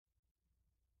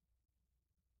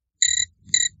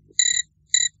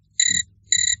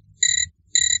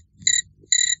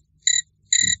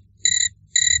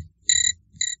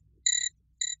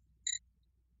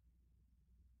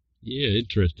Yeah,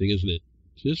 interesting, isn't it?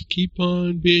 Just keep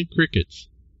on being crickets.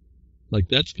 Like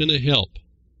that's going to help.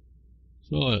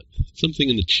 Saw something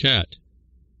in the chat.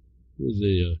 There was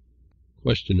a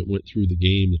question that went through the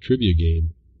game, the trivia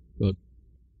game, about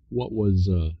what was,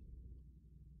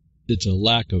 it's a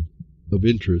lack of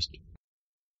interest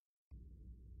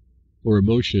or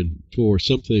emotion for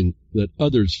something that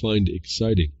others find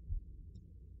exciting.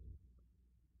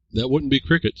 That wouldn't be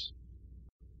crickets.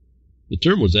 The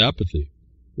term was apathy.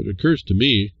 But it occurs to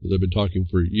me, as I've been talking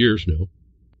for years now,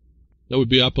 that would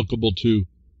be applicable to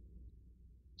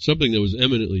something that was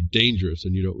eminently dangerous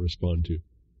and you don't respond to.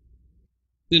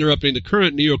 Interrupting the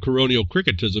current neo-coronial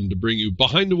cricketism to bring you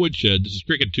Behind the Woodshed. This is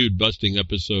Crickitude Busting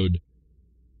episode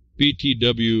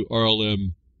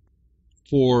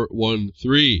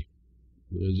BTWRLM413.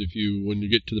 As if you, when you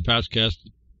get to the pastcast,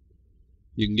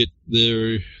 you can get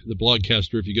there, the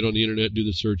blogcaster, if you get on the internet, do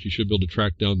the search, you should be able to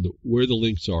track down where the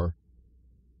links are.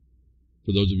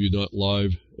 For those of you not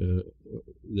live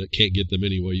that can't get them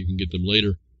anyway, you can get them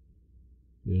later.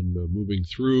 And moving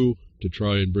through to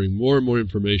try and bring more and more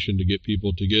information to get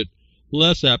people to get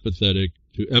less apathetic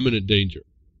to imminent danger.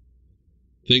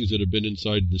 Things that have been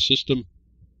inside the system,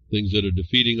 things that are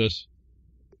defeating us,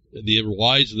 the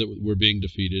whys that we're being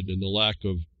defeated, and the lack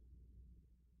of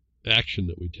action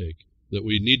that we take, that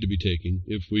we need to be taking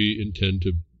if we intend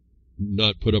to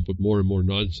not put up with more and more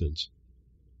nonsense.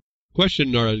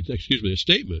 Question, or excuse me, a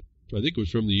statement. I think it was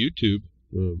from the YouTube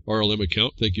RLM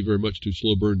account. Thank you very much to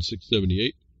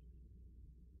Slowburn678.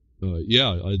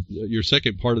 Your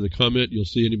second part of the comment, you'll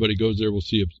see anybody goes there will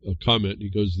see a comment. He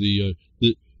goes,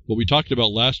 what we talked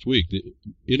about last week, the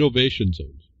innovation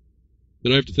zones.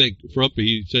 And I have to thank Frumpy.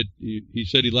 He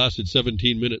said he lasted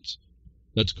 17 minutes.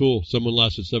 That's cool. Someone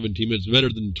lasted 17 minutes, better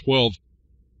than 12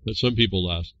 that some people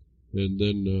last. And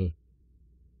then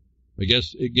I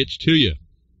guess it gets to you.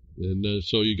 And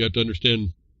so you got to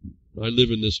understand, I live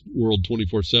in this world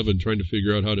 24/7 trying to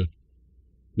figure out how to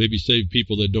maybe save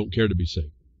people that don't care to be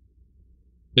saved.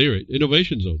 At any rate,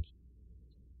 innovation zones.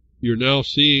 You're now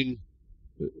seeing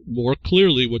more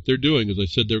clearly what they're doing. As I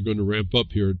said, they're going to ramp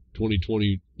up here.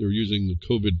 2020, they're using the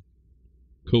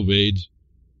COVIDs,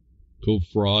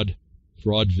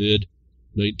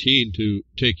 fraud-vid-19 to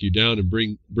take you down and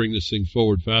bring this thing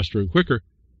forward faster and quicker.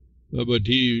 But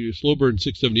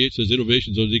Slowburn678 says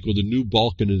innovation zones equal to new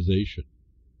Balkanization.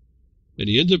 And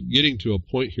he ends up getting to a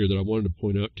point here that I wanted to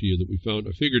point out to you that we found.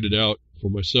 I figured it out for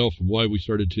myself and why we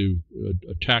started to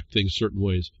attack things certain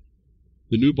ways.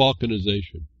 The new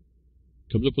Balkanization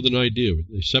comes up with an idea.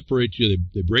 They separate you.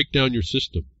 They break down your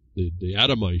system. They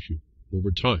atomize you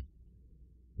over time.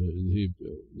 The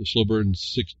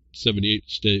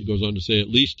Slowburn678 goes on to say, at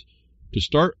least the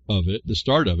start of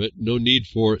it, no need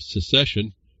for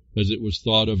secession, as it was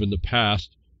thought of in the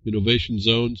past. Innovation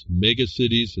zones,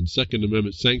 megacities, and Second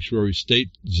Amendment sanctuary state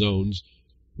zones,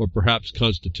 or perhaps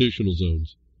constitutional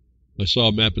zones. I saw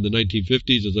a map in the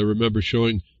 1950s, as I remember,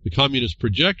 showing the communist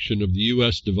projection of the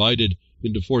U.S. divided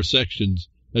into 4 sections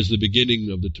as the beginning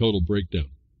of the total breakdown.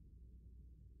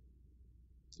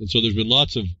 And so there's been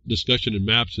lots of discussion and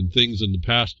maps and things in the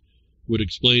past would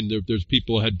explain that there's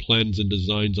people who had plans and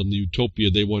designs on the utopia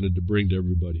they wanted to bring to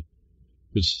everybody.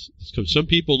 Because some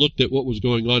people looked at what was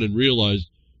going on and realized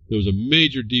there was a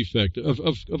major defect of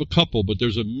a couple, but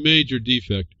there's a major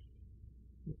defect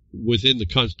within the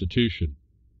Constitution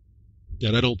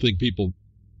that I don't think people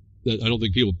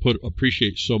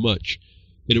appreciate so much,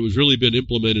 and it was really been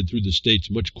implemented through the states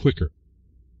much quicker,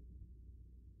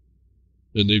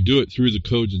 and they do it through the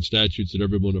codes and statutes that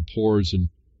everyone abhors and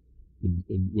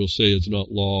will say it's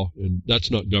not law, and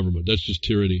that's not government, that's just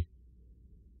tyranny.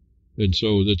 And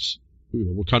so that's,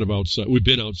 we're kind of outside. We've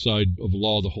been outside of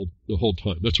law the whole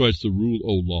time. That's why it's the rule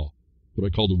o' law, what I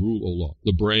call the rule o' law,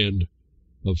 the brand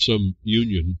of some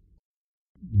union,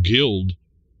 guild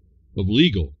of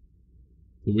legal.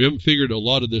 And we haven't figured a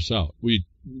lot of this out.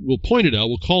 We'll point it out.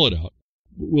 We'll call it out.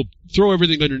 We'll throw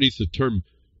everything underneath the term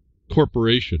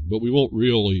corporation, but we won't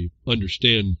really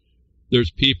understand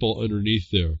there's people underneath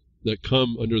there that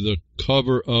come under the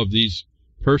cover of these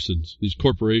persons, these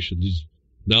corporations, these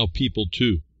now people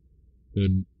too.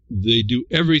 And they do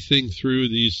everything through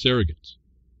these surrogates.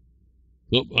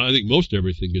 Well, I think most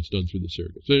everything gets done through the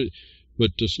surrogates.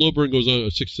 But Slowburn goes on,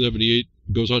 678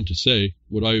 goes on to say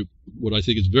what I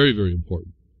think is very, very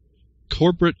important.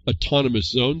 Corporate autonomous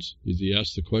zones, as he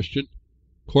asked the question,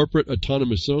 corporate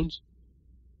autonomous zones,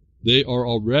 they are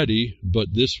already,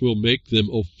 but this will make them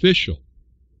official.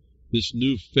 This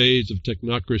new phase of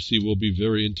technocracy will be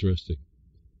very interesting.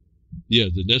 Yeah,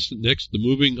 the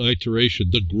moving iteration,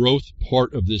 the growth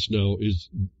part of this now is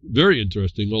very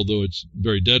interesting, although it's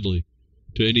very deadly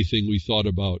to anything we thought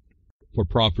about for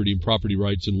property and property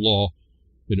rights and law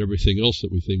and everything else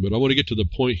that we think. But I want to get to the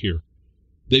point here.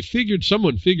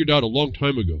 Someone figured out a long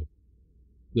time ago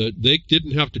that they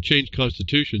didn't have to change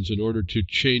constitutions in order to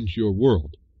change your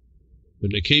world.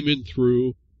 And they came in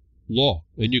through law.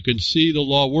 And you can see the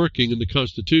law working in the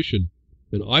Constitution.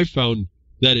 And I found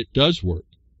that it does work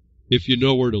if you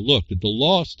know where to look, that the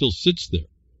law still sits there.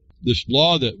 This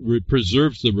law that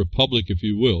preserves the republic, if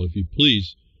you will, if you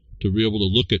please, to be able to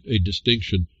look at a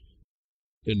distinction,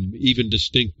 and even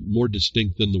more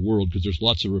distinct than the world, because there's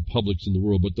lots of republics in the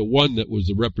world, but the one that was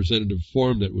the representative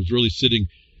form that was really sitting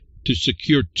to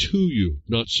secure to you,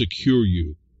 not secure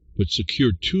you, but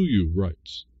secure to you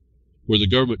rights, where the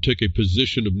government took a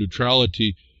position of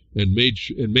neutrality and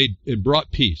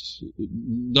brought peace,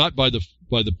 not by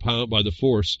the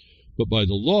force, but by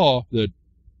the law that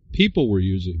people were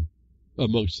using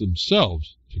amongst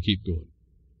themselves to keep going.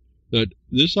 That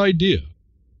this idea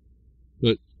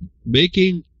that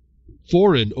making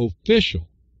foreign official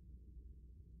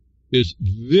is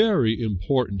very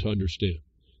important to understand.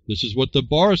 This is what the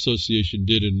Bar Association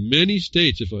did in many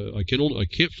states. I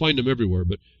can't find them everywhere,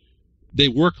 but they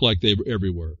work like they're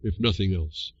everywhere, if nothing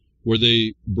else, where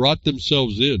they brought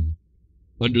themselves in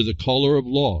under the color of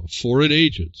law, foreign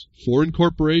agents, foreign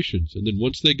corporations, and then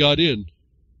once they got in,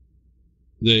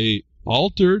 they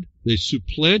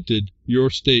supplanted your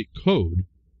state code,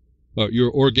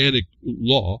 your organic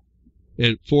law,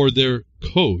 and for their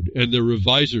code and their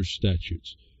revisor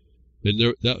statutes.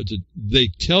 And they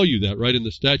tell you that right in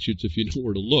the statutes, if you know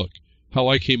where to look, how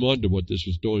I came on to what this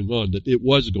was going on, that it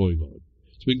was going on.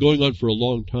 It's been going on for a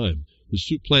long time. The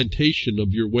supplantation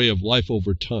of your way of life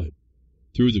over time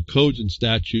through the codes and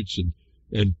statutes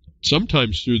and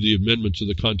sometimes through the amendments of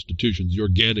the Constitution, the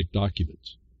organic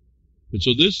documents. And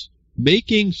so this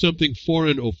making something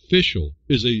foreign official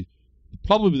is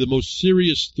probably the most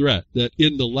serious threat that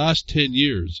in the last 10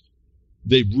 years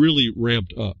they've really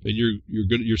ramped up, and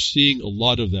you're seeing a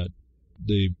lot of that.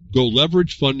 They go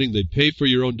leverage funding, they pay for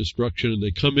your own destruction, and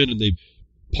they come in and they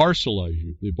parcelize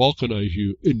you, they balkanize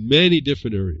you in many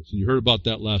different areas. And you heard about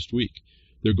that last week.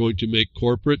 They're going to make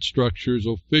corporate structures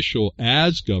official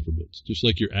as governments, just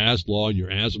like your as law and your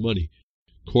as money.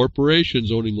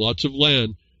 Corporations owning lots of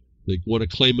land, they want to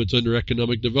claim it's under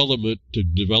economic development to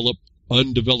develop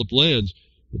undeveloped lands,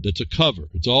 but that's a cover.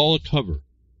 It's all a cover.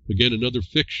 Again, another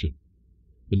fiction.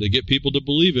 And they get people to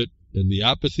believe it, and the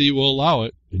apathy will allow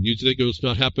it, and you think, oh, it's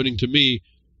not happening to me,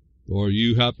 or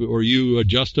you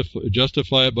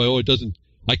justify it by, oh, it doesn't,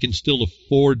 I can still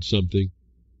afford something,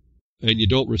 and you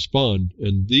don't respond.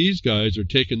 And these guys are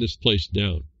taking this place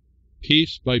down,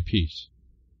 piece by piece.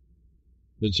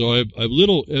 And so I have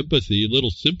little empathy,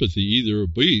 little sympathy either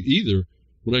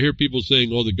when I hear people saying,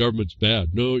 oh, the government's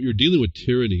bad. No, you're dealing with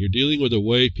tyranny. You're dealing with a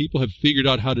way people have figured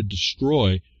out how to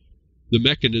destroy the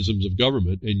mechanisms of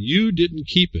government, and you didn't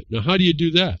keep it. Now, how do you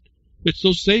do that? It's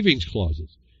those savings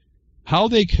clauses. How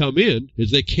they come in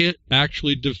is they can't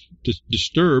actually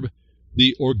disturb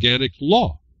the organic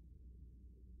law.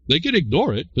 They can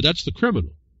ignore it, but that's the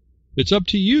criminal. It's up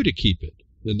to you to keep it.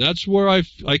 And that's where I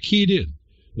keyed in.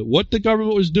 That what the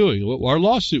government was doing, what our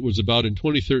lawsuit was about in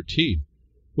 2013,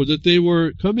 was that they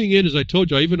were coming in, as I told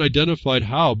you, I even identified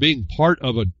how, being part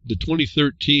of the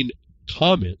 2013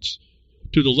 comments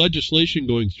to the legislation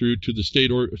going through to the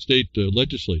state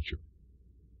legislature.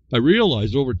 I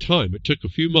realized over time, it took a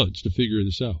few months to figure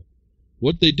this out.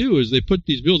 What they do is they put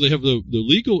these bills, they have the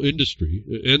legal industry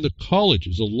and the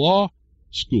colleges, the law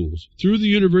schools, through the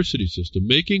university system,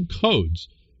 making codes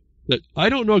that I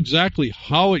don't know exactly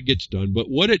how it gets done, but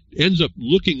what it ends up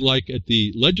looking like at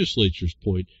the legislature's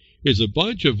point is a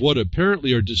bunch of what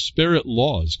apparently are disparate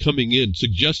laws coming in,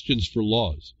 suggestions for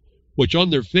laws, which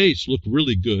on their face look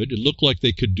really good and look like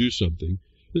they could do something.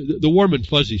 The warm and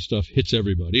fuzzy stuff hits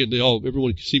everybody, and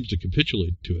everyone seems to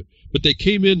capitulate to it. But they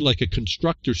came in like a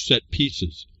constructor set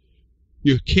pieces.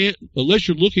 You can't, unless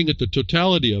you're looking at the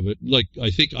totality of it, like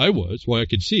I think I was, why I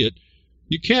could see it,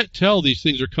 you can't tell these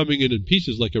things are coming in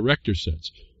pieces like erector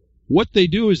sets. What they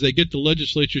do is they get the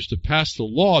legislatures to pass the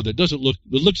law that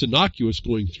looks innocuous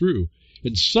going through,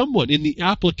 and someone in the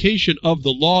application of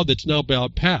the law that's now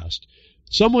passed,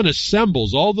 someone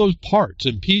assembles all those parts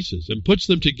and pieces and puts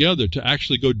them together to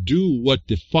actually go do what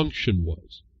the function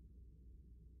was.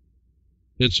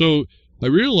 And so I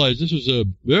realized this was a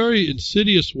very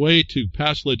insidious way to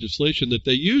pass legislation, that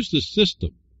they use the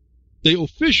system. They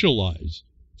officialize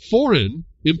foreign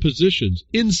impositions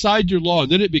inside your law,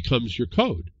 and then it becomes your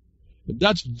code. And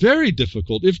that's very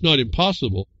difficult, if not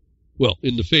impossible. Well,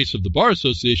 in the face of the Bar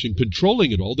Association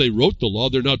controlling it all, they wrote the law.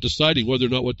 They're not deciding whether or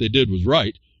not what they did was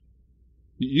right.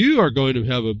 You are going to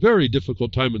have a very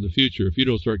difficult time in the future if you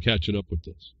don't start catching up with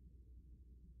this.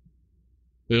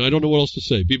 And I don't know what else to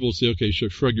say. People will say, okay,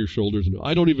 shrug your shoulders. And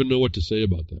I don't even know what to say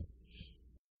about that.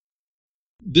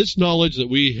 This knowledge that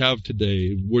we have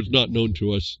today was not known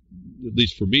to us, at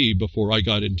least for me, before I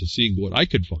got into seeing what I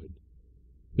could find.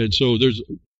 And so there's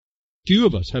few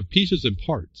of us have pieces and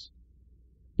parts.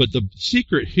 But the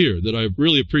secret here that I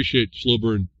really appreciate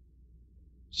Sloburn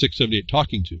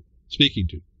 678 speaking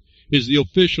to, is the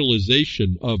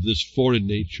officialization of this foreign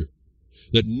nature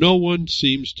that no one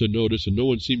seems to notice and no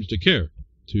one seems to care,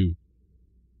 to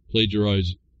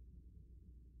plagiarize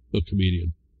a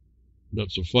comedian. Not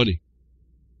so funny.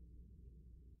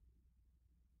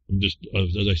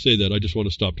 As I say that, I just want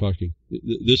to stop talking.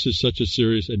 This is such a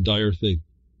serious and dire thing.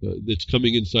 It's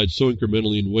coming inside so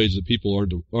incrementally in ways that people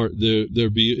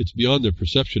it's beyond their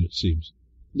perception, it seems.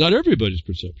 Not everybody's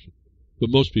perception, but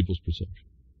most people's perception.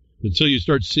 Until you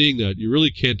start seeing that, you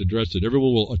really can't address it.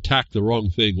 Everyone will attack the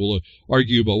wrong thing, will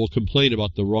complain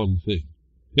about the wrong thing.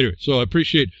 Anyway, so I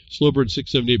appreciate Sloburn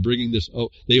 678 bringing this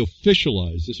out. They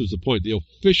officialize, this was the point, they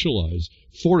officialize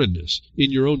foreignness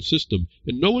in your own system,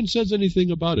 and no one says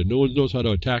anything about it. No one knows how to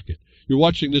attack it. You're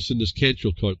watching this in this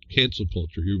cancel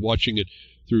culture. You're watching it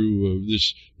through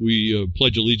we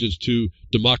pledge allegiance to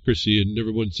democracy, and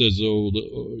everyone says,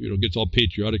 gets all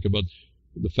patriotic about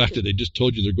the fact that they just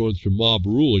told you they're going through mob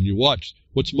rule, and you watch.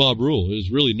 What's mob rule?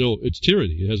 It's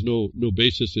tyranny. It has no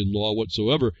basis in law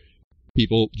whatsoever.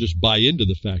 People just buy into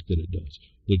the fact that it does.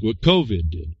 Look what COVID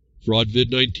did.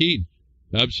 Fraudvid-19.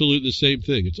 Absolutely the same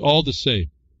thing. It's all the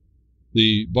same.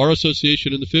 The Bar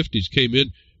Association in the 50s came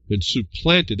in and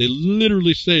supplanted.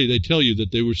 They tell you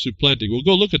that they were supplanting. Well,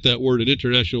 go look at that word in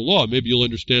international law. Maybe you'll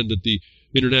understand that the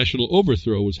international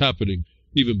overthrow was happening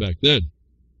even back then.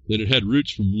 Then it had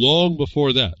roots from long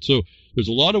before that. So there's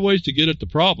a lot of ways to get at the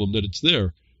problem that it's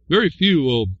there. Very few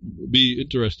will be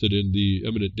interested in the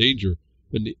imminent danger.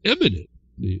 And the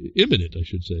imminent, I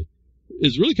should say,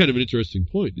 is really kind of an interesting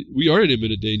point. We are in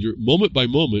imminent danger moment by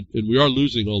moment, and we are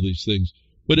losing all these things.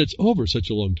 But it's over such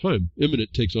a long time.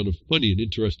 Imminent takes on a funny and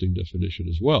interesting definition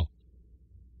as well.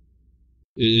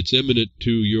 It's imminent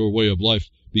to your way of life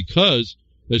because,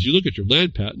 as you look at your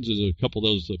land patents, as a couple of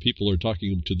those people are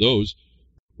talking to those,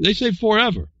 they say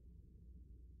forever.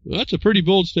 Well, that's a pretty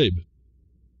bold statement.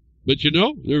 But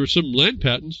there were some land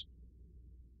patents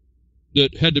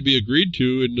that had to be agreed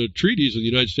to in the treaties of the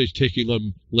United States taking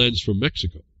on lands from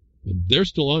Mexico. And they're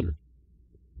still honored.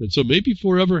 And so maybe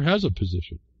forever has a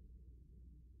position.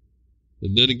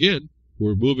 And then again,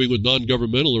 we're moving with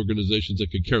non-governmental organizations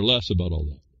that could care less about all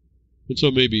that. And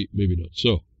so maybe not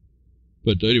so.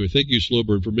 But anyway, thank you,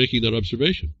 Sloburn, for making that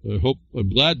observation. I'm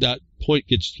glad that point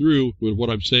gets through with what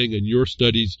I'm saying in your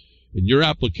studies and your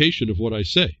application of what I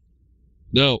say.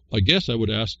 Now, I guess I would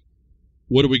ask,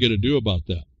 what are we going to do about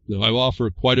that? Now, I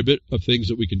offer quite a bit of things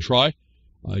that we can try.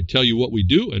 I tell you what we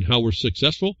do and how we're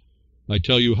successful. I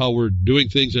tell you how we're doing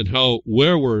things and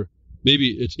where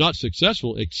maybe it's not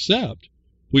successful, except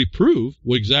we prove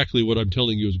exactly what I'm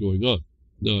telling you is going on.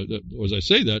 Now, as I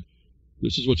say that,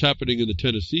 this is what's happening in the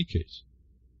Tennessee case.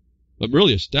 I'm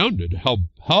really astounded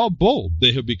how bold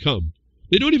they have become.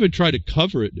 They don't even try to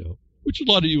cover it now, which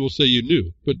a lot of you will say you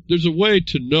knew, but there's a way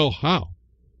to know how.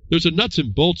 There's a nuts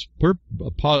and bolts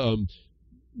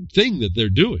thing that they're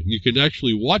doing. You can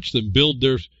actually watch them build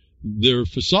their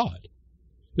facade.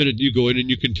 And you go in and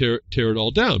you can tear it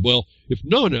all down. Well, if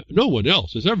no one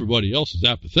else, as everybody else is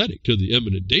apathetic to the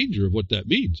imminent danger of what that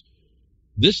means,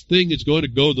 this thing is going to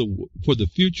go for the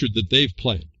future that they've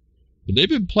planned. And they've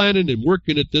been planning and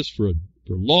working at this for a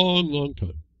long, long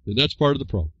time. And that's part of the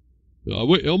problem.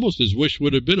 I almost as wish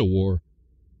would have been a war.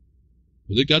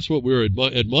 I think that's what we were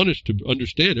admonished to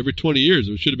understand. Every 20 years,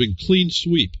 it should have been clean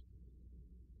sweep.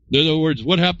 In other words,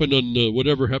 what happened on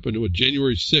whatever happened on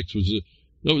January 6th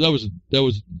that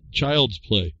was child's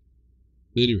play.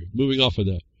 Anyway, moving off of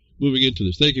that, moving into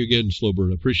this. Thank you again,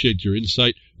 Sloburn. I appreciate your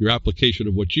insight, your application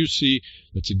of what you see.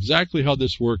 That's exactly how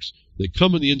this works. They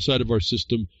come on the inside of our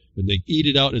system, and they eat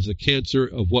it out as a cancer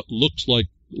of what looks like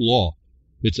law.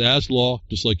 It's as law,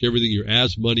 just like everything. You're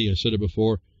as money. I said it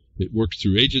before. It works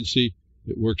through agency.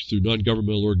 It works through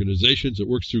non-governmental organizations. It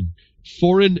works through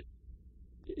foreign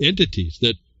entities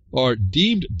that are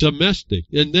deemed domestic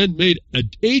and then made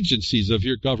agencies of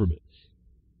your government.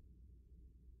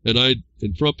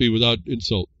 And Frumpy, without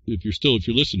insult, if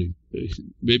you're listening,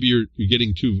 maybe you're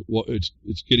getting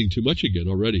it's getting too much again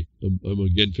already. I'm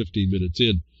again 15 minutes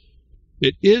in.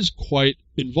 It is quite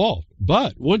involved.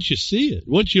 But once you see it,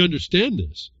 once you understand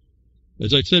this,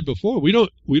 as I said before, we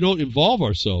don't involve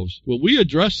ourselves when we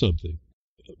address something.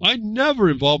 I never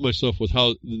involve myself with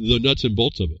how the nuts and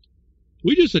bolts of it.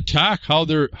 We just attack how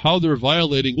they're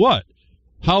violating what?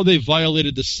 How they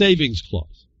violated the savings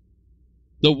clause.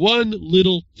 The one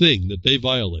little thing that they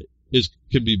violate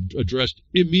can be addressed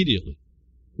immediately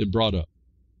and brought up.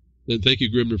 And thank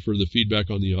you, Grimner, for the feedback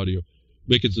on the audio,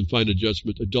 making some fine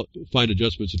adjustments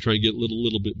to try and get a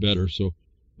little bit better. So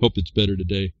hope it's better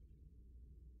today.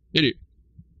 Anyway,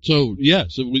 so yeah,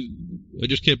 I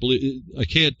just can't believe I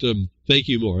can't thank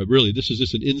you more. Really, this is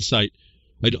just an insight.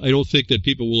 I don't think that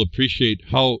people will appreciate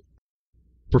how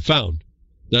profound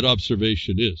that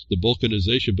observation is, the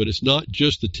Balkanization. But it's not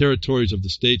just the territories of the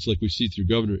states like we see through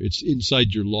governor. It's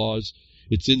inside your laws.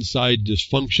 It's inside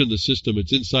dysfunction of the system.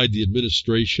 It's inside the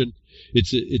administration.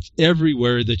 It's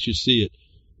everywhere that you see it.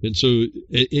 And so,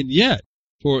 and yet,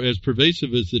 for as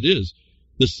pervasive as it is,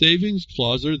 the savings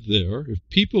clause are there. If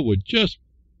people would just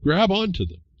grab onto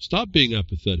them, stop being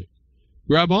apathetic,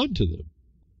 grab onto them,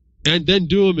 and then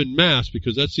do them in mass,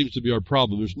 because that seems to be our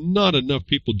problem. There's not enough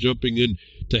people jumping in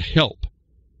to help.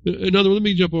 In other words, let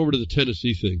me jump over to the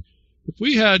Tennessee thing. If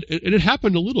we had, and it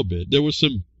happened a little bit, there was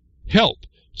some help.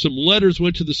 Some letters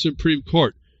went to the Supreme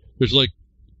Court. There's like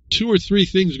 2 or 3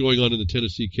 things going on in the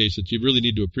Tennessee case that you really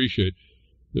need to appreciate.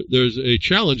 There's a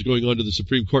challenge going on to the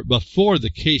Supreme Court before the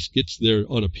case gets there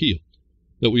on appeal,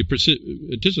 that we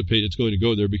anticipate it's going to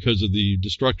go there because of the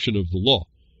destruction of the law.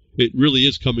 It really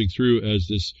is coming through as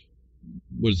this,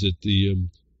 what is it,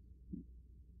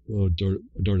 oh,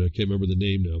 darn, I can't remember the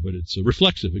name now, but it's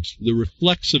reflexive. It's the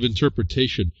reflexive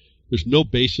interpretation. There's no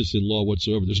basis in law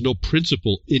whatsoever. There's no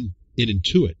principle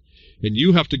into it. And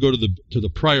you have to go to the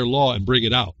prior law and bring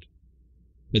it out.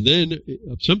 And then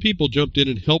some people jumped in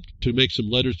and helped to make some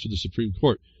letters to the Supreme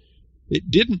Court.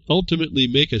 It didn't ultimately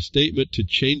make a statement to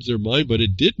change their mind, but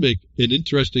it did make an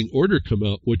interesting order come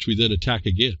out, which we then attack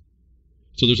again.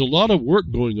 So there's a lot of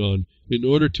work going on in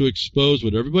order to expose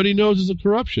what everybody knows is a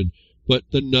corruption, but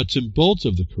the nuts and bolts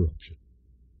of the corruption.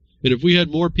 And if we had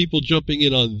more people jumping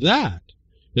in on that,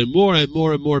 and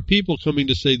more people coming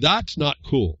to say, that's not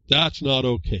cool, that's not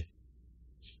okay,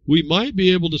 we might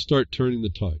be able to start turning the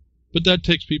tide. But that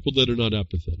takes people that are not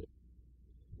apathetic.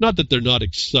 Not that they're not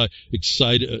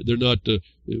excited, they're not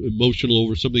emotional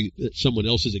over something that someone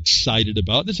else is excited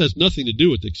about. This has nothing to do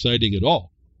with exciting at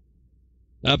all.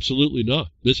 Absolutely not.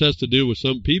 This has to do with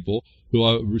some people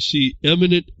who see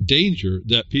imminent danger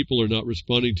that people are not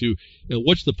responding to. And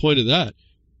what's the point of that?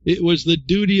 It was the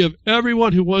duty of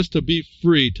everyone who wants to be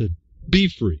free, to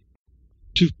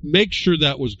make sure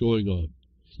that was going on.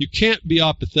 You can't be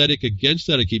apathetic against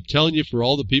that. I keep telling you, for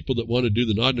all the people that want to do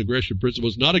the non-aggression principle,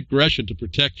 it's not aggression to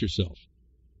protect yourself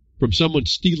from someone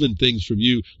stealing things from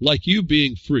you, like you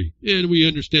being free. And we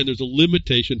understand there's a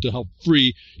limitation to how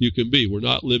free you can be. We're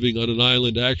not living on an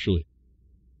island, actually.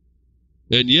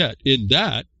 And yet, in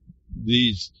that,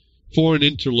 these foreign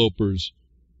interlopers,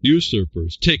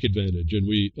 usurpers, take advantage, and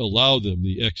we allow them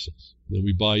the excess. Then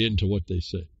we buy into what they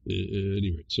say.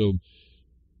 Anyway, so,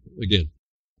 again,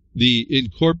 the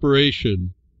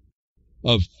incorporation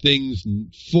of things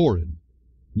foreign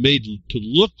made to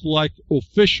look like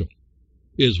official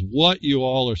is what you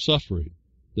all are suffering.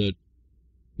 That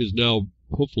is now,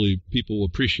 hopefully, people will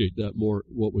appreciate that more,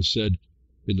 what was said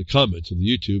in the comments in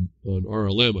the YouTube on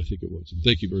RLM, I think it was. And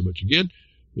thank you very much again.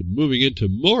 And moving into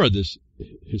more of this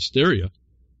hysteria,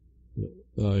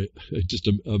 just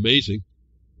amazing.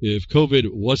 If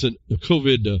COVID wasn't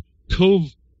COVID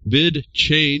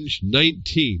change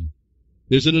 19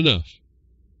 isn't enough.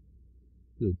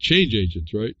 Change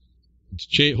agents, right? It's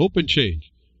hope and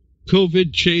change.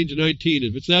 COVID change 19.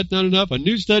 If it's not enough, a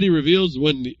new study reveals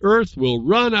when the Earth will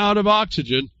run out of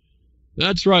oxygen.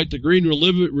 That's right, the green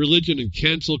religion and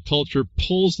cancel culture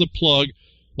pulls the plug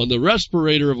on the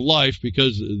respirator of life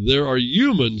because there are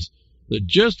humans that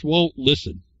just won't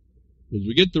listen. As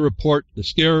we get the report, the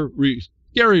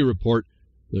scary report,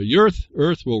 the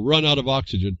Earth will run out of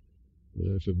oxygen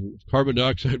if carbon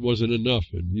dioxide wasn't enough.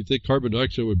 And you'd think carbon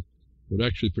dioxide would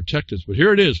actually protect us. But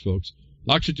here it is, folks.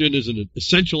 Oxygen is an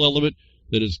essential element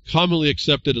that is commonly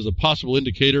accepted as a possible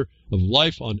indicator of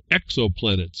life on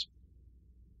exoplanets.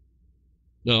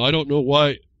 Now, I don't know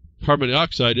why carbon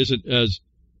dioxide isn't as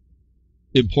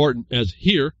important as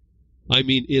here. I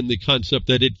mean, in the concept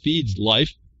that it feeds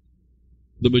life,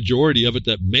 the majority of it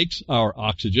that makes our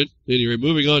oxygen. Anyway,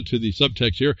 moving on to the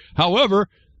subtext here. However,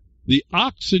 the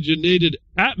oxygenated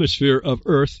atmosphere of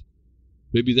Earth,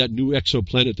 maybe that new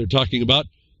exoplanet they're talking about,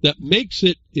 that makes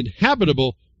it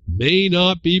inhabitable may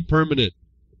not be permanent.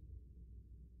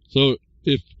 So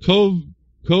if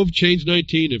Cove change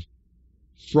 19, if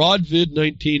fraud vid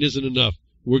 19 isn't enough,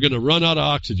 we're going to run out of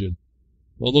oxygen.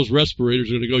 All those respirators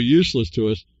are going to go useless to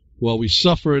us while we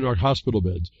suffer in our hospital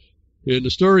beds. And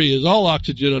the story is all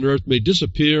oxygen on Earth may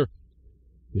disappear.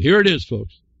 Here it is,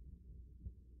 folks.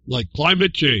 Like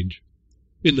climate change.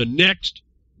 In the next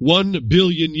 1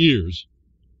 billion years,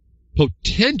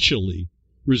 potentially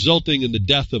resulting in the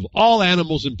death of all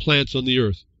animals and plants on the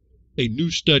Earth. A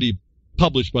new study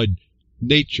published by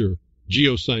Nature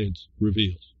Geoscience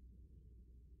reveals.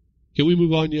 Can we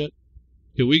move on yet?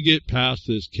 Can we get past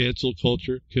this cancel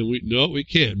culture? Can we? No, we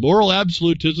can't. Moral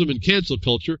absolutism and cancel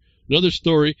culture. Another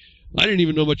story. I didn't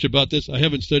even know much about this. I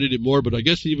haven't studied it more, but I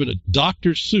guess even a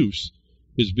Dr. Seuss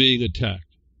is being attacked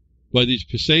by these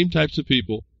same types of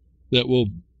people that will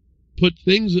put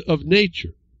things of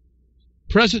nature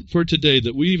present for today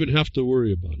that we even have to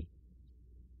worry about it.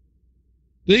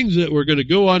 Things that were going to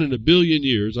go on in 1 billion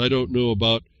years. I don't know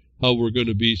about how we're going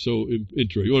to be so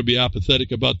interested. You want to be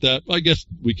apathetic about that? I guess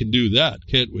we can do that,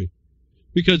 can't we?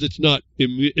 Because it's not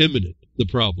imminent, the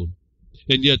problem.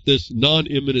 And yet this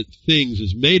non-imminent things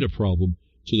is made a problem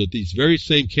so that these very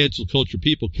same cancel culture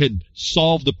people can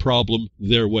solve the problem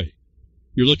their way.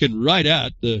 You're looking right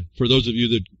at, for those of you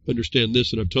that understand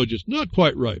this, and I've told you it's not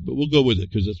quite right, but we'll go with it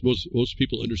because that's most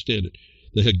people understand it.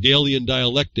 The Hegelian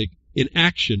dialectic in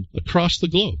action across the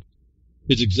globe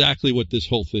is exactly what this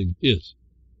whole thing is.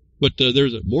 But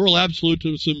there's a moral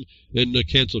absolutism and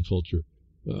cancel culture.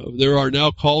 There are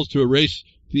now calls to erase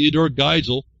Theodore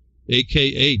Geisel,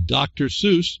 a.k.a. Dr.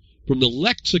 Seuss, from the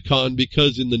lexicon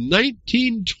because in the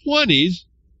 1920s,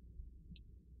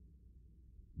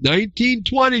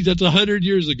 that's 100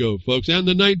 years ago, folks, and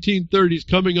the 1930s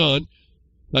coming on,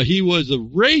 he was a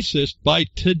racist by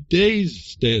today's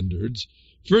standards.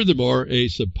 Furthermore, a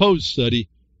supposed study,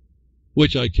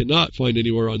 which I cannot find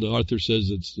anywhere on the author says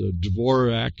it's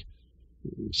Dvorak,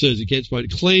 says he can't find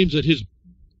it, claims that his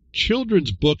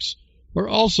children's books are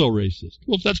also racist.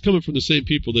 Well, if that's coming from the same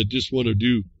people that just want to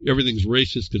do everything's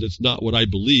racist because it's not what I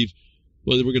believe,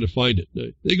 well, then we're going to find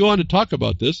it. They go on to talk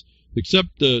about this,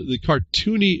 except the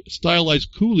cartoony,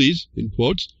 stylized coolies, in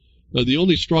quotes. The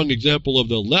only strong example of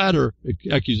the latter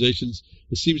accusations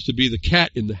seems to be the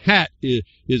cat in the hat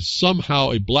is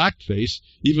somehow a blackface,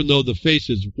 even though the face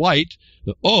is white.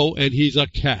 And he's a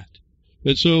cat.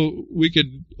 And so we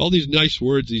could, all these nice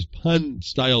words, these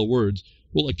pun-style words.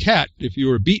 Well, a cat, if you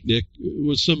were a beatnik,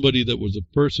 was somebody that was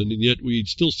a person, and yet we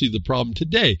still see the problem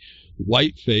today.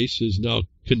 White face is now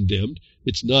condemned.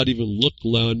 It's not even looked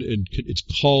on, and it's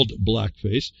called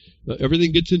blackface.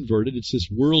 Everything gets inverted. It's this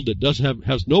world that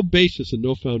has no basis and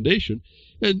no foundation,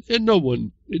 and no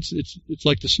one. It's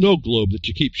like the snow globe that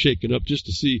you keep shaking up just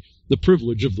to see the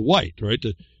privilege of the white, right?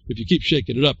 If you keep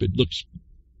shaking it up, it looks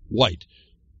white.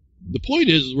 The point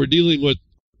is we're dealing with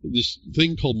this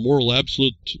thing called moral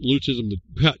absolutism,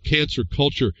 the cancer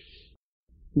culture.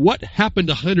 What happened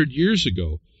 100 years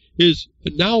ago is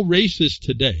now racist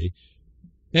today,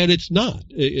 and it's not,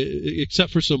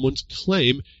 except for someone's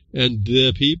claim and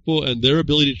the people and their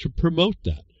ability to promote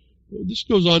that. This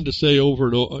goes on to say over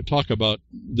and over, talk about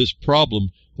this problem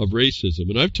of racism.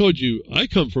 And I've told you I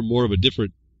come from more of a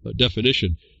different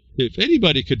definition. If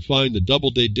anybody could find the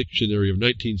Doubleday Dictionary of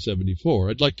 1974,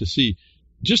 I'd like to see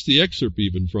just the excerpt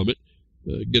even from it,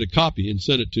 get a copy and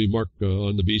send it to Mark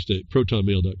on the Beast at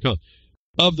protonmail.com,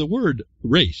 of the word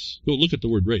race. Go look at the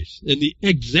word race. And the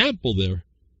example there,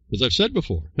 as I've said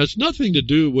before, has nothing to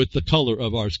do with the color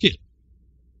of our skin,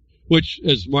 which,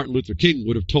 as Martin Luther King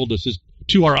would have told us, is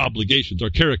to our obligations,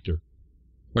 our character.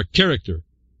 Our character.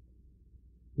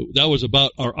 That was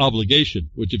about our obligation,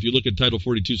 which if you look at Title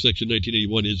 42, Section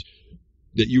 1981, is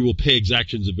that you will pay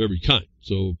exactions of every kind.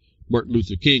 So Martin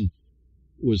Luther King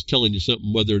was telling you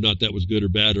something, whether or not that was good or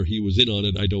bad, or he was in on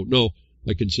it, I don't know.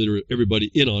 I consider everybody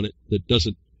in on it that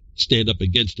doesn't stand up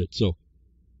against it. So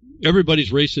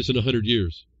everybody's racist in 100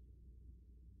 years.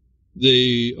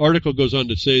 The article goes on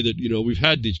to say that, we've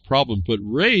had these problems, but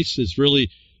race is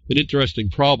really an interesting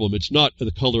problem. It's not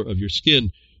the color of your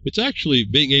skin. It's actually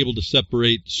being able to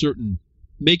separate certain,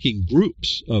 making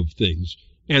groups of things.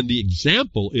 And the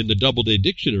example in the Doubleday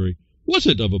Dictionary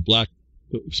wasn't of a black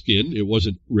skin. It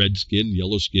wasn't red skin,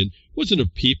 yellow skin. It wasn't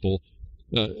of people,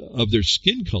 of their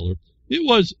skin color. It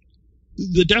was,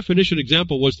 the definition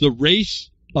example was the race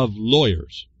of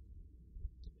lawyers.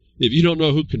 If you don't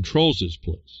know who controls this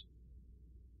place,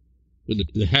 and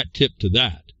the hat tip to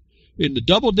that. In the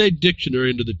Doubleday Dictionary,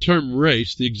 under the term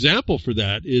race, the example for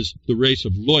that is the race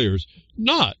of lawyers,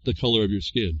 not the color of your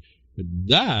skin. And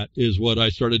that is what I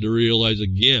started to realize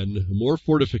again, more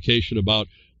fortification about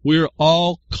we're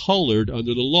all colored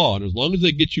under the law. And as long as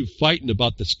they get you fighting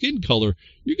about the skin color,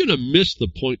 you're going to miss the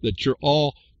point that you're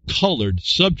all colored,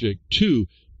 subject to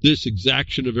this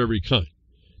exaction of every kind.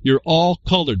 You're all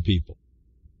colored people.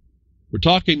 We're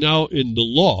talking now in the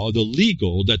law, the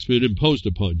legal that's been imposed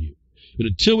upon you. And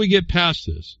until we get past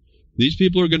this, these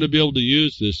people are going to be able to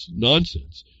use this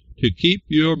nonsense to keep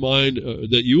your mind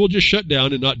that you will just shut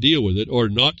down and not deal with it, or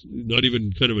not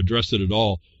even kind of address it at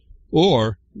all,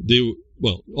 or they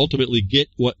will ultimately get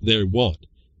what they want.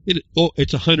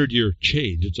 It's a 100-year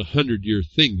change. It's a 100-year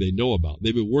thing they know about.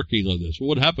 They've been working on this. Well,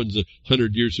 what happens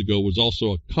 100 years ago was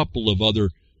also a couple of other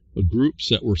groups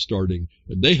that were starting,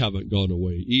 and they haven't gone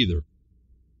away either.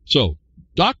 So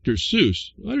Dr.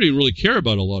 Seuss, I don't even really care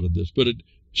about a lot of this, but it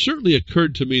certainly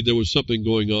occurred to me there was something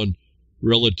going on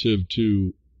relative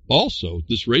to also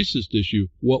this racist issue,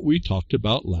 what we talked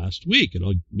about last week. And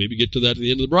I'll maybe get to that at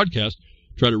the end of the broadcast,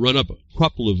 try to run up a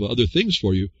couple of other things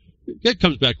for you. That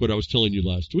comes back to what I was telling you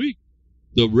last week.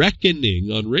 The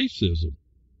reckoning on racism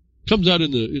comes out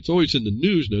it's always in the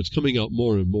news now. It's coming out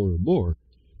more and more and more.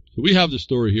 So we have the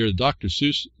story here, Dr.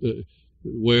 Seuss,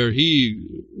 where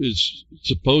he is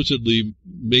supposedly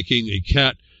making a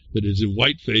cat that is in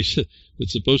whiteface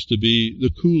that's supposed to be the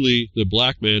coolie, the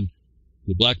black man,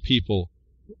 the black people.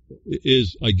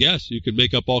 Is, I guess, you can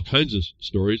make up all kinds of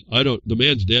stories. The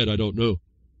man's dead, I don't know.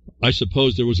 I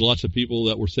suppose there was lots of people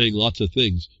that were saying lots of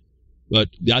things, but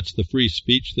that's the free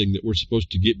speech thing that we're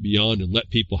supposed to get beyond and let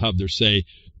people have their say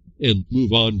and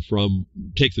move on from,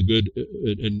 take the good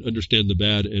and understand the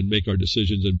bad and make our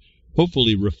decisions and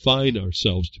hopefully refine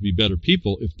ourselves to be better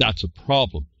people if that's a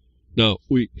problem. Now,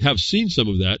 we have seen some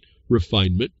of that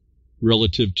refinement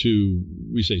relative to,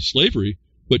 we say, slavery,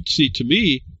 but see, to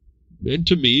me, and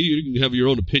to me, you can have your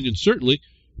own opinion, certainly.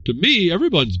 To me,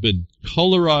 everyone's been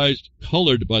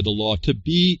colored by the law to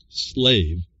be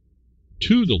slave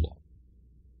to the law,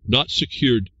 not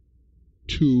secured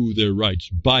to their rights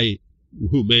by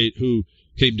who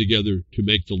came together to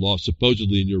make the law,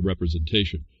 supposedly in your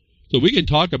representation. So we can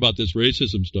talk about this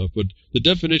racism stuff, but the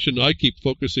definition I keep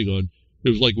focusing on, it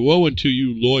was like, woe unto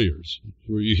you lawyers,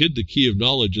 where you hid the key of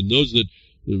knowledge, and those that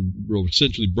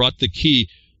essentially brought the key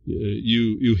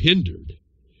you hindered,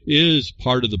 is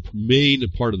part of the main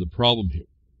part of the problem here.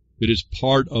 It is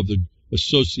part of the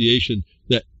association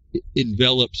that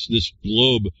envelops this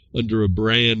globe under a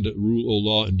brand, rule of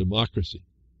law, and democracy.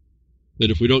 That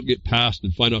if we don't get past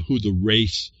and find out who the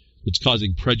race that's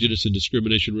causing prejudice and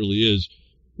discrimination really is,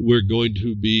 we're going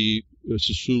to be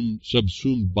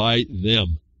subsumed by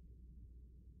them.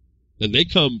 And they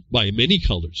come by many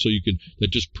colors, so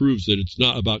that just proves that it's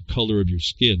not about color of your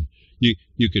skin.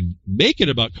 You can make it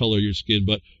about color of your skin,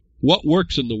 but what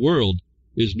works in the world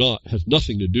has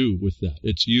nothing to do with that.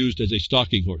 It's used as a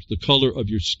stalking horse. The color of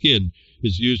your skin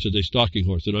is used as a stalking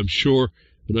horse. And I'm sure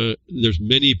there's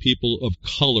many people of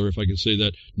color, if I can say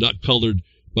that, not colored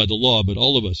by the law, but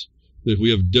all of us, that we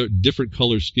have different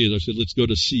color skin. I said, let's go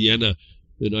to Sienna,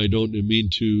 and I don't mean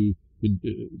to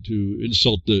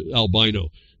insult the albino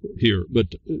here, but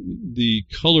the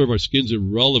color of our skin is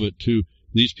irrelevant to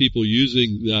these people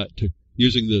using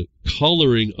the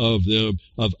coloring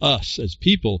of us as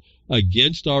people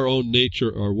against our own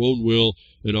nature, our own will,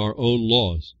 and our own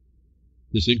laws.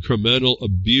 This incremental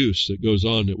abuse that goes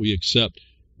on that we accept,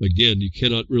 again, you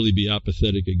cannot really be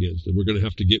apathetic against. And we're going to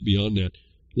have to get beyond that.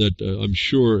 I'm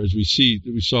sure, as we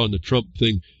saw in the Trump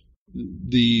thing,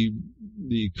 the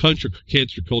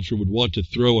cancer culture would want to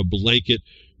throw a blanket.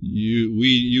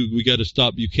 We got to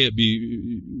stop. You can't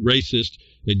be racist,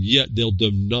 and yet they'll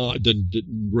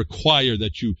require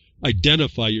that you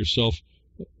identify yourself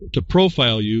to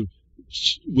profile you,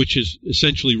 which is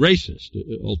essentially racist.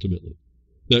 Ultimately,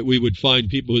 that we would find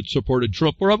people that supported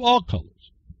Trump were of all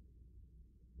colors,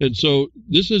 and so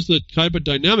this is the type of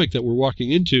dynamic that we're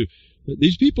walking into.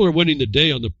 These people are winning the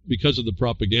day because of the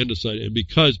propaganda side, and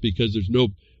because there's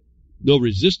no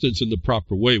resistance in the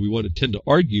proper way. We want to tend to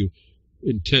argue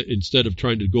instead of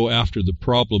trying to go after the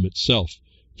problem itself,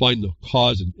 find the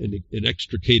cause and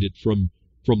extricate it from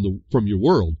your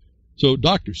world. So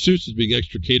Dr. Seuss is being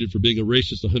extricated for being a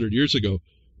racist 100 years ago,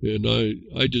 and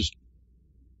I just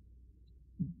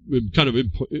am kind of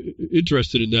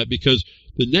interested in that, because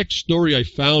the next story I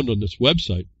found on this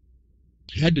website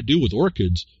had to do with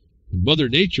orchids and Mother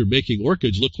Nature making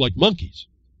orchids look like monkeys.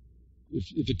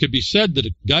 If it could be said that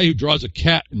a guy who draws a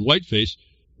cat in whiteface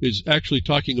is actually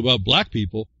talking about black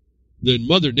people, then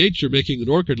Mother Nature making an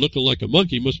orchid looking like a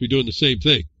monkey must be doing the same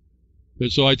thing.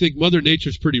 And so I think Mother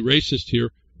Nature's pretty racist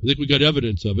here. I think we got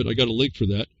evidence of it. I got a link for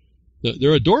that.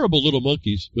 They're adorable little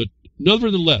monkeys, but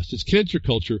nevertheless, it's cancer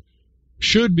culture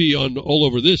should be on all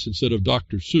over this instead of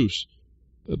Dr. Seuss,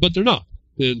 but they're not.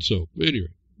 And so, anyway,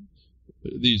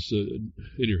 these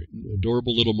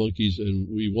adorable little monkeys, and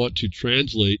we want to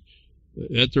translate,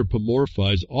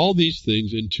 anthropomorphize all these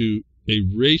things into a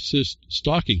racist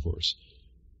stalking horse.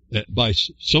 by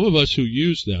some of us who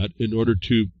use that in order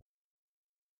to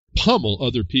pummel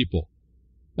other people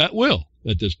at will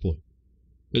at this point.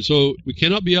 And so we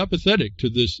cannot be apathetic to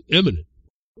this imminent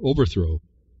overthrow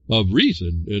of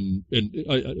reason. And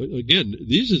again,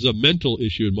 this is a mental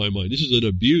issue in my mind. This is an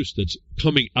abuse that's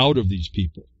coming out of these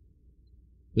people.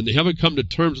 And they haven't come to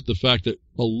terms with the fact that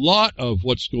a lot of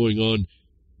what's going on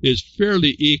is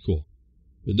fairly equal.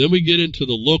 And then we get into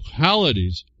the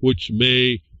localities which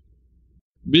may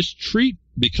mistreat,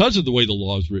 because of the way the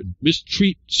law is written,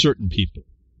 mistreat certain people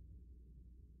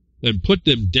and put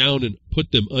them down and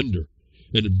put them under.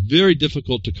 And very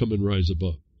difficult to come and rise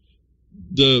above.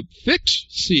 The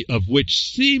fix of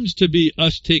which seems to be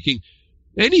us taking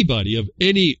anybody of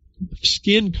any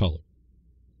skin color,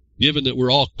 given that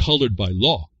we're all colored by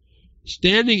law,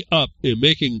 standing up and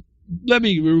making, let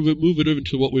me move it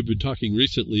into what we've been talking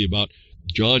recently about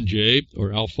John Jay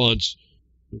or Alphonse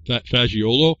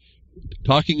Fagiolo,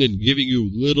 talking and giving you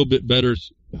a little bit better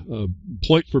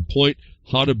point for point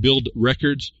how to build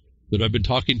records that I've been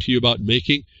talking to you about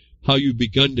making, how you've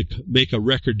begun to make a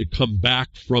record to come back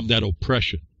from that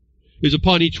oppression, is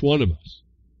upon each one of us.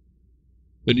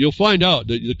 And you'll find out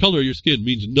that the color of your skin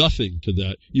means nothing to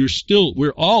that.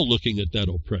 We're all looking at that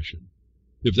oppression.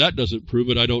 If that doesn't prove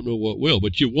it, I don't know what will.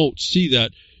 But you won't see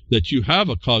that you have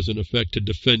a cause and effect to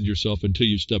defend yourself until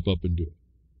you step up and do it.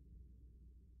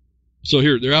 So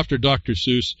here, they're after Dr.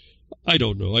 Seuss. I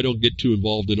don't know. I don't get too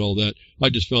involved in all that. I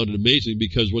just found it amazing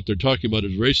because what they're talking about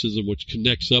is racism, which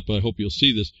connects up, I hope you'll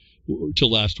see this, to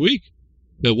last week.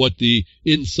 Now, what the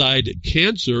inside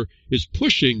cancer is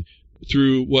pushing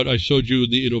through what I showed you in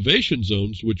the innovation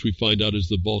zones, which we find out is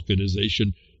the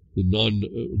Balkanization, the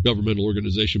non-governmental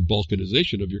organization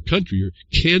Balkanization of your country, your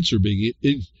cancer being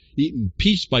eaten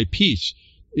piece by piece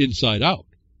inside out.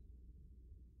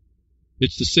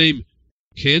 It's the same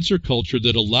cancer culture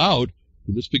that allowed,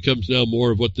 and this becomes now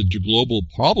more of what the global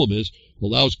problem is,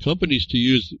 allows companies to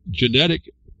use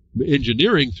genetic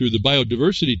engineering through the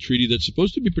biodiversity treaty that's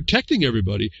supposed to be protecting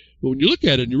everybody. But when you look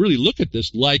at it and you really look at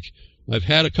this, like I've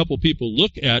had a couple people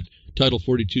look at Title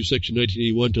 42, Section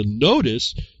 1981 to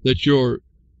notice that your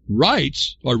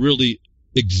rights are really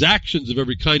exactions of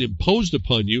every kind imposed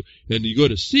upon you. And you go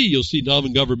to see, you'll see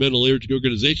non-governmental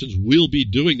organizations will be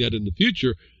doing that in the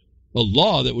future, a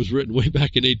law that was written way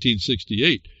back in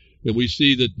 1868. And we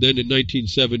see that then in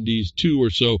 1972 or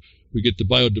so, we get the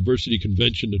Biodiversity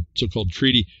Convention, the so-called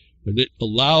treaty, and it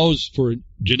allows for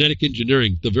genetic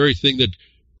engineering, the very thing that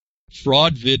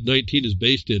FraudVid-19 is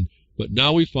based in. But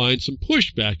now we find some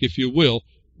pushback, if you will,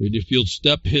 and if you'll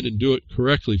step in and do it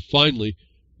correctly, finally,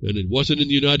 and it wasn't in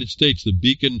the United States, the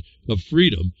beacon of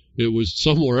freedom, it was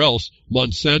somewhere else,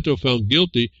 Monsanto found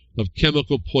guilty of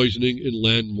chemical poisoning in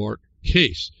landmark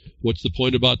case. What's the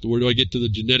point about where do I get to the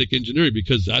genetic engineering?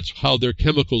 Because that's how their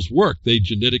chemicals work. They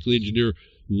genetically engineer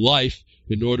life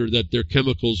in order that their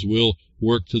chemicals will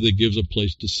work till they give a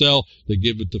place to sell. They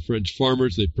give it to French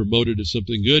farmers. They promote it as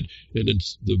something good, and then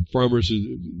the farmers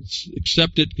who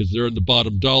accept it because they're on the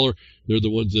bottom dollar. They're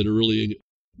the ones that are really,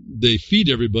 they feed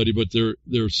everybody, but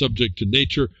they're subject to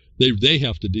nature. They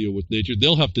have to deal with nature.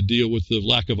 They'll have to deal with the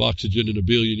lack of oxygen in a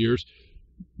billion years.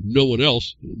 No one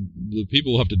else. The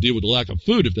people will have to deal with the lack of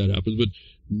food if that happens, but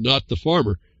not the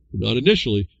farmer. Not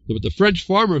initially, but the French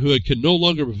farmer who can no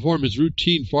longer perform his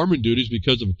routine farming duties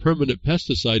because of permanent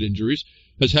pesticide injuries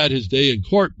has had his day in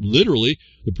court. Literally,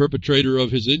 the perpetrator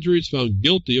of his injuries found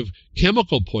guilty of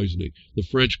chemical poisoning. The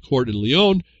French court in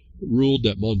Lyon ruled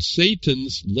that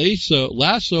MonSatan's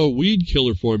lasso weed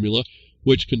killer formula,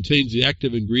 which contains the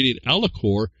active ingredient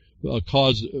Alacor,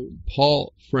 caused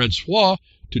Paul Francois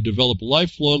to develop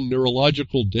lifelong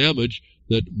neurological damage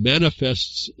that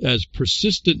manifests as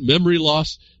persistent memory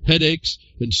loss, headaches,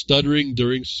 and stuttering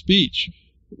during speech.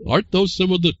 Aren't those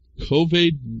some of the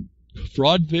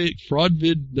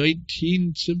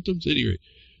FraudVid-19 symptoms? Anyway,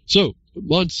 so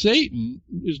MonSatan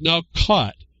is now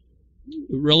caught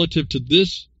relative to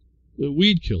this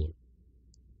weed killer.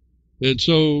 And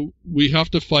so we have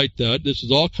to fight that. This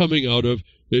is all coming out of,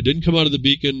 it didn't come out of the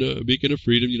beacon of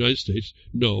freedom, United States.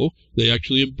 No, they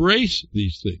actually embrace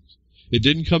these things. It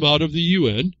didn't come out of the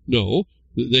UN. No,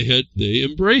 they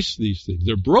embrace these things.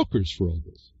 They're brokers for all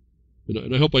this.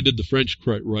 And I hope I did the French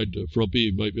right. Frumpy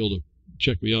might be able to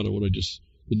check me out on the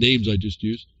names I just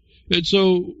used. And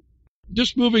so,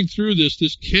 just moving through this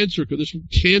cancer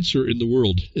in the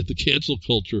world, the cancel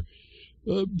culture,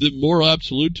 the moral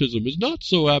absolutism is not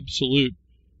so absolute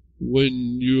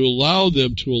when you allow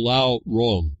them to allow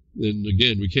wrong. And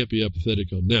again, we can't be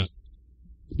apathetic on that.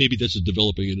 Maybe this is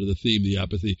developing into the theme, the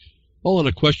apathy. All on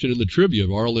a question in the trivia of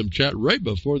RLM chat right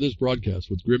before this broadcast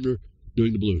with Grimner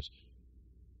doing the blues.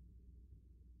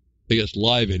 I guess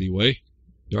live anyway.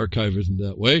 The archive isn't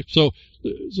that way. So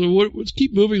let's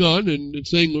keep moving on and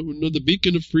saying the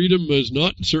beacon of freedom is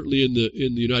not certainly in the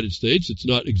United States. It's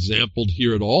not exampled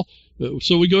here at all.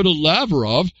 So we go to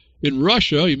Lavrov in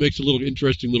Russia. He makes a little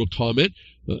interesting little comment.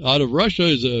 Out of Russia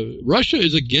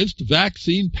is against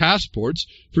vaccine passports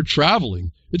for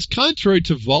traveling. It's contrary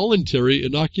to voluntary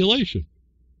inoculation.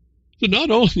 So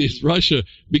not only is Russia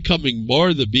becoming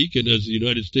more the beacon, as the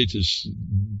United States is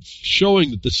showing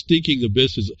that the stinking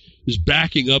abyss is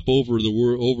backing up over the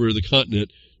world, over the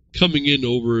continent, coming in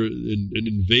over and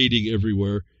invading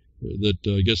everywhere. That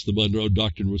I guess the Monroe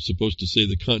Doctrine was supposed to say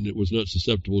the continent was not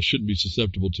susceptible, shouldn't be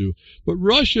susceptible to. But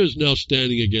Russia is now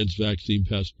standing against vaccine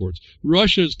passports.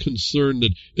 Russia is concerned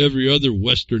that every other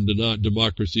Western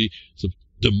democracy, it's a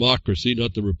democracy,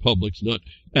 not the republics, not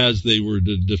as they were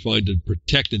defined to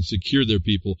protect and secure their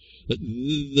people,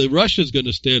 that Russia is going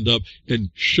to stand up and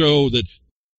show that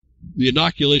the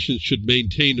inoculations should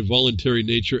maintain a voluntary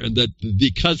nature, and that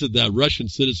because of that, Russian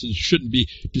citizens shouldn't be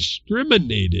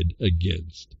discriminated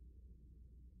against.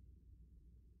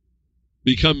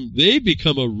 They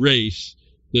become a race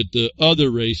that the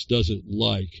other race doesn't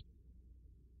like,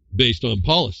 based on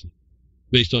policy,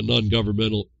 based on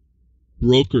non-governmental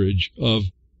brokerage of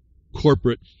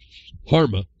corporate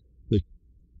pharma, the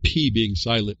P being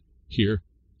silent here.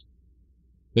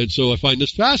 And so I find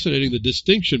this fascinating, the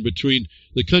distinction between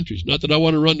the countries. Not that I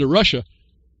want to run to Russia,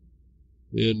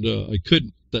 and I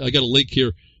couldn't. I got a link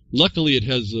here. Luckily, it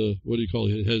has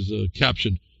it has a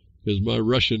caption, because my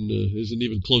Russian isn't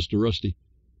even close to rusty,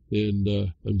 and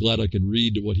I'm glad I can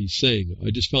read what he's saying. I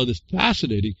just found this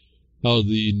fascinating, how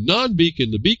the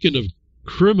non-beacon, the beacon of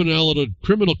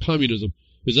criminal communism,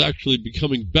 is actually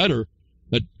becoming better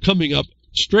at coming up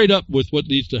straight up with what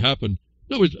needs to happen.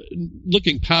 In other words,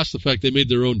 looking past the fact they made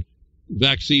their own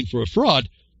vaccine for a fraud,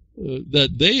 that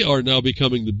they are now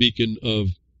becoming the beacon of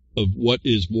what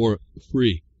is more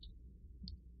free.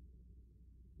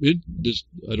 I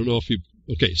don't know if you...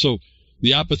 Okay, so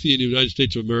the apathy in the United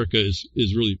States of America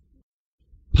is really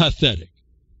pathetic.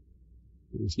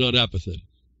 It's not apathetic.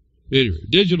 Anyway,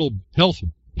 digital health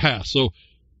pass. So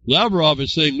Lavrov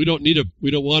is saying we don't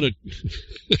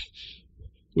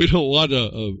want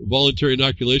a voluntary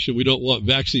inoculation. We don't want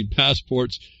vaccine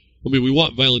passports. I mean, we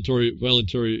want voluntary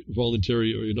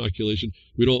inoculation.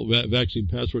 We don't want vaccine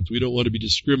passports. We don't want to be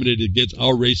discriminated against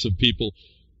our race of people.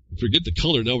 Forget the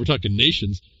color. Now we're talking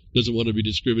nations. Doesn't want to be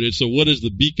discriminated. So what does the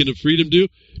beacon of freedom do?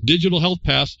 Digital health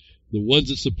pass. The ones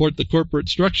that support the corporate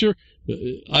structure,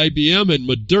 IBM and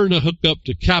Moderna hook up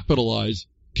to capitalize.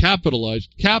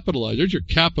 There's your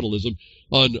capitalism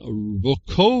on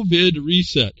COVID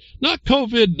reset, not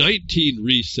COVID-19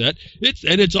 reset.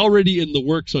 It's already in the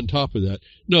works on top of that.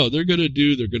 No, they're going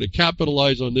to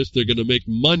capitalize on this. They're going to make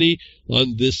money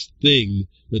on this thing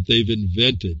that they've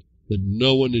invented that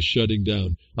no one is shutting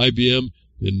down. IBM,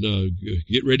 and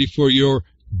get ready for your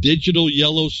digital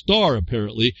yellow star,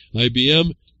 apparently.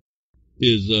 IBM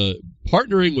is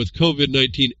partnering with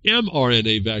COVID-19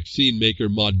 mRNA vaccine maker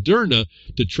Moderna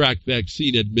to track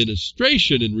vaccine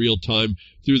administration in real time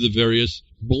through the various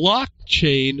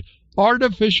blockchain,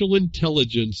 artificial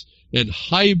intelligence, and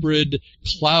hybrid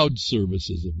cloud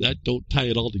services. If that don't tie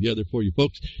it all together for you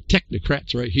folks,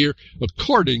 technocrats right here,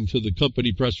 according to the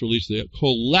company press release, the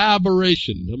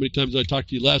collaboration. How many times did I talk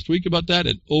to you last week about that?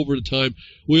 And over the time,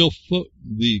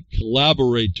 the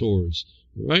collaborators,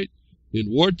 right? In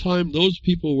wartime, those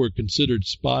people were considered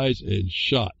spies and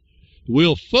shot.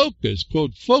 We'll focus,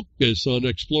 quote, focus on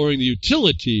exploring the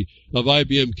utility of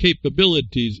IBM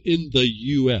capabilities in the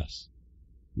U.S.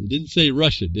 It didn't say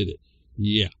Russia, did it?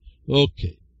 Yeah.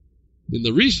 Okay. In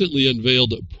the recently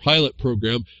unveiled pilot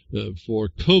program for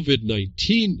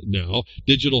COVID-19 now,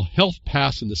 Digital Health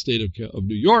Pass in the state of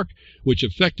New York, which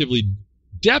effectively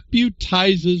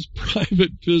deputizes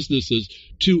private businesses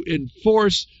to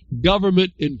enforce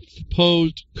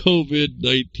government-imposed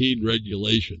COVID-19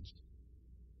 regulations.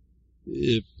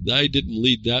 If I didn't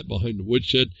lead that behind the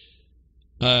woodshed,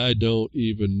 I don't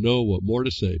even know what more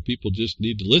to say. People just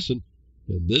need to listen,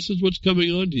 and this is what's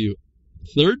coming on to you.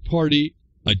 Third party,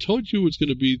 I told you it was going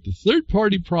to be, the third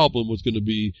party problem was going to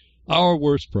be our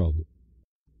worst problem.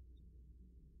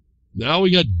 Now we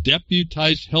got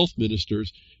deputized health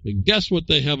ministers, and guess what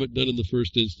they haven't done in the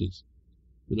first instance?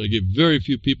 And I get very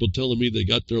few people telling me they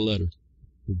got their letter.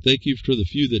 And thank you for the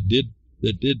few that did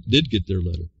get their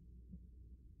letter.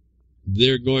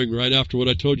 They're going right after what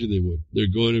I told you they would. They're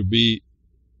going to be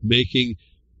making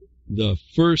the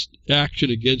first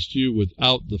action against you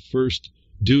without the first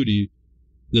duty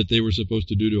that they were supposed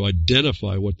to do to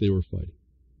identify what they were fighting.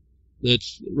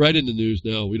 That's right in the news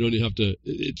now. We don't even have to,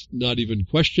 it's not even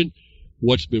question.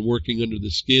 what's been working under the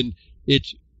skin.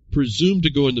 It's presumed to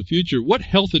go in the future. What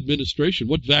health administration,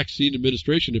 what vaccine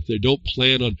administration, if they don't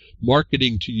plan on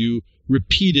marketing to you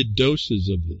repeated doses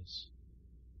of this,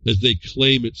 as they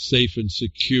claim it's safe and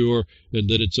secure and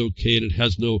that it's okay and it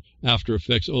has no after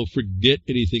effects? Oh, forget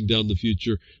anything down the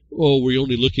future. Oh, we're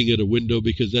only looking at a window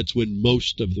because that's when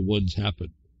most of the ones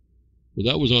happen. Well,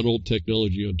 that was on old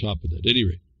technology on top of that. At any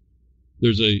rate,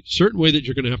 there's a certain way that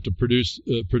you're going to have to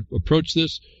approach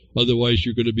this. Otherwise,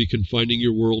 you're going to be confining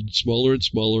your world smaller and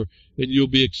smaller, and you'll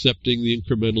be accepting the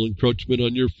incremental encroachment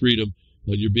on your freedom,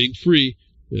 on your being free,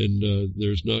 and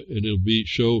it'll be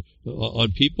show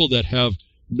on people that have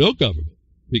no government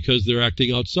because they're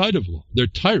acting outside of law. They're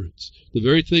tyrants. The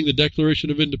very thing the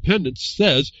Declaration of Independence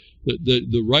says that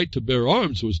the right to bear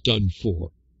arms was done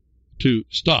for, to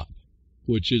stop,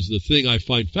 which is the thing I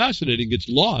find fascinating, gets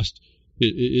lost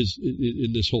is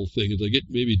in this whole thing. As I get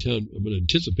maybe down, I'm going to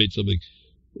anticipate something.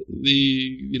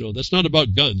 That's not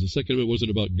about guns. The Second Amendment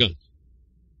wasn't about guns.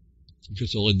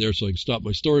 Just all in there so I can stop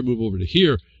my story, move over to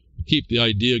here, keep the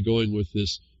idea going with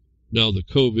this. Now the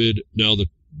COVID, now the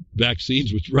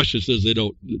vaccines, which Russia says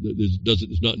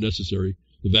is not necessary.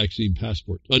 The vaccine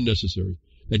passport, unnecessary.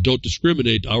 And don't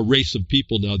discriminate our race of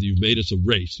people now that you've made us a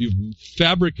race. You've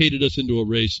fabricated us into a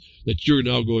race that you're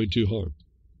now going to harm.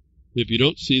 If you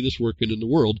don't see this working in the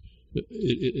world,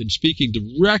 and speaking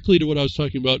directly to what I was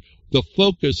talking about, the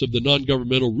focus of the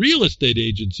non-governmental real estate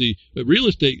agency,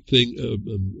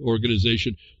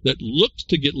 organization that looks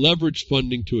to get leverage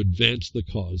funding to advance the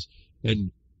cause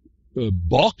and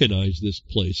balkanize this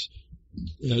place,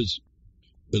 as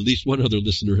at least one other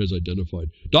listener has identified.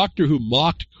 Doctor who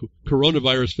mocked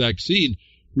coronavirus vaccine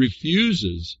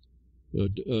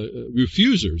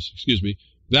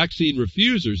vaccine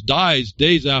refusers dies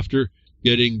days after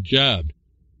getting jabbed.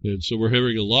 And so we're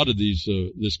hearing a lot of this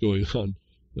going on,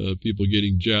 people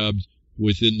getting jabbed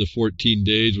within the 14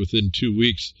 days, within 2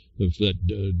 weeks of that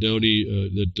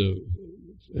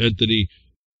Anthony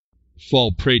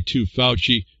fall prey to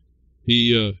Fauci.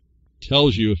 He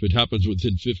tells you if it happens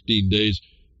within 15 days,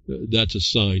 that's a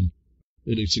sign.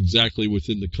 And it's exactly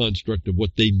within the construct of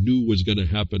what they knew was going to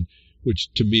happen,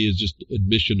 which to me is just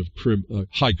admission of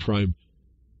high crime,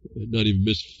 not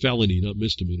even felony, not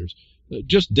misdemeanors.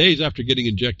 Just days after getting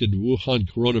injected Wuhan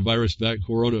coronavirus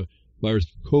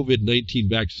COVID-19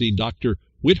 vaccine, Dr.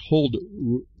 Witold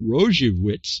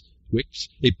Roziewicz,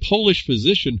 a Polish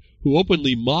physician who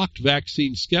openly mocked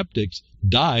vaccine skeptics,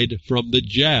 died from the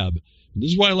jab. And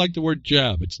this is why I like the word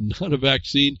jab. It's not a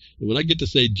vaccine. And when I get to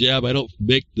say jab, I don't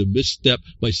make the misstep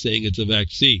by saying it's a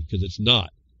vaccine, because it's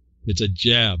not. It's a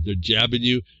jab. They're jabbing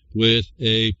you with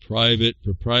a private,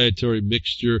 proprietary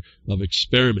mixture of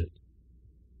experiment,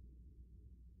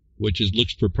 which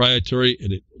looks proprietary,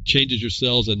 and it changes your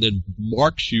cells and then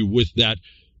marks you with that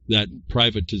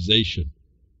privatization.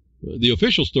 The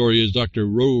official story is Dr.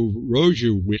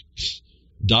 Roziewicz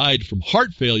died from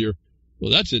heart failure.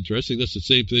 Well, that's interesting. That's the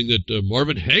same thing that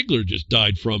Marvin Hagler just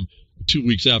died from 2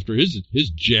 weeks after his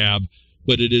jab.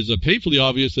 But it is painfully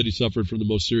obvious that he suffered from the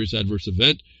most serious adverse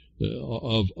event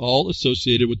of all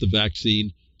associated with the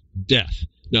vaccine, death.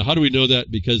 Now, how do we know that?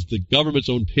 Because the government's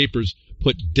own papers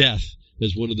put death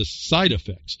as one of the side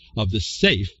effects of the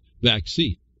safe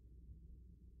vaccine.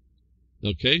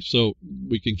 Okay, so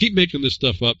we can keep making this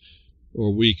stuff up,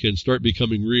 or we can start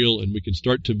becoming real, and we can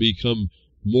start to become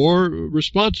more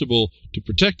responsible to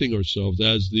protecting ourselves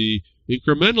as the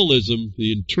incrementalism,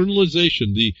 the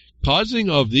internalization, the causing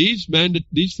of these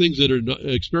things that are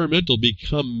experimental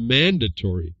become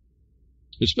mandatory,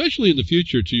 especially in the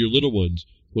future to your little ones,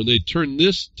 when they turn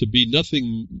this to be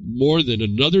nothing more than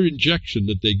another injection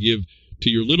that they give to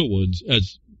your little ones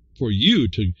as for you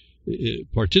to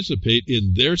participate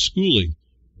in their schooling,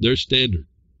 their standard,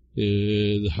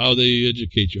 how they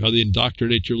educate you, how they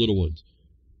indoctrinate your little ones.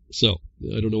 So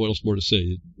I don't know what else more to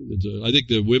say. I think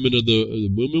the women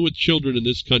with children in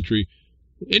this country,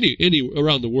 any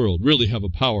around the world, really have a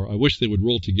power. I wish they would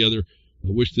roll together.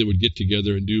 I wish they would get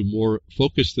together and do more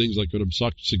focused things like what I'm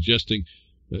suggesting.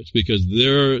 It's because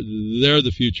they're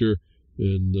the future,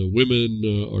 and the women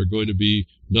are going to be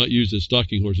not used as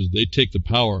stalking horses. They take the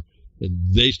power,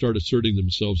 and they start asserting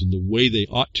themselves in the way they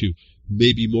ought to,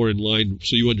 maybe more in line.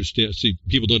 So you understand. See,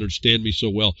 people don't understand me so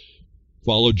well.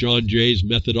 Follow John Jay's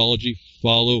methodology.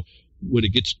 Follow, when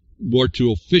it gets more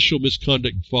to official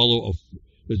misconduct,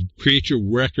 create your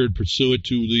record pursuant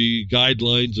to the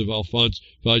guidelines of Alphonse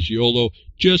Faggiolo,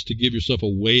 just to give yourself a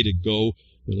way to go.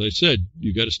 As I said,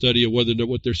 you got to study whether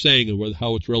what they're saying and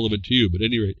how it's relevant to you. But at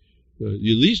any rate,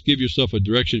 you at least give yourself a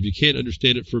direction. If you can't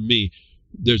understand it from me,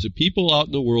 there's people out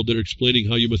in the world that are explaining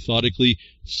how you methodically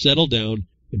settle down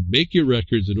and make your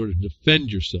records in order to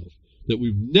defend yourself. That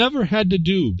we've never had to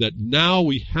do, that now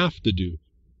we have to do.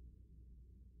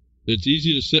 It's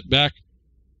easy to sit back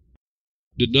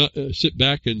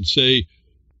and say,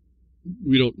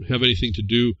 we don't have anything to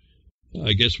do.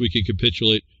 I guess we can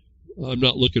capitulate. I'm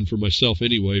not looking for myself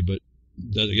anyway, but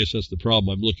I guess that's the problem.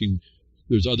 I'm looking.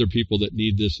 There's other people that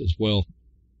need this as well,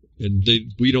 and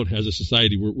we don't, as a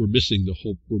society, we're missing the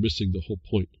whole. We're missing the whole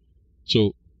point.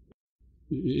 So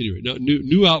anyway, now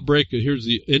new outbreak. Here's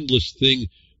the endless thing.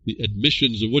 The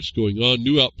admissions of what's going on.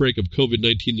 New outbreak of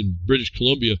COVID-19 in British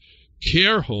Columbia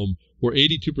care home, where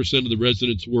 82% of the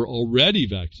residents were already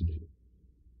vaccinated.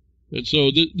 And so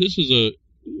this is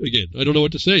again, I don't know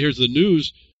what to say. Here's the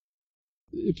news.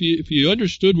 If you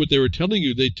understood what they were telling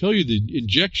you, they tell you the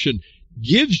injection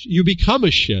gives you become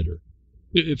a shedder.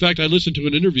 In fact, I listened to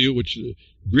an interview, which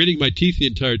gritting my teeth the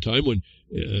entire time, when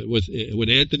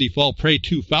Anthony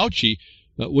Fauci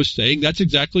was saying that's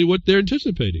exactly what they're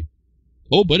anticipating.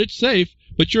 Oh, but it's safe.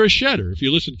 But you're a shedder. If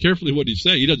you listen carefully to what he's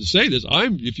saying, he doesn't say this.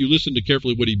 If you listen to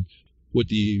carefully what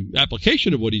the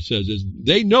application of what he says is,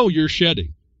 they know you're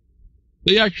shedding.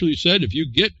 They actually said if your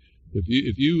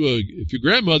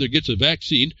grandmother gets a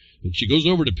vaccine and she goes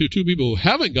over to two people who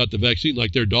haven't got the vaccine,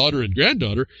 like their daughter and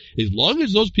granddaughter, as long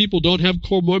as those people don't have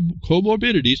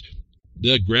comorbidities,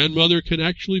 the grandmother can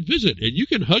actually visit and you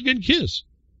can hug and kiss.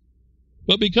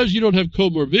 But because you don't have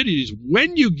comorbidities,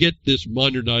 when you get this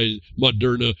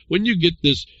Moderna, when you get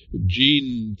this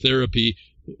gene therapy,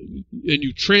 and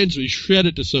you shred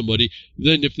it to somebody,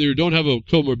 then if they don't have a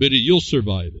comorbidity, you'll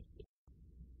survive it.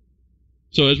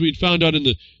 So as we found out in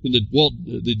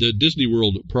the Disney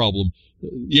World problem,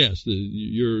 yes, we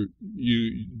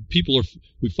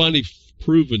finally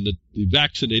proven that the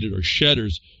vaccinated are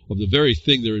shedders of the very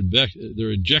thing they're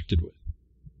injected with.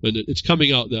 And it's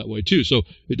coming out that way too. So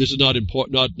this is not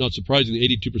surprising.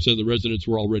 82% of the residents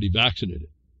were already vaccinated.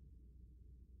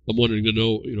 I'm wondering to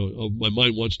know, my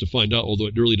mind wants to find out, although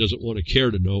it really doesn't want to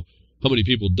care to know, how many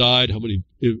people died, how many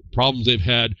problems they've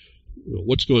had,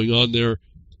 what's going on there.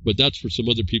 But that's for some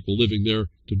other people living there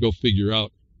to go figure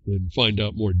out and find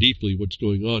out more deeply what's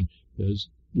going on, as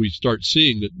we start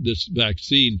seeing that this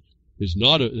vaccine is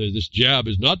not this jab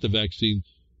is not the vaccine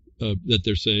that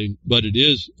they're saying, but it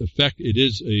is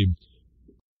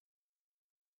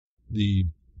the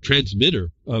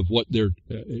transmitter of what they're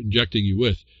injecting you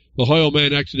with. Ohio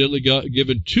man accidentally got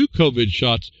given 2 COVID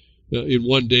shots in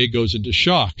one day, goes into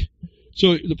shock.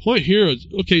 So the point here is,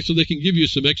 okay, so they can give you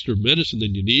some extra medicine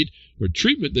than you need or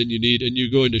treatment than you need, and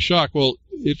you go into shock. Well,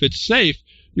 if it's safe,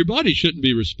 your body shouldn't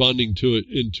be responding to it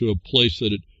into a place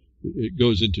that it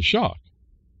goes into shock.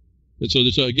 And so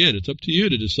this, again, it's up to you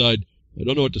to decide. I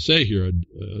don't know what to say here.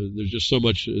 There's just so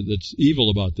much that's evil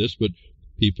about this, but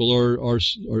people are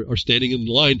standing in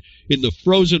line in the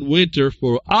frozen winter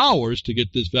for hours to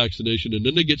get this vaccination, and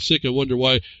then they get sick and wonder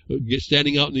why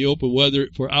standing out in the open weather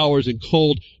for hours in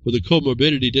cold with a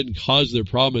comorbidity didn't cause their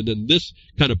problem, and then this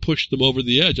kind of pushed them over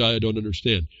the edge. I don't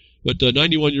understand. But a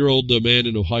 91-year-old man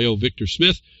in Ohio, Victor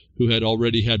Smith, who had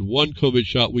already had 1 COVID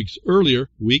shot weeks earlier,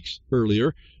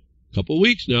 couple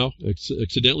weeks now,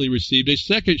 accidentally received a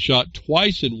second shot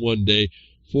twice in one day,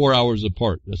 4 hours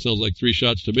apart. That sounds like 3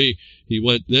 shots to me. He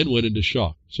went into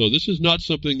shock. So this is not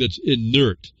something that's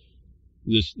inert,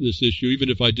 this issue, even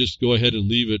if I just go ahead and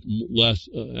leave it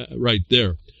right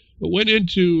there. I went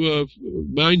into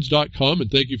minds.com,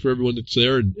 and thank you for everyone that's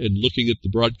there and looking at the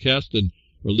broadcast and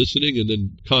or listening and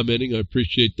then commenting. I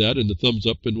appreciate that, and the thumbs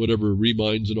up and whatever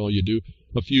reminds and all you do.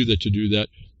 A few that you do that.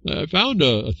 I found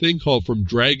a thing called From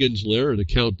Dragon's Lair, an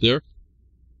account there,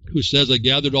 who says, I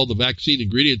gathered all the vaccine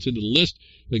ingredients into the list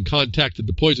and contacted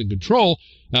the poison control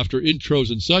after intros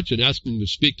and such and asking to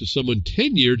speak to someone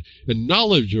tenured and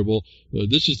knowledgeable.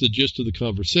 This is the gist of the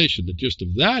conversation. The gist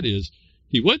of that is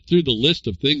he went through the list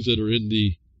of things that are in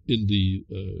the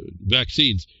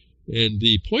vaccines, and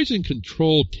the poison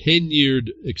control tenured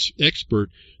expert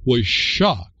was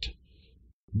shocked,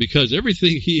 because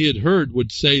everything he had heard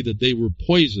would say that they were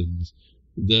poisons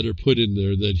that are put in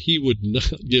there that he would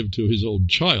not give to his own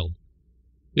child.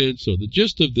 And so the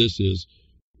gist of this is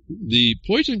the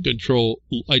poison control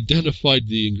identified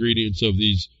the ingredients of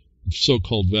these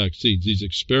so-called vaccines, these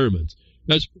experiments,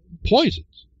 as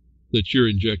poisons that you're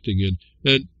injecting in.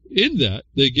 And in that,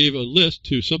 they gave a list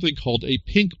to something called a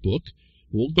pink book.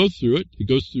 We'll go through it. It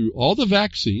goes through all the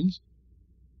vaccines,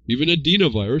 even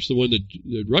adenovirus, the one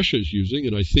that Russia is using,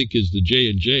 and I think is the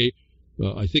J&J.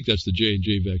 I think that's the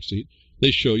J&J vaccine.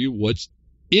 They show you what's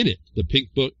in it. The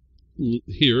pink book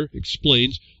here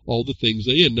explains all the things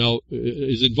they in. Now,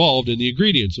 is involved in the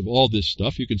ingredients of all this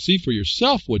stuff. You can see for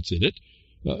yourself what's in it.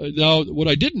 Now, what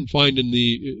I didn't find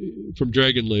from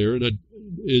Dragon Lair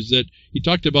is that he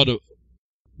talked about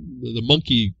the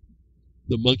monkey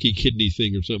kidney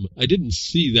thing or something. I didn't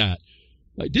see that.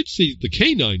 I did see the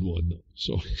canine one, though.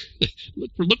 So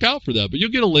look out for that. But you'll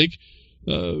get a link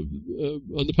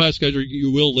on the past guys, or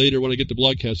you will later when I get the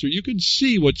Blogcaster. You can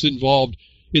see what's involved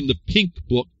in the pink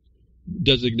book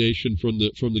designation from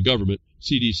the government,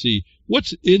 CDC.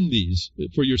 What's in these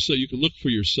for yourself? You can look for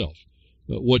yourself.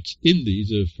 What's in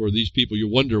these for these people? You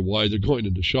wonder why they're going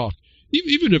into shock.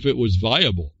 Even if it was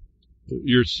viable,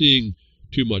 you're seeing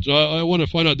too much. I want to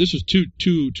find out. This is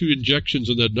two injections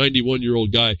on that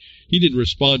 91-year-old guy. He didn't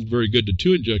respond very good to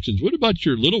 2 injections. What about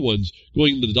your little ones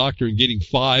going to the doctor and getting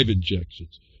 5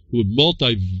 injections with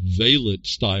multivalent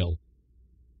style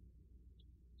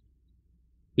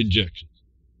injections?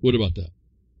 What about that?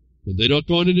 Are they not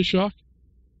going into shock?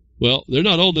 Well, they're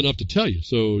not old enough to tell you,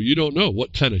 so you don't know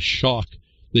what kind of shock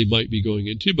they might be going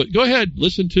into. But go ahead,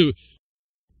 listen to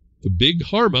the Big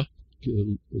Pharma,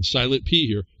 with silent P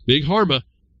here, Big Pharma.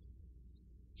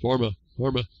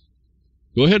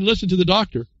 Go ahead and listen to the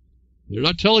doctor. They're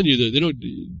not telling you that. They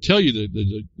don't tell you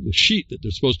the sheet that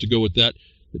they're supposed to go with that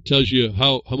tells you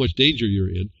how much danger you're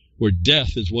in, where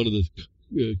death is one of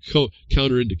the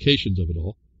counterindications of it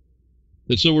all.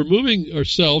 And so we're moving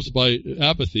ourselves by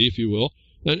apathy, if you will,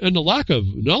 and the lack of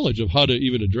knowledge of how to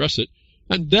even address it,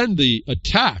 and then the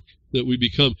attack that we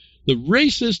become, the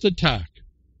racist attack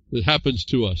that happens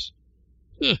to us,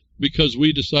 because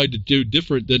we decide to do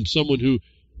different than someone who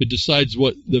decides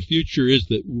what the future is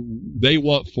that they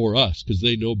want for us because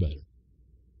they know better.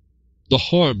 The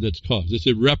harm that's caused, this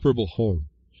irreparable harm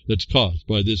that's caused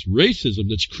by this racism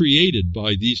that's created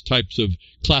by these types of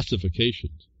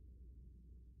classifications.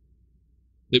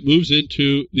 It moves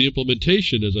into the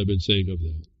implementation, as I've been saying, of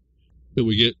that. And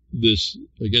we get this,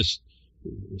 I guess,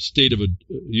 State of a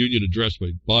Union address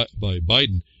by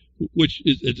Biden, which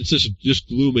it's just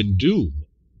gloom and doom.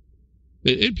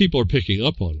 And people are picking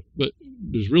up on it. But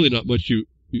there's really not much you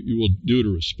will do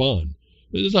to respond.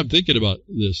 And as I'm thinking about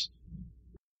this,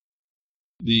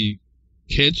 the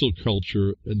cancel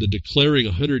culture and the declaring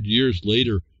 100 years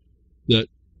later that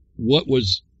what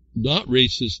was not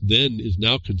racist then is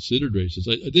now considered racist.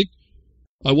 I think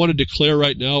I want to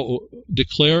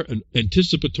declare an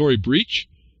anticipatory breach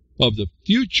of the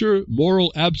future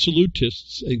moral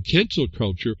absolutists and cancel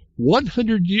culture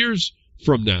 100 years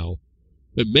from now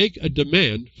and make a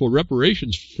demand for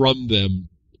reparations from them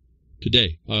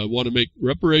today. I want to make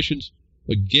reparations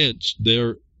against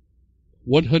their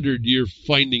 100-year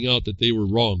finding out that they were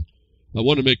wrong. I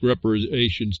want to make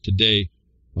reparations today.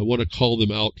 I want to call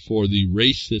them out for the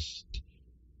racist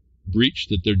breach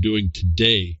that they're doing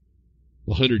today,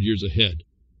 100 years ahead.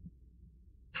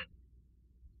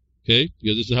 Okay?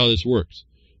 Because this is how this works.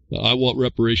 I want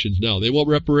reparations now. They want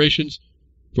reparations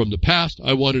from the past.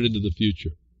 I want it into the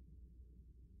future.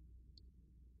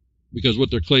 Because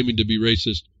what they're claiming to be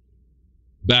racist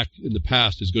back in the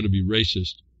past is going to be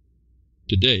racist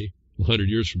today, 100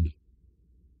 years from now.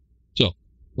 So,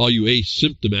 all you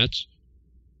asymptomats,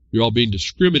 you're all being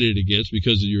discriminated against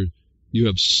because you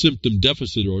have symptom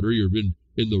deficit disorder. You're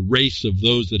in the race of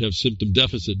those that have symptom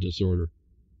deficit disorder.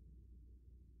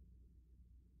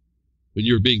 And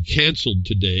you're being canceled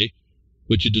today,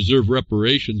 but you deserve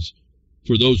reparations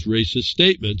for those racist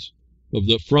statements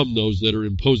from those that are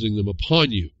imposing them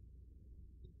upon you.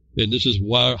 And this is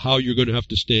how you're going to have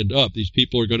to stand up. These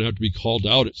people are going to have to be called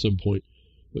out at some point.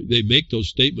 But they make those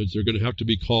statements. They're going to have to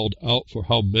be called out for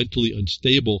how mentally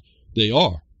unstable they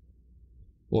are.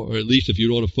 Or at least if you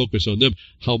don't want to focus on them,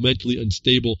 how mentally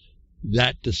unstable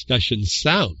that discussion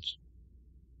sounds.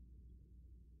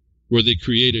 Where they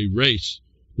create a race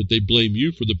that they blame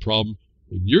you for the problem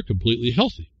and you're completely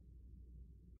healthy.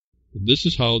 And this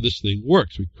is how this thing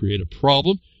works. We create a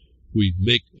problem. We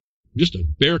make just a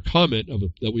bare comment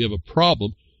that we have a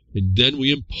problem, and then we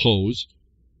impose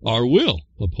our will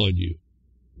upon you.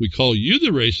 We call you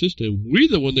the racist, and we're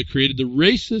the one that created the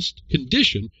racist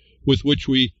condition with which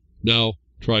we now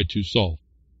try to solve.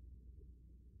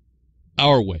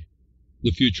 Our way,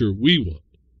 the future we want.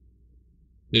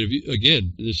 And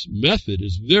again, this method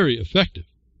is very effective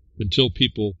until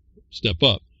people step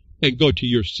up and go to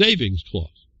your savings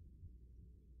clause.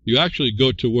 You actually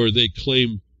go to where they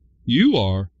claim you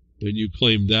are, and you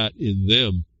claim that in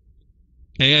them,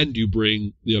 and you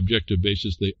bring the objective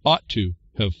basis they ought to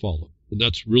have followed. And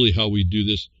that's really how we do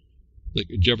this. Like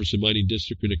in Jefferson Mining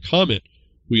District, in a comment,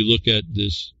 we look at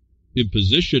this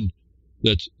imposition,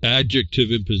 that's adjective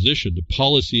imposition, the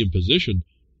policy imposition,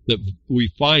 that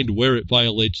we find where it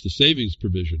violates the savings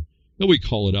provision, and we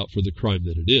call it out for the crime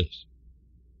that it is.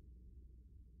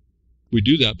 we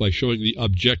do that by showing the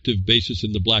objective basis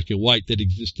in the black and white that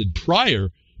existed prior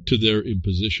to their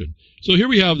imposition. So here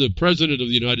we have the President of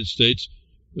the United States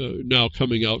now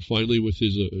coming out finally with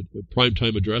his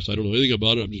primetime address. I don't know anything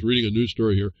about it. I'm just reading a news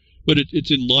story here. But it's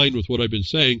in line with what I've been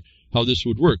saying, how this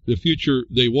would work. The future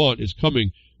they want is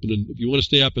coming. And if you want to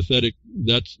stay apathetic,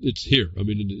 it's here. I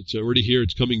mean, it's already here.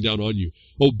 It's coming down on you.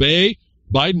 Obey.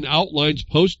 Biden outlines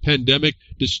post-pandemic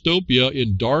dystopia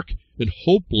in dark and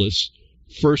hopeless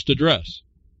first address.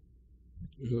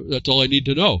 That's all I need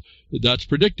to know. That's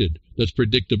predicted. That's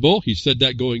predictable. He said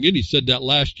that going in. He said that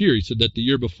last year. He said that the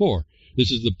year before.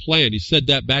 This is the plan. He said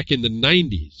that back in the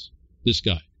 90s, this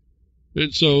guy.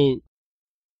 And so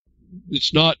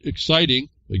it's not exciting.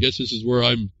 I guess this is where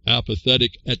I'm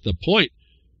apathetic at the point.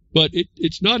 But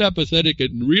it's not apathetic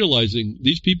in realizing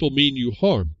these people mean you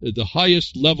harm. At the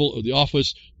highest level of the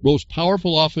office, most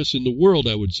powerful office in the world,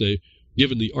 I would say,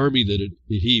 given the army that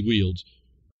he wields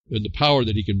and the power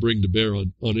that he can bring to bear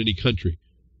on any country,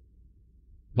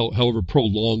 however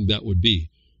prolonged that would be,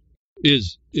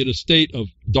 is in a state of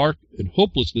dark and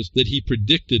hopelessness that he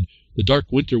predicted the dark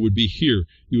winter would be here.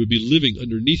 You would be living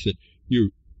underneath it.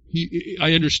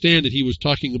 I understand that he was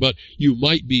talking about you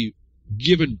might be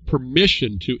given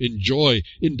permission to enjoy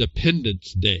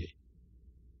Independence Day.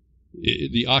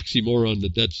 The oxymoron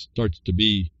that starts to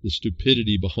be, the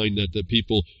stupidity behind that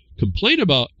people complain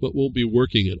about but won't be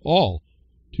working at all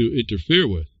to interfere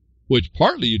with, which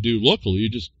partly you do locally.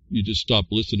 You just stop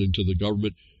listening to the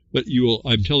government. But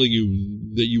I'm telling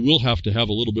you that you will have to have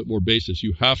a little bit more basis.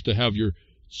 You have to have your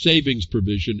savings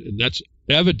provision, and that's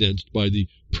evidenced by the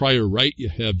prior right you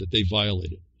have that they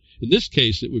violated. In this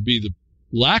case, it would be the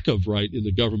lack of right in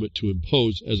the government to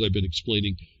impose, as I've been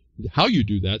explaining, how you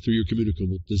do that through your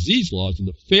communicable disease laws, and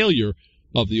the failure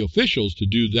of the officials to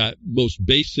do that most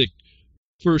basic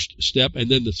first step and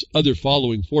then the other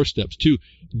following 4 steps to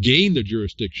gain the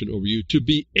jurisdiction over you, to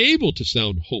be able to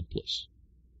sound hopeless.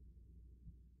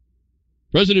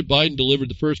 President Biden delivered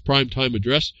the first primetime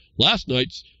address last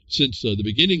night since the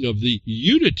beginning of the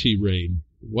unity reign.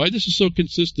 Why this is so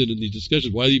consistent in these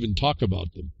discussions, why they even talk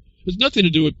about them. It has nothing to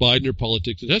do with Biden or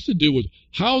politics. It has to do with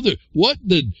how the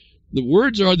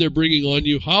words are they're bringing on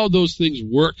you, how those things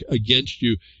work against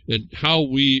you, and how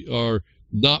we are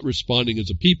not responding as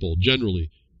a people generally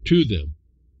to them,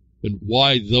 and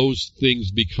why those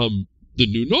things become the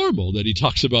new normal that he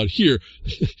talks about here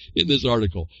in this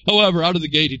article. However, out of the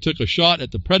gate, he took a shot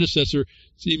at the predecessor,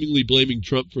 seemingly blaming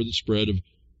Trump for the spread of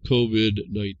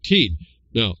COVID-19.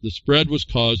 Now, the spread was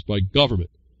caused by government.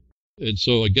 And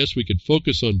so I guess we could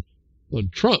focus on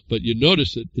Trump, but you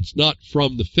notice that it's not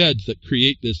from the feds that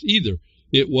create this either.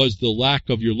 It was the lack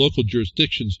of your local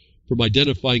jurisdictions from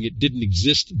identifying it didn't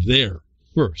exist there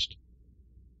first.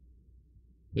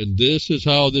 And this is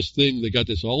how they got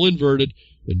this all inverted,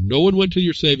 and no one went to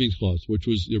your savings clause, which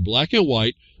was your black and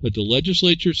white, that the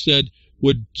legislature said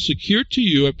would secure to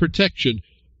you a protection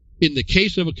in the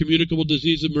case of a communicable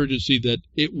disease emergency, that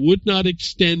it would not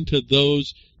extend to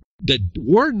those that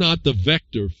were not the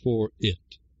vector for it.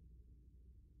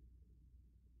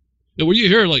 Now, when you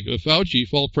hear like Fauci,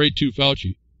 fall prey to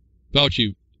Fauci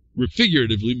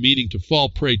figuratively meaning to fall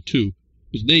prey to,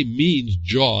 his name means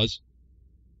jaws.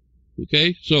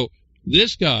 Okay, so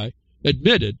this guy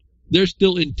admitted they're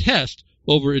still in test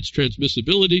over its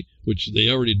transmissibility, which they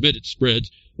already admit it spreads,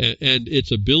 and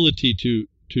its ability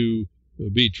to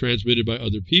be transmitted by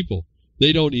other people.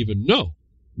 They don't even know.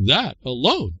 That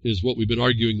alone is what we've been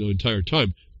arguing the entire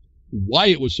time, why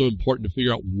it was so important to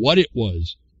figure out what it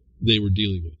was they were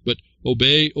dealing with. But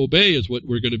obey is what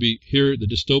we're going to be here. The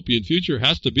dystopian future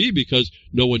has to be, because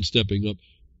no one's stepping up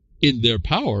in their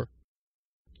power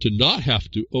to not have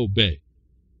to obey.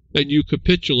 And you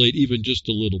capitulate even just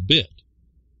a little bit.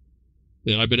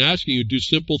 And I've been asking you to do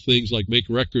simple things like make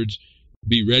records,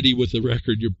 be ready with a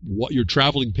record, your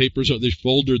traveling papers on this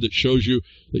folder that shows you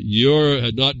that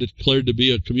you're not declared to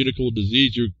be a communicable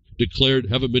disease,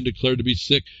 haven't been declared to be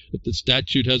sick, that the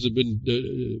statute hasn't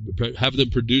been, have them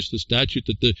produce the statute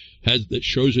that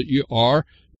shows that you are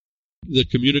the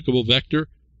communicable vector.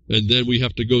 And then we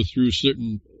have to go through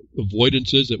certain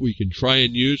avoidances that we can try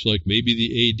and use, like maybe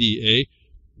the ADA,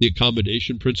 the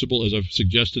accommodation principle, as I've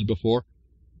suggested before.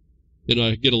 And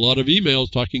I get a lot of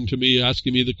emails talking to me,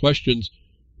 asking me the questions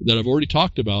that I've already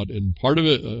talked about. And part of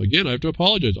it, again, I have to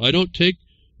apologize.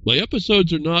 My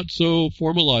episodes are not so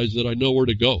formalized that I know where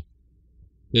to go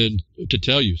and to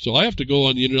tell you. So I have to go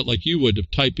on the internet like you would to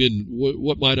type in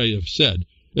what might I have said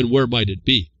and where might it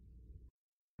be.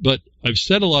 But I've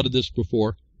said a lot of this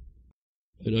before,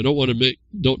 and I don't want to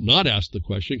not ask the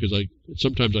question, because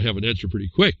sometimes I have an answer pretty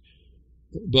quick.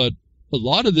 But a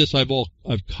lot of this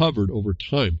I've covered over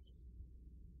time.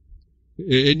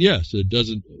 And yes, it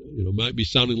doesn't, might be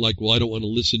sounding like, well, I don't want to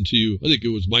listen to you. I think it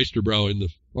was Meisterbrow in the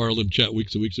RLM chat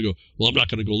weeks and weeks ago. Well, I'm not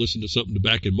going to go listen to something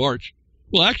back in March.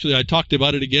 Well, actually, I talked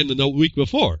about it again the week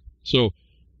before. So,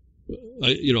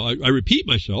 I repeat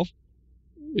myself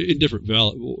in different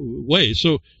ways.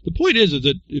 So the point is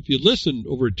that if you listen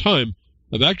over time,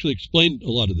 I've actually explained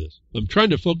a lot of this. I'm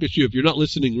trying to focus you, if you're not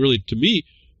listening really to me,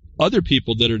 other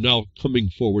people that are now coming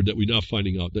forward that we're now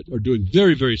finding out that are doing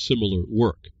very, very similar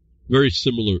work, very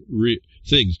similar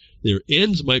things. Their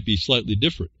ends might be slightly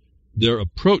different. Their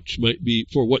approach might be,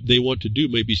 for what they want to do,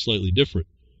 may be slightly different.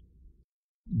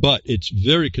 But it's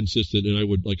very consistent, and I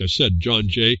would, like I said, John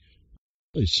Jay,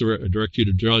 I direct you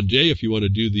to John Jay if you want to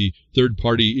do the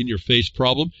third-party in-your-face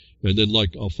problem. And then,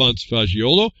 like Alphonse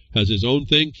Fagiolo has his own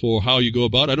thing for how you go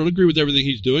about it. I don't agree with everything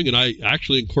he's doing, and I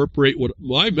actually incorporate what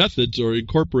my methods are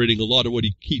incorporating a lot of what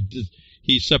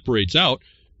he separates out.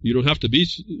 You don't have to be,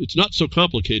 it's not so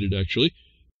complicated, actually.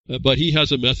 But he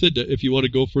has a method if you want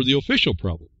to go for the official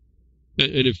problem.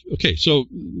 So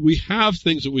we have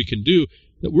things that we can do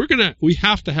that we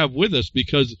have to have with us,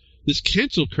 because this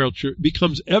cancel culture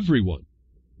becomes everyone.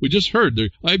 We just heard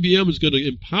the IBM is going to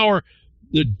empower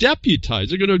the deputize.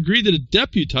 They're going to agree that it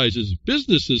deputizes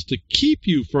businesses to keep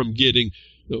you from getting,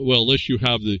 well, unless you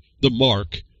have the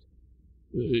mark,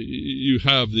 you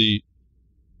have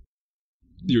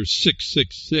your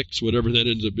 666, whatever that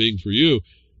ends up being for you.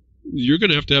 You're going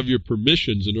to have your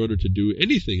permissions in order to do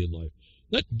anything in life.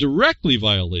 That directly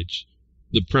violates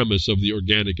the premise of the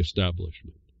organic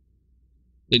establishment.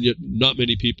 And yet not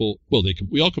many people, well,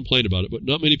 we all complain about it, but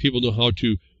not many people know how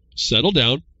to settle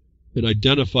down and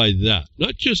identify that.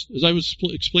 Not just, as I was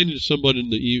explaining to someone in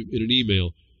an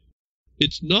email,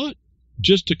 it's not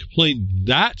just to complain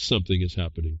that something is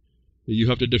happening. You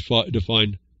have to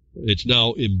define, it's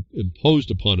now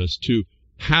imposed upon us to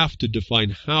have to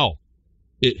define how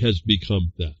it has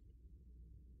become that.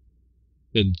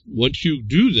 And once you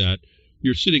do that,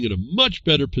 you're sitting in a much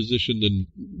better position than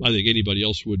I think anybody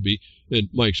else would be. And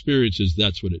my experience is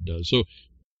that's what it does. So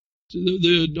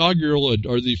the inaugural,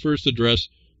 or the first address,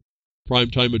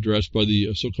 primetime address by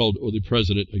the so-called, or the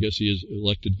president, I guess he is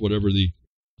elected, whatever the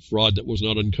fraud that was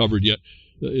not uncovered yet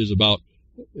is about.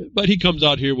 But he comes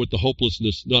out here with the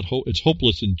hopelessness, it's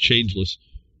hopeless and changeless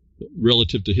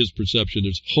relative to his perception.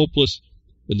 It's hopeless,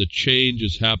 and the change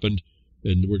has happened,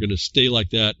 and we're going to stay like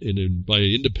that. And by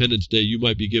Independence Day, you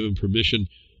might be given permission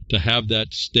to have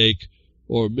that steak,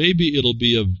 or maybe it'll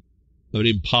be an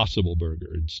Impossible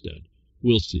Burger instead.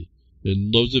 We'll see.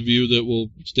 And those of you that will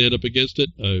stand up against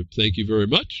it, thank you very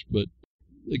much. But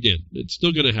again, it's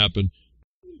still going to happen.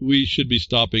 We should be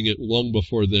stopping it long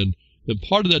before then. And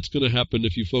part of that's going to happen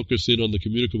if you focus in on the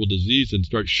communicable disease and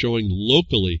start showing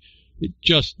locally. It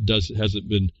just hasn't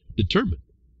been determined.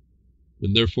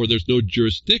 And therefore, there's no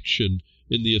jurisdiction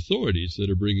in the authorities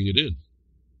that are bringing it in.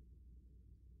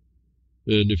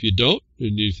 And if you don't,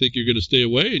 and you think you're going to stay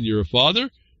away, and you're a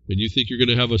father, and you think you're going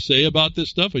to have a say about this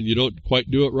stuff, and you don't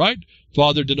quite do it right,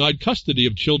 father denied custody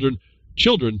of children,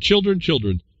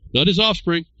 not his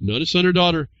offspring, not his son or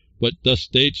daughter, but the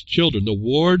state's children, the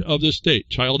ward of the state.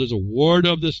 Child is a ward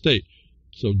of the state.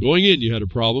 So going in, you had a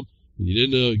problem. You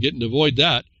didn't get and avoid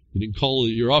that. You didn't call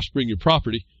your offspring your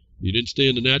property. You didn't stay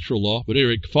in the natural law. But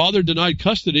anyway, father denied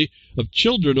custody of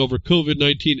children over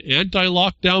COVID-19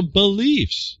 anti-lockdown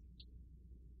beliefs.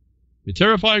 A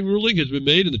terrifying ruling has been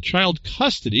made in the child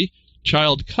custody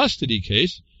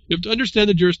case. You have to understand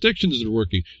the jurisdictions that are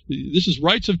working. This is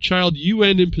rights of child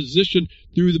UN imposition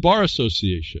through the Bar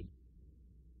Association.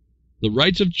 The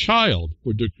rights of child,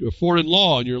 or foreign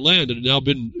law on your land, that have now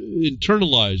been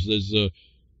internalized, as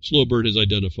Slowbird has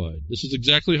identified. This is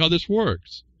exactly how this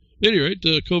works. At any rate,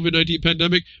 the COVID-19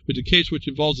 pandemic was a case which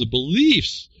involves the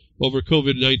beliefs over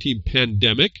COVID-19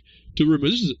 pandemic. To remember,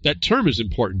 that term is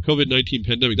important, COVID-19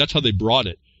 pandemic. That's how they brought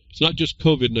it. It's not just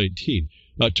COVID-19.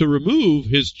 To remove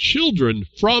his children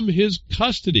from his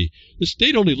custody. The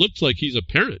state only looks like he's a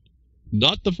parent,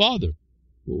 not the father.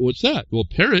 What's that? Well,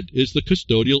 parent is the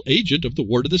custodial agent of the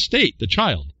ward of the state, the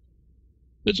child.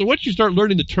 And so once you start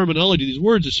learning the terminology, these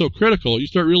words are so critical, you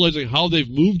start realizing how they've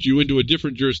moved you into a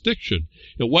different jurisdiction.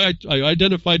 And why I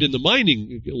identified in the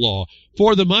mining law,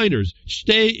 for the miners,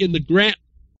 stay in the grant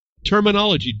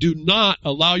terminology. Do not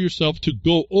allow yourself to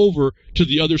go over to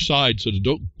the other side. So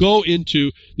don't go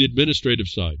into the administrative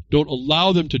side. Don't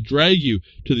allow them to drag you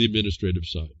to the administrative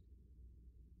side.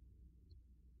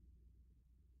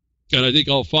 And I think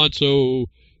Alphonse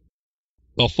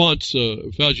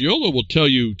Fagiolo will tell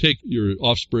you, take your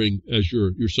offspring as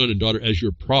your son and daughter as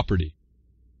your property,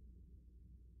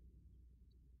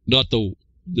 not the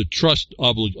trust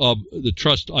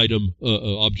item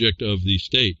object of the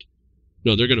state.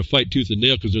 No, they're going to fight tooth and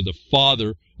nail because they're the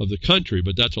father of the country,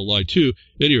 but that's a lie too.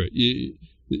 Anyway,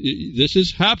 this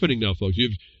is happening now, folks.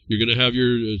 You're going to have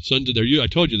your sons in there. I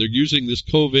told you they're using this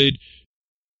COVID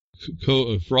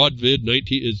fraud vid-19.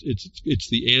 It's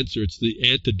the answer. It's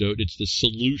the antidote. It's the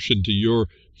solution to your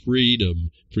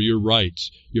freedom, for your rights,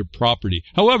 your property.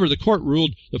 However, the court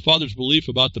ruled the father's belief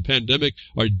about the pandemic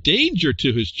are danger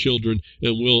to his children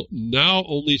and will now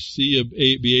only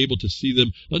be able to see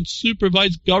them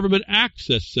unsupervised government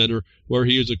access center where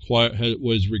he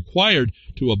was required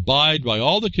to abide by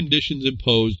all the conditions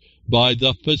imposed by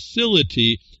the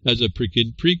facility as a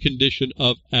precondition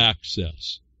of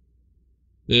access.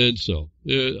 And so,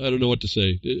 I don't know what to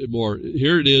say more.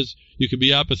 Here it is. You can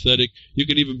be apathetic. You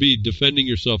can even be defending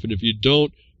yourself. And if you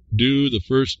don't do the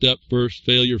first step first,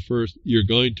 failure first, you're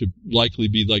going to likely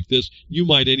be like this. You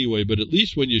might anyway, but at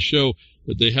least when you show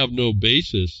that they have no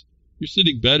basis, you're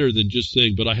sitting better than just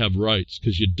saying, but I have rights,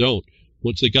 because you don't.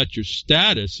 Once they got your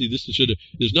status, see,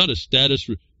 there's not a status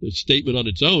statement on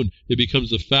its own. It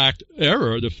becomes the fact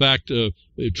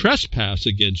trespass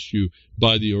against you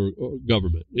by the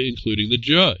government, including the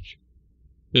judge.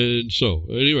 And so,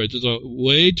 anyway, there's a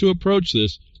way to approach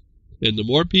this. And the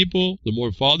more people, the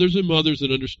more fathers and mothers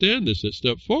that understand this, that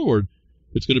step forward,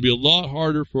 it's going to be a lot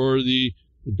harder for the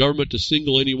government to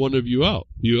single any one of you out.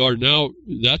 You are now,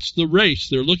 that's the race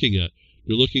they're looking at.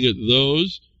 They're looking at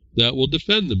those that will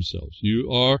defend themselves.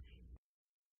 You are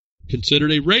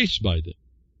considered a race by them.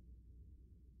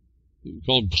 You can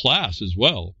call them class as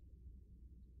well,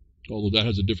 although that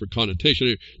has a different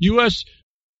connotation. U.S.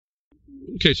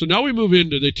 Okay, so now we move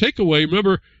into, they take away,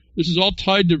 remember, this is all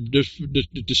tied to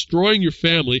destroying your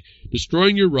family,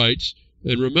 destroying your rights,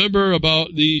 and remember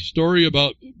about the story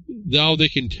about now they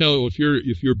can tell if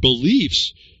your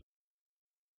beliefs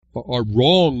are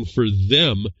wrong for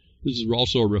them. This is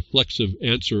also a reflexive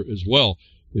answer as well.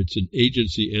 It's an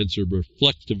agency answer,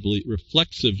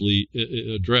 reflexively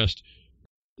addressed.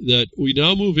 That we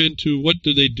now move into what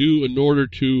do they do in order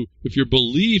to, if your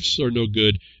beliefs are no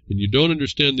good and you don't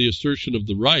understand the assertion of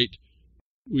the right,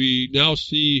 we now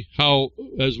see how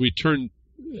as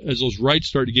those rights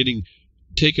start getting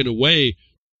taken away,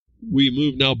 we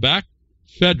move now back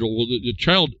federal. Well, the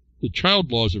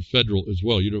child laws are federal as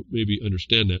well. You don't maybe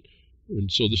understand that.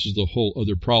 And so this is the whole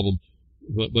other problem.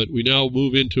 But we now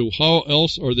move into how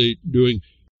else are they doing.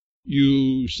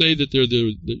 You say that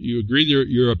you agree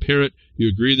you're a parent, you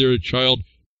agree they're a child.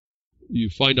 You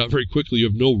find out very quickly you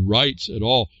have no rights at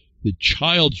all. The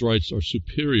child's rights are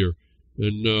superior,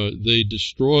 and they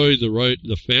destroy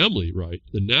the family right,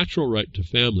 the natural right to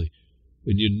family.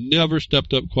 And you never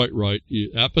stepped up quite right.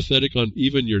 You're apathetic on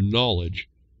even your knowledge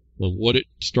on what it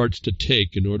starts to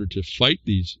take in order to fight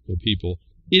these people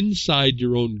inside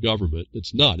your own government.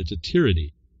 It's not. It's a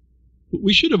tyranny. But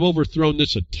we should have overthrown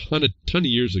this a ton of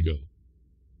years ago.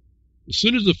 As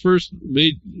soon as the first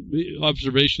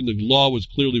observation, the law was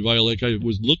clearly violated. I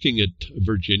was looking at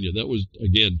Virginia. That was,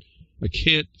 again, I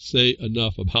can't say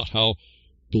enough about how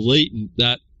blatant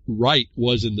that right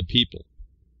was in the people.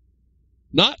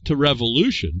 Not to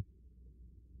revolution,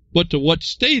 but to what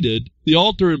stated the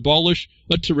alter and abolish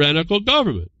a tyrannical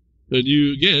government. And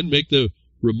you, again, make the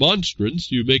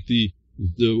remonstrance, you make the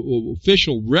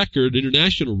official record,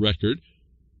 international record,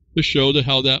 to show that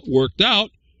how that worked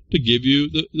out to give you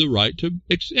the right to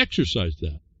exercise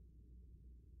that.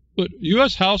 But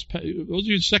U.S. House, those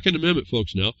are your Second Amendment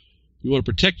folks now. You want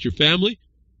to protect your family?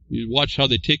 You watch how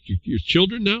they take your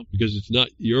children now, because it's not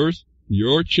yours.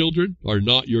 Your children are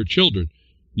not your children.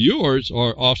 Yours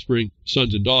are offspring,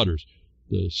 sons and daughters.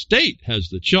 The state has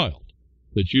the child,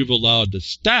 but you've allowed the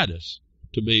status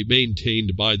to be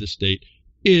maintained by the state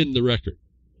in the record.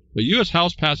 The U.S.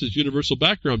 House passes universal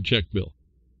background check bill.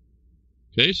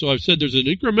 Okay, so I've said there's an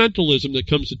incrementalism that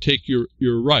comes to take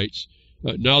your rights.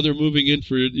 Now they're moving in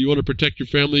for, you want to protect your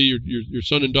family, your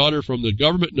son and daughter from the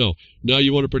government? No. Now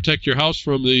you want to protect your house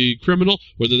from the criminal,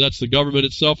 whether that's the government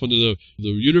itself under the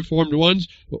uniformed ones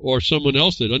or someone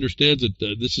else that understands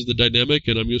that this is the dynamic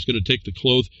and I'm just going to take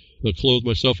clothe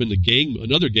myself in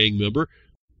another gang member,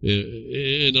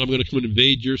 and I'm going to come and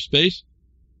invade your space.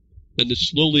 And this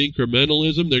slowly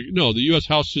incrementalism, the U.S.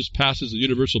 House just passes the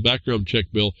universal background check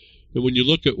bill. And when you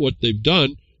look at what they've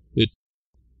done,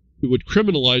 it would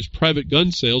criminalize private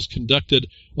gun sales conducted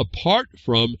apart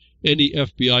from any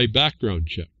FBI background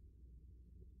check.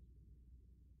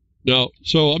 Now,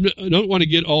 so I don't want to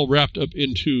get all wrapped up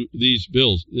into these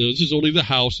bills. This is only the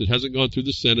House. It hasn't gone through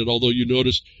the Senate, although you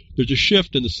notice there's a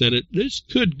shift in the Senate. This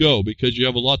could go because you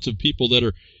have lots of people that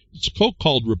are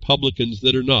so-called Republicans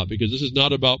that are not, because this is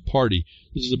not about party.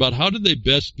 This is about how do they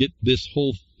best get this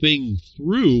whole thing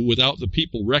through without the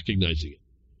people recognizing it.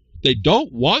 They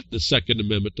don't want the Second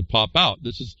Amendment to pop out.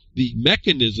 This is the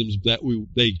mechanisms that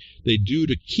they do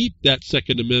to keep that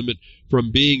Second Amendment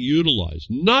from being utilized.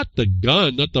 Not the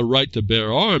gun, not the right to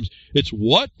bear arms. It's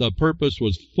what the purpose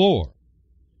was for.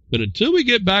 And until we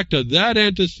get back to that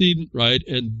antecedent right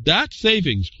and that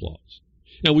savings clause,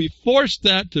 and we force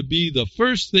that to be the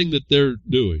first thing that they're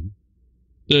doing,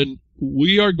 then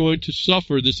we are going to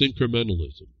suffer this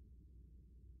incrementalism.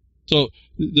 So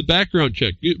the background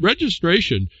check,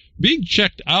 registration, being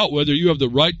checked out whether you have the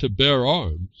right to bear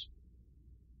arms,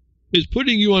 is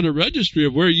putting you on a registry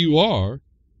of where you are,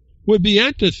 would be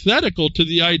antithetical to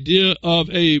the idea of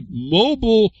a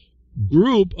mobile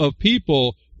group of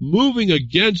people moving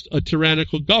against a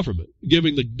tyrannical government,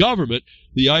 giving the government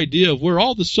the idea of where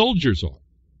all the soldiers are.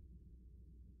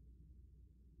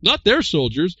 Not their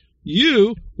soldiers,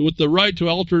 you with the right to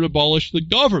alter and abolish the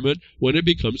government when it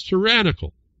becomes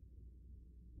tyrannical.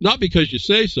 Not because you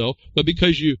say so, but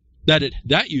because you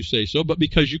say so, but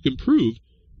because you can prove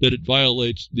that it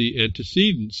violates the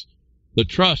antecedents, the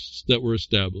trusts that were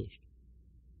established.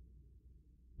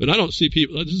 And I don't see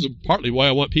people. This is partly why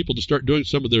I want people to start doing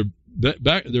some of their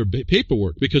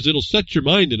paperwork, because it'll set your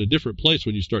mind in a different place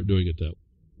when you start doing it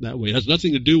that way. It has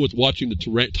nothing to do with watching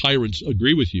the tyrants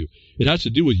agree with you. It has to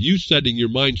do with you setting your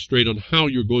mind straight on how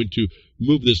you're going to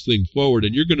move this thing forward,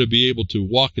 and you're going to be able to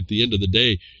walk at the end of the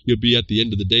day. You'll be at the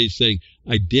end of the day saying,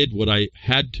 I did what I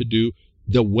had to do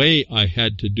the way I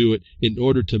had to do it in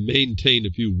order to maintain,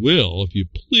 if you will, if you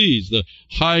please, the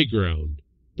high ground,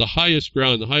 the highest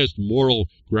ground, the highest moral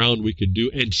ground we could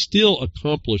do, and still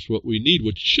accomplish what we need,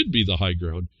 which should be the high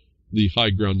ground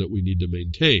that we need to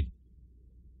maintain.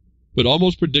 But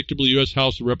almost predictably, U.S.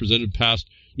 House of Representatives passed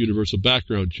universal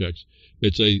background checks.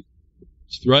 It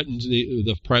threatens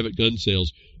the private gun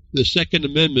sales. The Second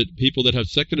Amendment, people that have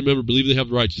Second Amendment believe they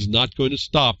have rights, is not going to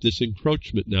stop this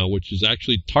encroachment now, which is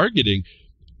actually targeting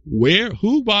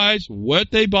who buys,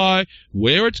 what they buy,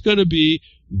 where it's going to be,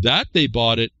 that they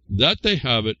bought it, that they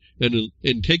have it,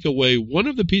 and take away one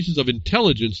of the pieces of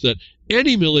intelligence that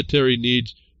any military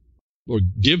needs, or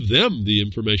give them the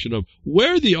information of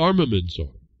where the armaments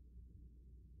are.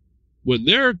 When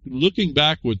they're looking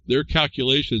back with their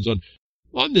calculations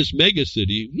on this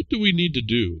megacity, what do we need to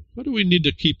do? How do we need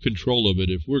to keep control of it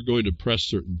if we're going to press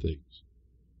certain things?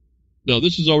 Now,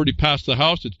 this has already passed the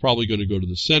House. It's probably going to go to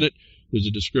the Senate. There's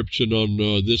a description on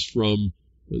this from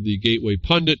the Gateway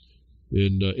Pundit.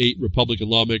 And 8 Republican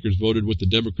lawmakers voted with the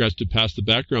Democrats to pass the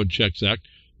Background Checks Act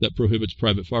that prohibits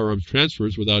private firearms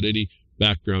transfers without any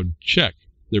background check.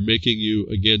 They're making you,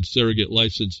 again, surrogate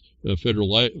license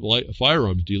federal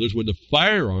firearms dealers when the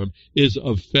firearm is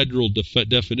of federal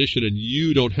definition, and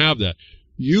you don't have that.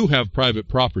 You have private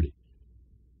property.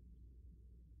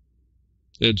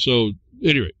 And so,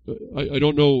 anyway, I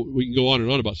don't know. We can go on and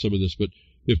on about some of this, but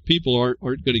if people aren't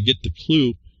going to get the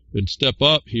clue and step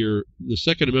up here, the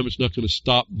Second Amendment's not going to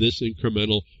stop this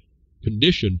incremental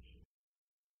condition.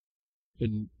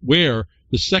 And where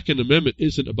the Second Amendment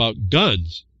isn't about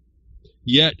guns,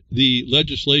 yet the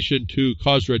legislation to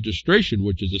cause registration,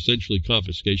 which is essentially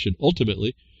confiscation,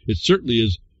 ultimately, it certainly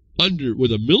is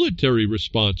with a military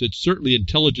response. It's certainly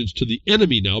intelligence to the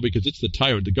enemy now, because it's the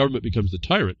tyrant. The government becomes the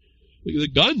tyrant. The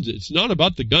guns, it's not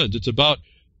about the guns. It's about,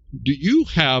 do you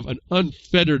have an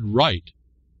unfettered right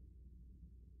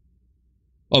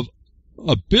of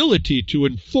ability to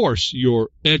enforce your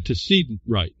antecedent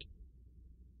right,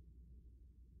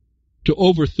 to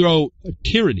overthrow a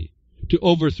tyranny, to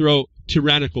overthrow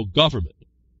tyrannical government?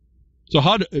 So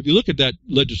if you look at that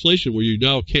legislation where you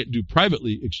now can't do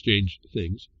privately exchange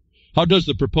things, how does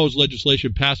the proposed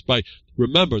legislation passed by,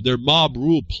 remember, they're mob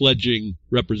rule pledging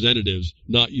representatives,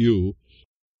 not you,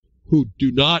 who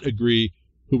do not agree,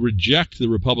 who reject the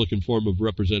Republican form of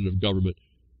representative government,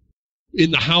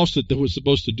 in the House that was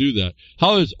supposed to do that?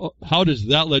 How does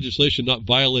that legislation not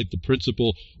violate the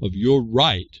principle of your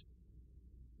right,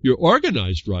 your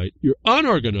organized right, your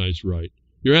unorganized right,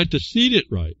 your antecedent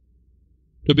right,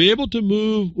 to be able to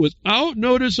move without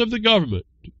notice of the government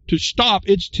to stop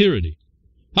its tyranny?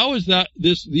 How is that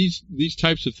these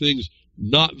types of things,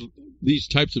 not these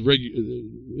types of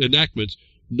enactments,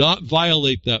 not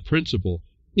violate that principle,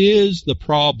 is the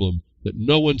problem that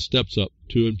no one steps up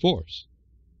to enforce.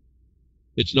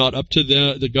 It's not up to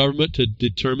the government to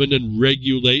determine and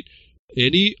regulate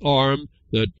any arm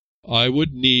that I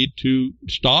would need to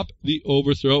stop the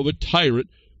overthrow of a tyrant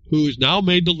who has now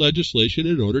made the legislation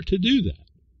in order to do that.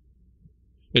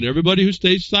 And everybody who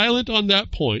stays silent on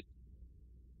that point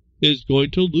is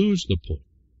going to lose the point.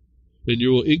 And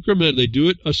you will increment, they do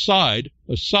it aside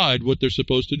what they're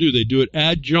supposed to do. They do it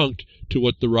adjunct to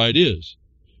what the right is.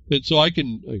 And so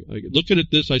looking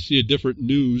at this, I see a different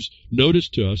news notice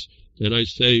to us, and I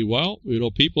say, well,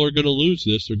 people are going to lose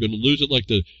this. They're going to lose it like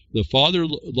the father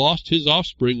lost his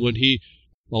offspring when he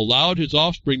allowed his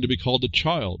offspring to be called a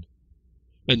child.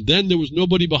 And then there was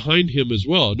nobody behind him as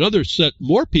well. Another set,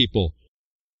 more people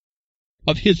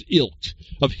of his ilk,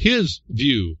 of his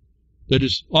view, that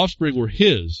his offspring were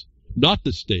his, not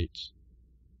the state's,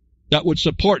 that would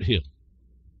support him,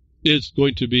 is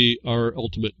going to be our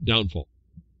ultimate downfall.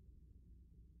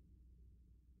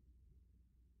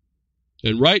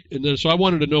 And then so I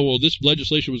wanted to know, well, this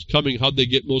legislation was coming. How'd they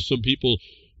get some people?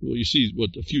 Well, you see,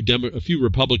 a few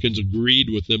Republicans agreed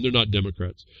with them. They're not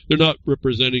Democrats. They're not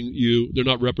representing you. They're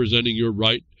not representing your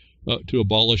right to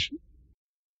abolish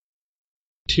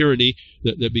tyranny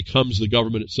that becomes the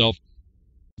government itself.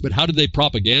 But how did they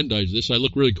propagandize this? I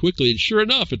look really quickly, and sure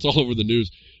enough, it's all over the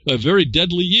news. A very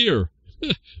deadly year.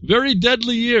 Very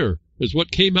deadly year is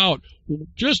what came out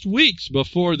just weeks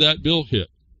before that bill hit.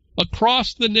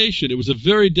 Across the nation, it was a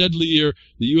very deadly year.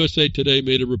 The USA Today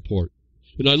made a report.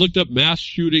 And I looked up mass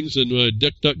shootings in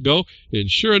DuckDuckGo,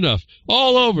 and sure enough,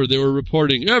 all over they were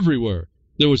reporting everywhere.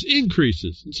 There was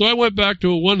increases. And so I went back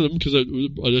to one of them because it was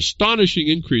an astonishing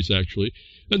increase, actually.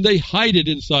 And they hide it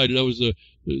inside. And I was a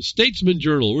Statesman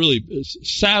Journal, really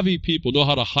savvy people know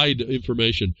how to hide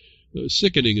information.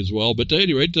 Sickening as well. But at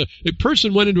any rate, a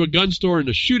person went into a gun store in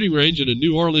a shooting range in a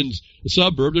New Orleans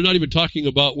suburb. They're not even talking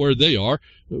about where they are,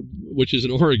 which is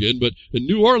in Oregon, but a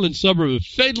New Orleans suburb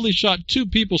fatally shot 2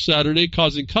 people Saturday,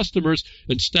 causing customers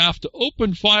and staff to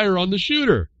open fire on the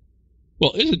shooter.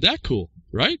 Well, isn't that cool,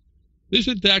 right?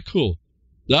 Isn't that cool?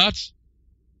 That's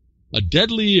a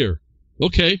deadly year.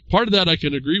 Okay, part of that I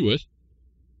can agree with,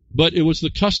 but it was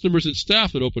the customers and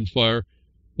staff that opened fire.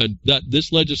 And that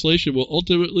this legislation will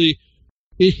ultimately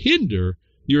hinder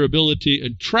your ability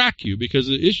and track you, because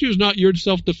the issue is not your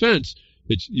self-defense.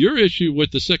 It's your issue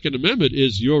with the Second Amendment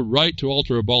is your right to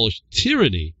alter or abolish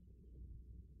tyranny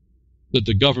that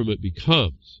the government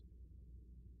becomes.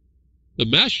 The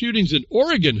mass shootings in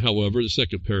Oregon, however, the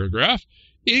second paragraph,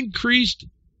 increased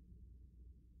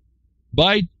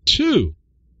by 2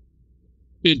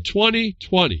 in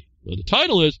 2020. Now, the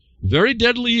title is Very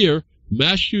Deadly Year,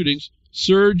 Mass Shootings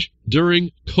Surge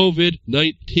During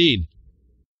COVID-19.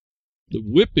 The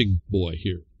whipping boy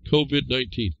here,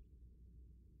 COVID-19.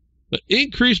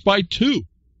 Increased by 2.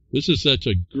 This is such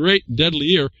a great deadly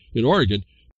year in Oregon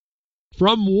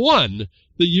from 1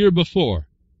 the year before.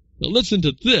 Now listen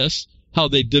to this, how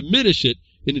they diminish it,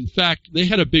 and in fact, they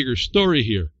had a bigger story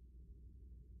here.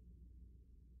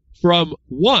 From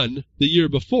 1 the year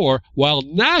before, while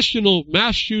national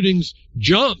mass shootings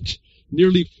jumped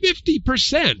nearly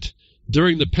 50%,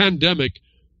 during the pandemic,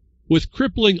 with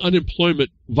crippling unemployment,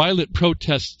 violent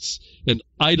protests, and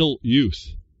idle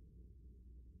youth.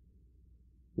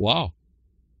 Wow.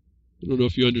 I don't know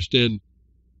if you understand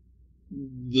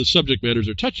the subject matters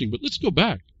they're touching, but let's go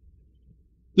back.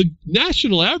 The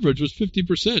national average was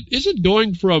 50%. Isn't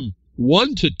going from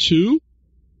 1 to 2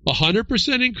 a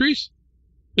 100% increase?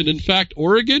 And in fact,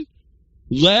 Oregon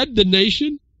led the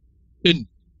nation in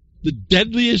the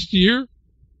deadliest year.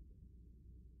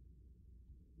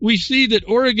 We see that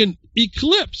Oregon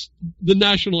eclipsed the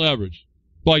national average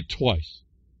by twice,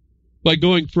 by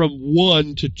going from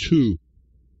 1 to 2.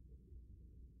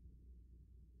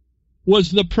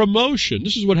 Was the promotion,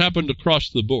 this is what happened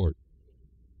across the board.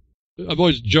 I've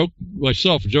always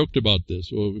joked about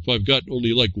this. Well, if I've got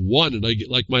only like 1 and I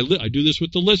get like I do this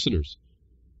with the listeners.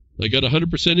 I got a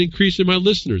 100% increase in my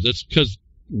listeners. That's because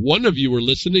one of you were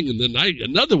listening and then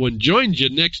another one joined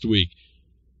you next week.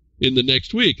 In the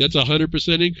next week. That's a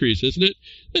 100% increase, isn't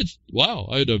it? Wow,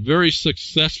 I had a very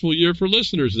successful year for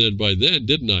listeners by then,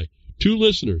 didn't I? 2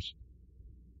 listeners.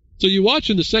 So you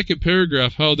watch in the second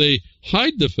paragraph how they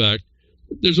hide the fact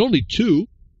that there's only 2,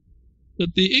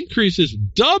 that the increase is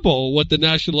double what the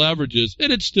national average is,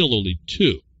 and it's still only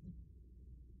 2.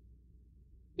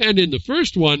 And in the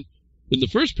first one, in the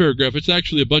first paragraph, it's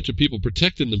actually a bunch of people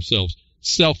protecting themselves,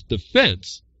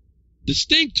 self-defense,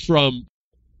 distinct from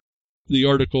the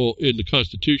article in the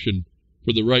Constitution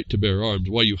for the right to bear arms,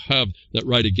 why you have that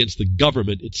right against the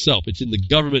government itself. It's in the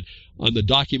government, on the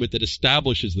document that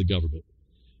establishes the government.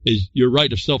 Is your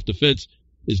right of self-defense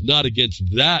is not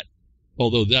against that,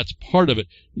 although that's part of it.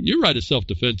 Your right of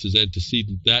self-defense is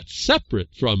antecedent, that's separate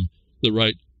from the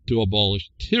right to abolish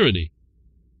tyranny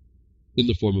in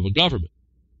the form of a government.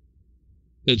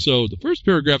 And so the first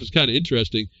paragraph is kind of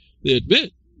interesting. They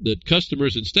admit that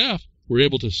customers and staff were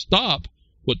able to stop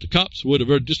what the cops would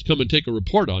have just come and take a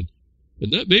report on.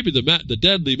 And that maybe the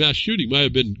deadly mass shooting might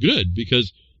have been good,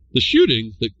 because the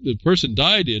shooting that the person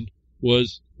died in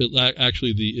was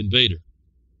actually the invader.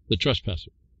 the trespasser.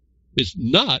 It's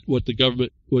not what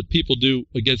people do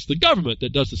against the government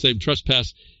that does the same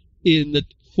trespass in the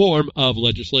form of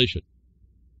legislation.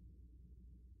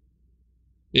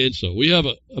 And so we have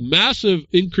a massive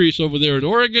increase over there in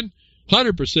Oregon,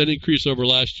 100% increase over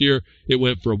last year. It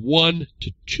went from 1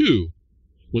 to 2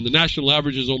 when the national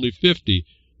average is only 50.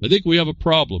 I think we have a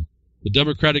problem. The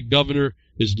Democratic governor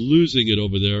is losing it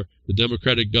over there. The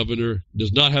Democratic governor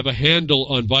does not have a handle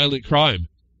on violent crime.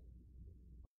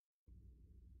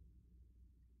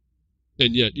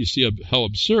 And yet you see how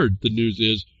absurd the news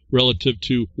is relative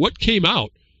to what came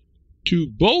out to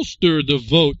bolster the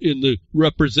vote in the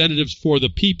representatives for the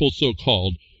people,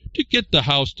 so-called, to get the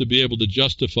House to be able to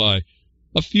justify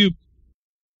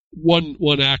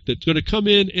one act that's going to come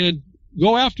in and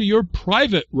go after your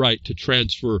private right to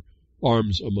transfer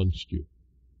arms amongst you.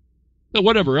 Now,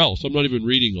 whatever else, I'm not even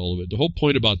reading all of it. The whole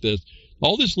point about this,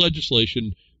 all this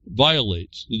legislation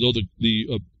violates, though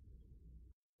the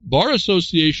Bar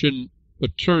Association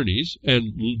attorneys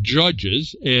and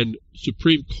judges and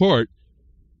Supreme Court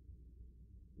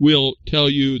will tell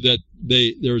you that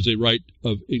there is a right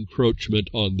of encroachment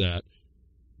on that.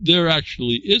 There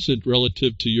actually isn't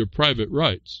relative to your private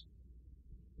rights.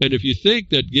 And if you think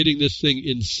that getting this thing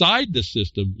inside the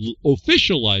system,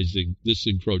 officializing this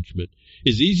encroachment,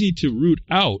 is easy to root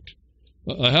out,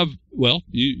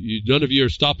 none of you are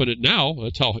stopping it now.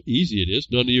 That's how easy it is.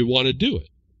 None of you want to do it.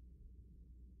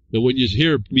 And when you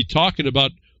hear me talking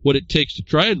about what it takes to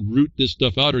try and root this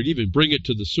stuff out or even bring it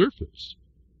to the surface,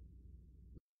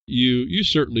 you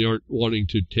certainly aren't wanting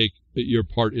to take your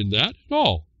part in that at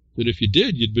all. And if you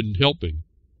did, you'd been helping.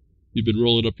 You've been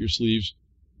rolling up your sleeves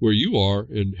where you are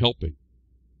and helping.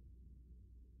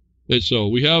 And so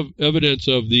we have evidence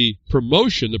of the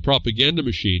promotion, the propaganda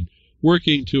machine,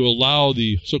 working to allow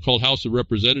the so-called House of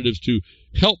Representatives to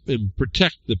help and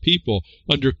protect the people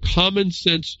under common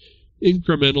sense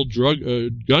incremental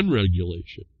gun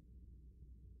regulation,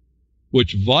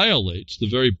 which violates the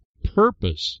very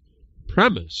premise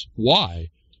why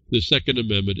the Second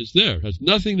Amendment is there. It has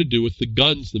nothing to do with the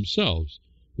guns themselves.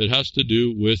 It has to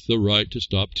do with the right to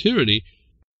stop tyranny.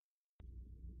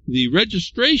 The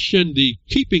registration, the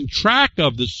keeping track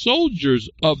of the soldiers,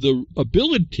 of the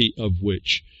ability of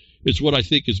which is what I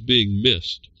think is being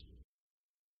missed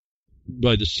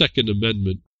by the Second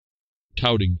Amendment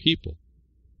touting people.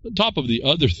 On top of the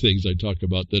other things I talk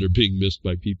about that are being missed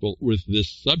by people with this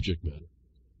subject matter.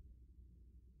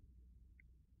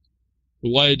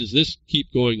 Why does this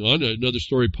keep going on? Another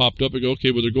story popped up and go,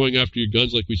 okay, well, they're going after your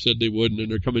guns like we said they would, and then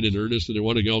they're coming in earnest, and they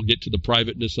want to all get to the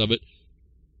privateness of it.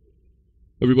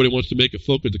 Everybody wants to make a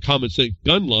focus of common sense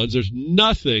gun laws. There's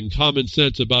nothing common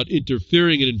sense about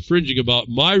interfering and infringing about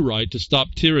my right to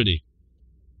stop tyranny.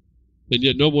 And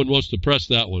yet no one wants to press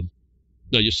that one.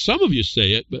 Now, some of you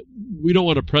say it, but we don't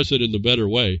want to press it in the better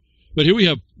way. But here we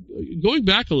have, going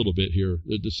back a little bit here,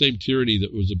 the same tyranny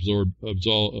that was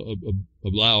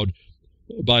allowed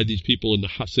by these people in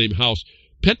the same House.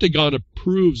 Pentagon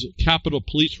approves Capitol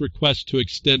Police request to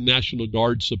extend National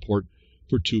Guard support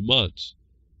for 2 months.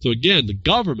 So again, the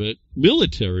government,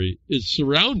 military, is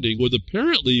surrounding with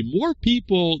apparently more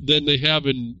people than they have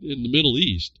in the Middle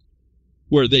East,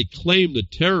 where they claim the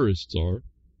terrorists are.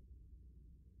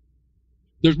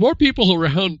 There's more people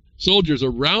around, soldiers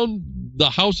around the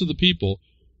House of the People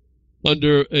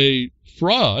under a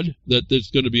fraud that there's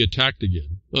going to be attacked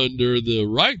again, under the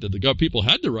right that the people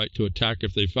had the right to attack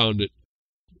if they found it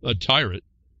a tyrant.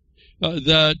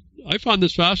 That I found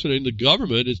this fascinating. The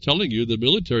government is telling you the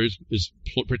military is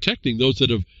protecting those that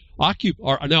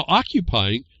are now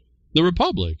occupying the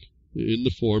republic in the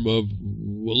form of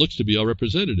what looks to be our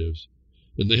representatives.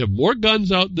 And they have more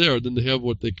guns out there than they have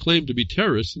what they claim to be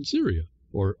terrorists in Syria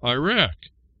or Iraq.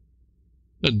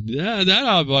 And that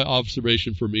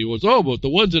observation for me was, but the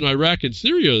ones in Iraq and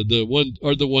Syria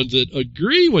are the ones that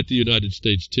agree with the United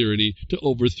States tyranny to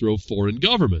overthrow foreign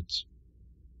governments.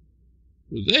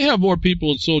 They have more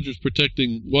people and soldiers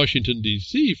protecting Washington,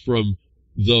 D.C. from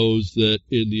those that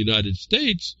in the United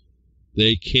States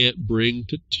they can't bring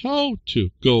to toe to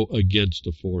go against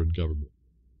a foreign government.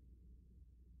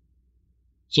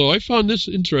 So I found this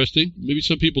interesting. Maybe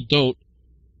some people don't.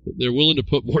 But they're willing to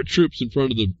put more troops in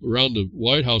front of around the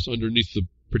White House underneath the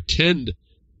pretend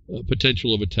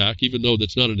potential of attack, even though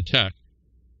that's not an attack,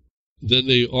 than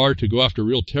they are to go after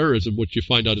real terrorism, which you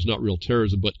find out is not real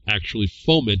terrorism, but actually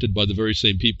fomented by the very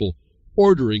same people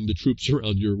ordering the troops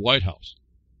around your White House.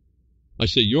 I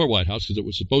say your White House because it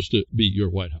was supposed to be your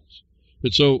White House.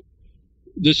 And so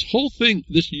this whole thing,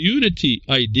 this unity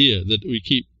idea that we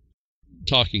keep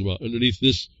talking about underneath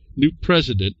this new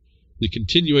president, the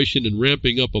continuation and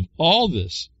ramping up of all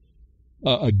this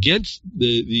against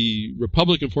the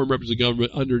Republican form of representative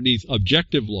government underneath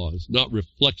objective laws, not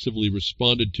reflexively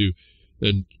responded to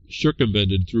and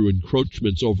circumvented through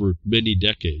encroachments over many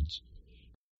decades.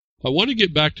 I want to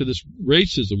get back to this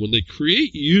racism. When they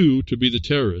create you to be the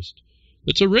terrorist,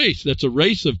 it's a race. That's a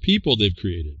race of people they've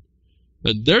created.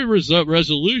 And their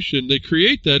resolution, they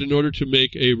create that in order to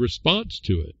make a response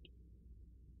to it.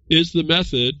 Is the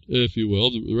method, if you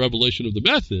will, the revelation of the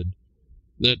method,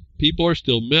 that people are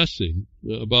still messing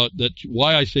about. That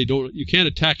why I say you can't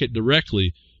attack it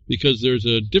directly, because there's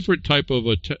a different type of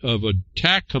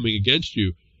attack coming against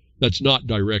you that's not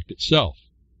direct itself.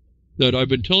 That I've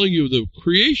been telling you, the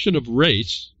creation of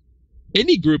race,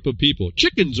 any group of people,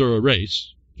 chickens are a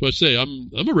race. So I say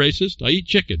I'm a racist. I eat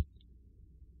chicken,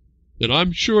 and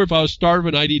I'm sure if I was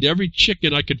starving, I'd eat every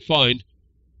chicken I could find,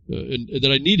 and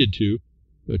that I needed to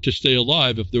stay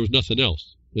alive if there was nothing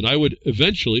else. And I would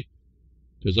eventually,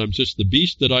 because I'm just the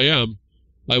beast that I am,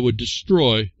 I would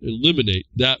destroy, eliminate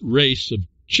that race of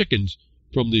chickens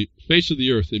from the face of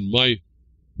the earth in my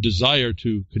desire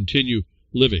to continue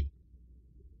living.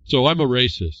 So I'm a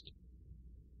racist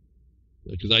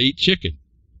because I eat chicken.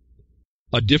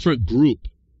 A different group,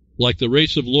 like the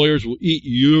race of lawyers, will eat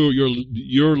your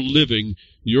living,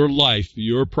 your life,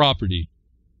 your property.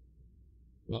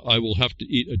 I will have to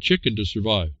eat a chicken to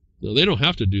survive. Now, they don't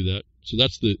have to do that, so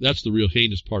that's the real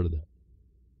heinous part of that.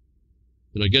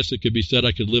 And I guess it could be said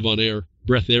I could live on air.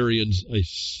 Breatharians,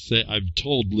 I've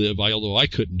told live, although I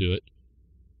couldn't do it.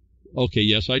 Okay,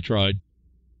 yes, I tried.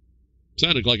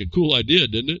 Sounded like a cool idea,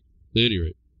 didn't it? At any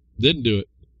rate, didn't do it.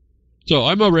 So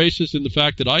I'm a racist in the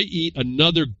fact that I eat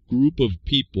another group of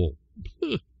people.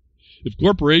 If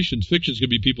corporations, fictions could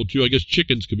be people too, I guess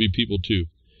chickens could be people too.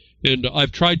 And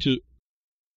I've tried to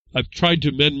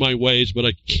mend my ways, but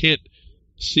I can't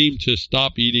seem to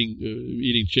stop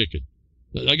eating chicken.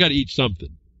 I got to eat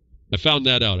something. I found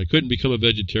that out. I couldn't become a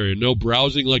vegetarian. No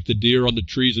browsing like the deer on the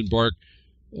trees and bark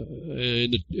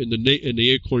and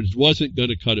the acorns wasn't going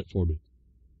to cut it for me.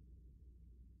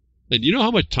 And you know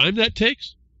how much time that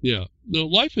takes? Yeah. No,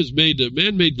 life is made,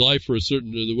 man made life for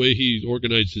the way he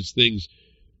organizes things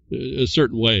a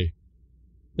certain way.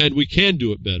 And we can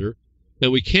do it better.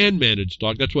 And we can manage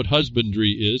stock. That's what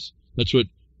husbandry is. That's what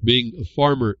being a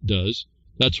farmer does.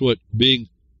 That's what being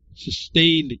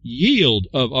sustained yield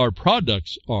of our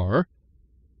products are.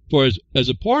 For as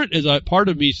important as part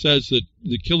of me says that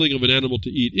the killing of an animal to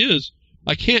eat is,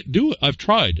 I can't do it. I've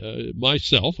tried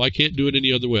myself. I can't do it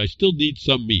any other way. I still need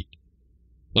some meat.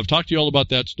 I've talked to you all about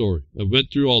that story. I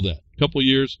went through all that. A couple of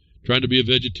years trying to be a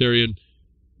vegetarian,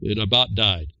 and I about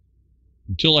died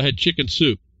until I had chicken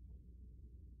soup.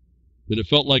 And it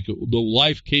felt like the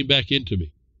life came back into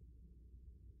me.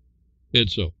 And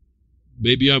so,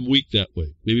 maybe I'm weak that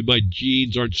way. Maybe my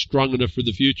genes aren't strong enough for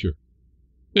the future.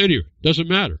 Anyway, doesn't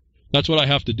matter. That's what I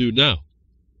have to do now.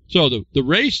 So the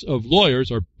race of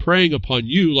lawyers are preying upon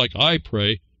you like I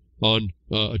prey on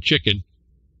a chicken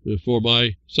for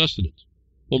my sustenance.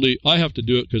 Only I have to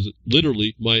do it because it's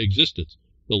literally my existence.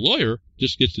 The lawyer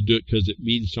just gets to do it because it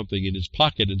means something in his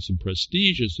pocket and some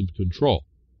prestige and some control.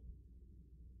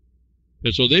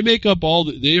 And so they make up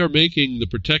they are making the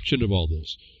protection of all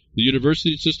this. The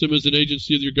university system is an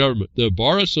agency of your government. The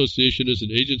Bar Association is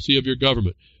an agency of your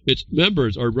government. Its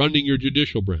members are running your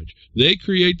judicial branch. They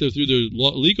create through the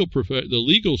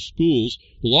legal schools,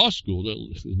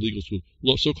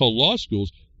 so-called law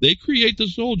schools, they create the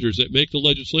soldiers that make the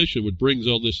legislation, which brings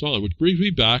all this on, which brings me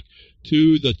back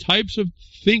to the types of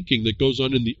thinking that goes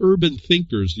on in the urban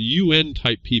thinkers, the UN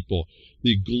type people,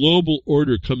 the global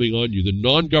order coming on you, the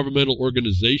non-governmental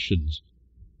organizations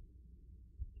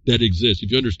that exist.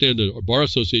 If you understand the Bar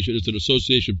Association is an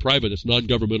association private, it's a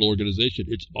non-governmental organization.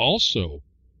 It's also,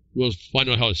 we'll find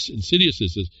out how insidious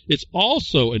this is, it's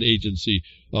also an agency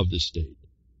of the state.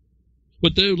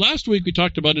 But last week we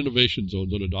talked about innovation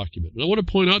zones on a document. And I want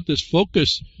to point out this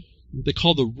focus they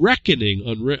call the reckoning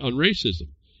on racism.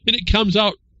 And it comes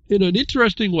out in an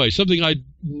interesting way, something I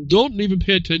don't even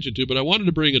pay attention to, but I wanted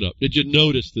to bring it up. Did you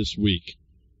notice this week?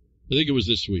 I think it was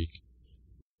this week.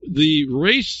 The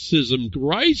racism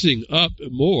rising up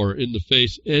more in the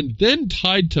face and then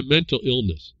tied to mental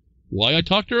illness. Why I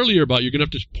talked earlier about you're going to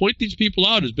have to point these people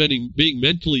out as being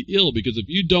mentally ill, because if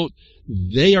you don't,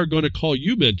 they are going to call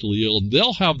you mentally ill, and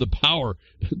they'll have the power,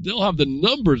 they'll have the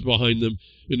numbers behind them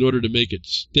in order to make it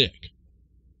stick.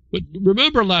 But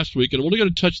remember last week, and I'm only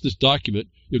going to touch this document,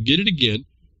 you'll get it again,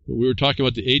 we were talking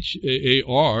about the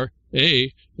HARA,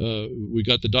 we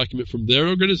got the document from their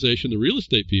organization, the real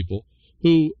estate people,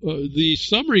 who the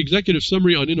executive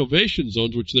summary on innovation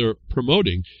zones, which they're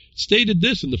promoting, stated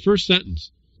this in the first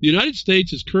sentence. The United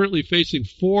States is currently facing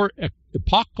 4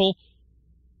 epochal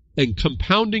and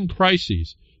compounding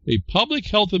crises, a public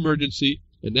health emergency,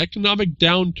 an economic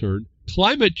downturn,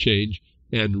 climate change,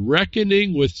 and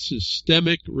reckoning with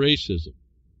systemic racism.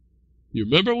 You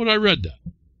remember when I read that?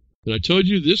 And I told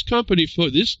you this company,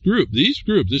 this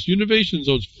Innovation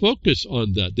Zones focus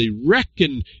on that. They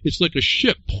reckon, it's like a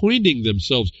ship pointing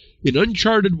themselves in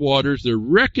uncharted waters. They're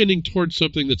reckoning towards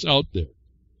something that's out there.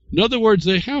 In other words,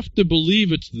 they have to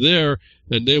believe it's there,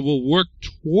 and they will work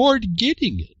toward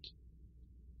getting it,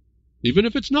 even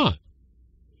if it's not.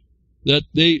 That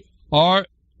they are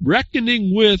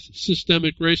reckoning with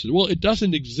systemic racism. Well, it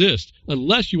doesn't exist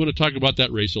unless you want to talk about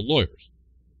that race of lawyers.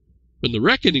 And the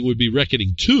reckoning would be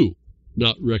reckoning to,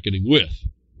 not reckoning with.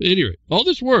 At any rate, all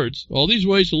these words, all these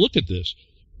ways to look at this,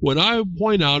 when I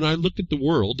point out and I look at the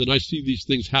world and I see these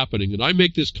things happening and I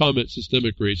make this comment,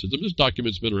 systemic racism, this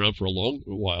document's been around for a long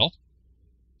while,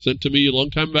 sent to me a long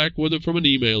time back with it from an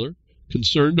emailer,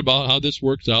 concerned about how this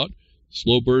works out.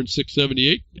 Slow Burn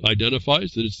 678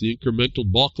 identifies that it's the incremental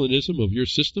Balkanism of your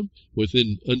system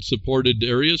within unsupported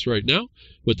areas right now.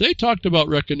 But they talked about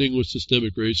reckoning with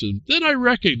systemic racism. Then I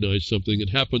recognized something that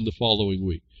happened the following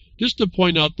week. Just to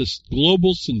point out this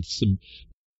global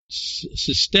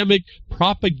systemic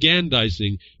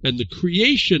propagandizing and the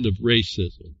creation of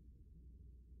racism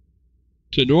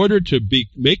in order to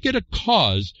make it a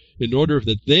cause in order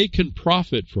that they can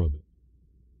profit from it.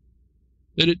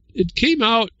 And it came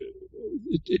out.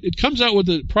 It comes out with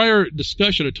a prior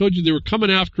discussion. I told you they were coming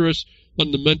after us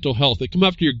on the mental health. They come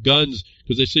after your guns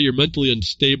because they say you're mentally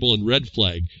unstable and red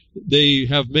flag. They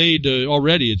have made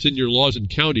already, it's in your laws and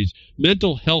counties,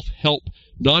 mental health help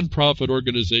nonprofit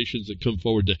organizations that come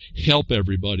forward to help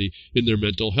everybody in their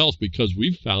mental health, because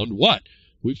we've found what?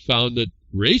 We've found that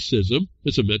racism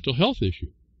is a mental health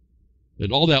issue.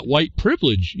 And all that white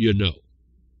privilege, you know.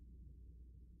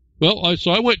 Well, so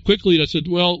I went quickly and I said,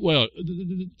 well,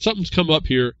 something's come up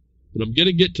here, and I'm going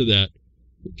to get to that.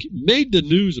 It made the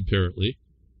news, apparently.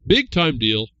 Big time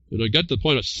deal. And I got to the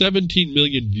point of 17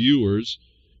 million viewers.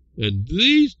 And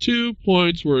these 2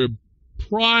 points were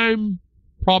prime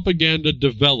propaganda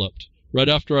developed right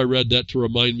after I read that to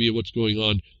remind me of what's going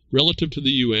on relative to the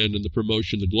UN and the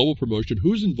promotion, the global promotion,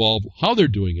 who's involved, how they're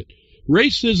doing it.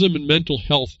 Racism and mental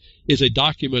health is a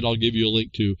document I'll give you a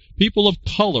link to. People of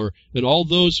color and all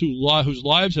those whose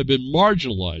lives have been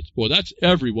marginalized. Boy, that's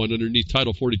everyone underneath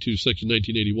Title 42, Section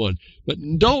 1981. But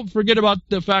don't forget about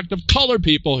the fact of color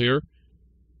people here.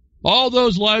 All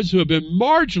those lives who have been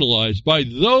marginalized by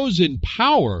those in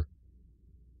power.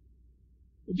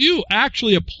 If you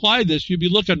actually apply this, you'd be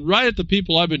looking right at the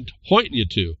people I've been pointing you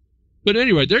to. But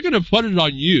anyway, they're going to put it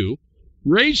on you.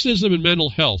 Racism and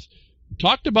mental health.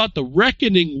 Talked about the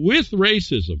reckoning with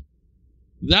racism.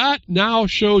 That now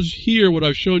shows here what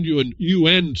I've shown you in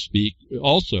UN speak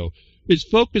also, is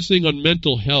focusing on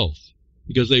mental health,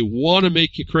 because they want to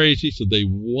make you crazy, so they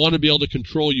want to be able to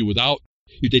control you without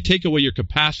you. They take away your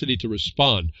capacity to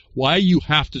respond. Why you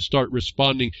have to start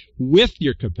responding with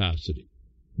your capacity.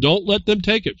 Don't let them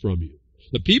take it from you.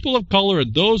 The people of color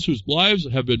and those whose lives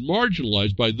have been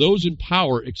marginalized by those in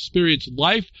power experience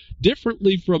life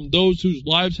differently from those whose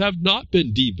lives have not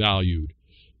been devalued.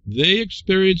 They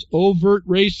experience overt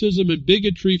racism and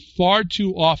bigotry far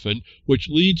too often, which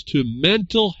leads to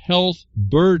mental health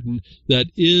burden that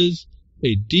is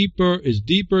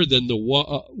deeper than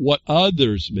what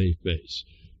others may face.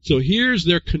 So here's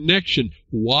their connection.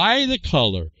 Why the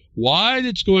color? Why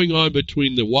it's going on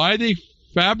between why they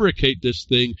fabricate this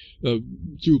thing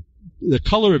through the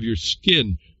color of your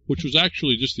skin, which was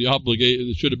actually just the obligation.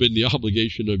 It should have been the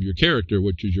obligation of your character,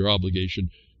 which is your obligation,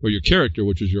 or your character,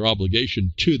 which is your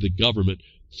obligation to the government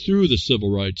through the Civil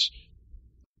Rights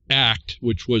Act,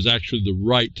 which was actually the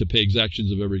right to pay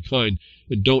exactions of every kind.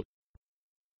 And don't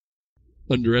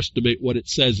underestimate what it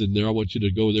says in there. I want you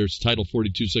to go there. It's Title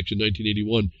 42, Section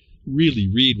 1981. Really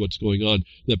read what's going on.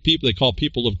 That people they call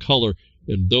people of color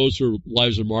and those whose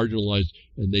lives are marginalized,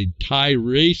 and they tie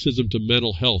racism to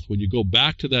mental health. When you go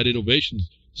back to that Innovation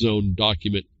Zone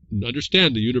document, and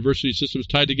understand the university system is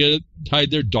tied together, tied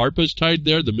there, DARPA's tied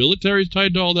there, the military is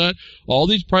tied to all that, all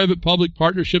these private-public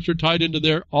partnerships are tied into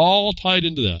there, all tied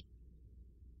into that.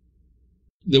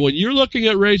 Then when you're looking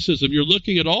at racism, you're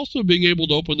looking at also being able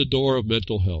to open the door of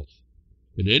mental health.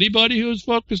 And anybody who is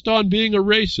focused on being a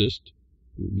racist,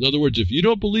 in other words, if you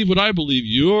don't believe what I believe,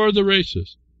 you're the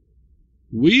racist.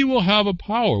 We will have a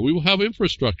power, we will have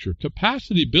infrastructure,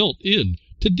 capacity built in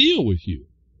to deal with you.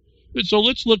 And so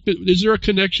let's look at, is there a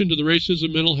connection to the racism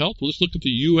and mental health? Well, let's look at the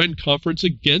UN Conference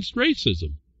Against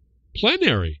Racism.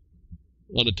 Plenary.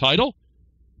 On a title,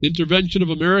 Intervention of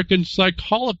American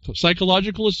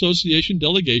Psychological Association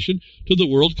Delegation to the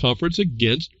World Conference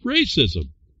Against Racism.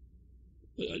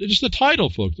 Just the title,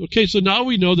 folks. Okay, so now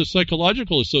we know the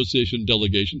Psychological Association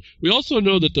delegation. We also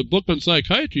know that the book on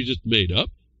psychiatry is just made up.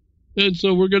 And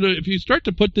so we're going to, if you start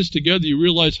to put this together, you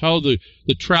realize how the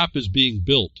trap is being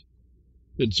built.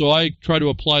 And so I try to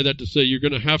apply that to say you're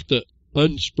going to have to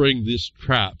unspring this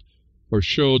trap or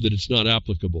show that it's not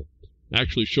applicable.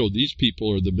 Actually show these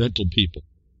people are the mental people.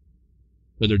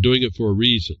 And they're doing it for a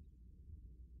reason.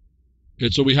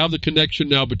 And so we have the connection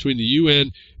now between the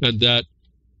UN and that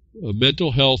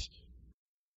mental health,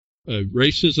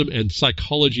 racism, and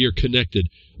psychology are connected.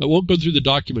 I won't go through the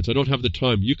documents. I don't have the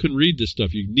time. You can read this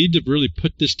stuff. You need to really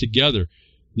put this together.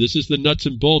 This is the nuts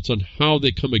and bolts on how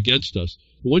they come against us.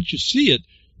 And once you see it,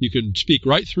 you can speak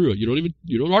right through it.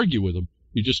 You don't argue with them.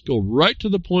 You just go right to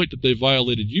the point that they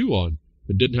violated you on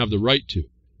and didn't have the right to.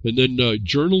 And then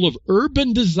Journal of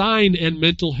Urban Design and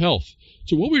Mental Health.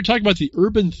 So what we were talking about, the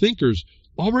urban thinkers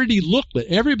already looked at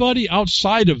everybody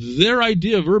outside of their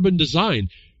idea of urban design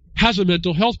has a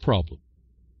mental health problem.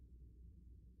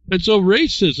 And so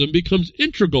racism becomes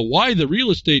integral. Why the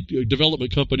real estate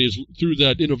development companies through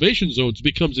that innovation zones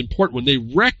becomes important when they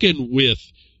reckon with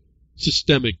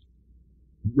systemic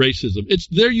racism. It's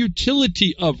their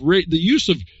utility of the use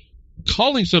of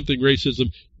calling something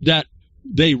racism that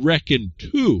they reckon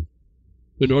to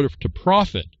in order to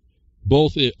profit.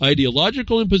 Both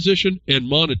ideological imposition and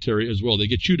monetary as well. They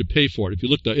get you to pay for it. If you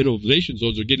look at the innovation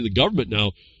zones, they're getting the government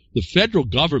now, the federal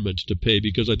government, to pay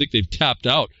because I think they've tapped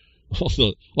out all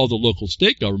the local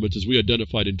state governments as we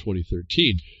identified in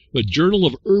 2013. But Journal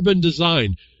of Urban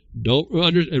Design.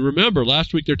 And remember,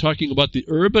 last week they're talking about the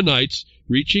urbanites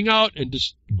reaching out and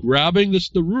just grabbing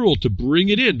the rural to bring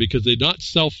it in because they're not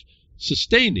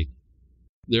self-sustaining.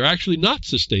 They're actually not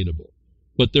sustainable.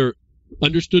 But they're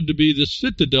understood to be the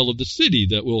citadel of the city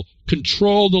that will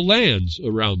control the lands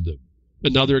around them.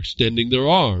 And now they're extending their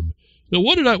arm. Now,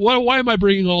 why am I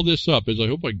bringing all this up? As I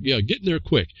hope getting there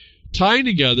quick. Tying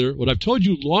together what I've told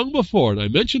you long before, and I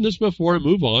mentioned this before and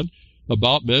move on,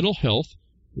 about mental health.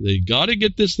 They got to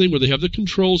get this thing where they have the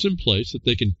controls in place that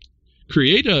they can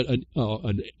create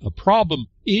a problem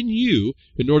in you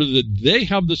in order that they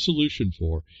have the solution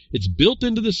for. It's built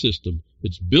into the system.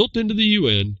 It's built into the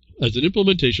UN as an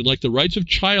implementation, like the rights of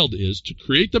child is, to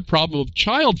create the problem of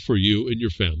child for you and your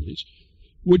families,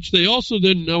 which they also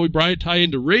then, now we tie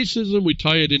into racism, we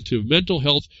tie it into mental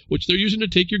health, which they're using to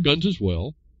take your guns as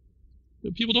well.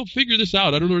 And people don't figure this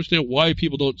out. I don't understand why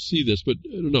people don't see this, but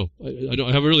I don't know.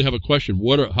 I really have a question.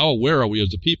 How aware are we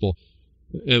as a people?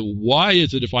 And why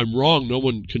is it if I'm wrong, no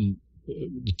one can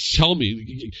tell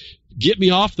me, get me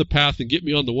off the path and get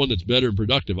me on the one that's better and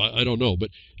productive? I don't know.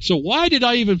 But so why did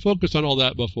I even focus on all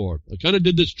that before? I kind of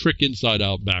did this trick inside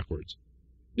out backwards.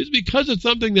 It's because it's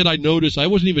something that I noticed I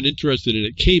wasn't even interested in.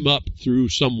 It came up through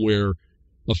somewhere,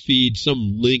 a feed,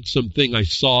 some link, something I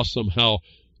saw somehow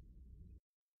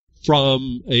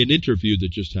from an interview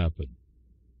that just happened.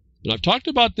 And I've talked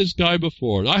about this guy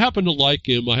before, and I happen to like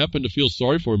him. I happen to feel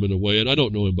sorry for him in a way, and I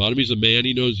don't know about him. He's a man.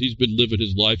 He knows he's been living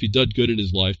his life. He did good in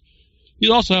his life.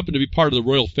 He also happened to be part of the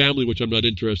royal family, which I'm not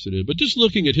interested in. But just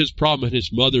looking at his problem and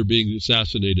his mother being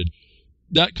assassinated,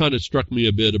 that kind of struck me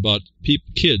a bit about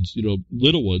kids,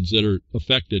 little ones that are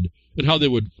affected, and how they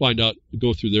would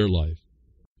go through their life.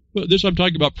 But this I'm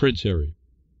talking about Prince Harry.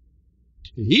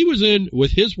 He was in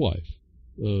with his wife,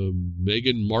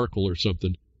 Meghan Markle or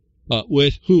something.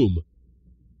 With whom?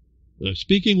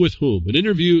 Speaking with whom? An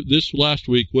interview this last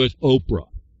week with Oprah.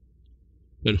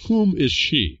 And whom is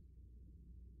she?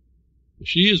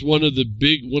 She is one of the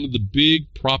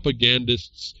big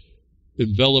propagandists,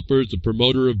 envelopers, the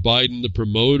promoter of Biden, the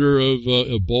promoter of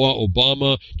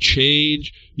Obama,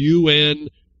 change, UN.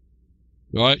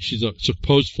 All right, she's a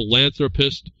supposed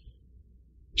philanthropist.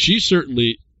 She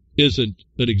certainly isn't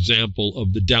an example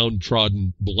of the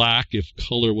downtrodden black if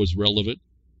color was relevant.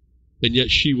 And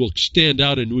yet she will stand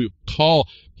out and we call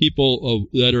people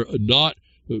that are not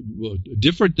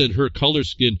different than her color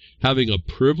skin having a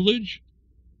privilege,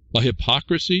 a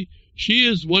hypocrisy. She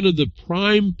is one of the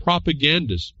prime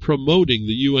propagandists promoting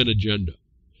the UN agenda.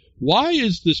 Why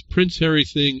is this Prince Harry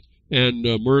thing and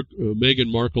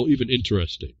Meghan Markle even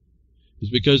interesting?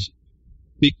 It's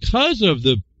because of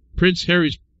the Prince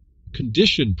Harry's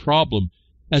condition problem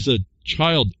as a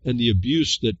child and the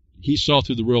abuse that he saw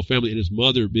through the royal family and his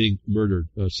mother being murdered,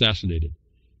 assassinated.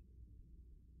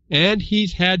 And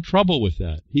he's had trouble with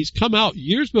that. He's come out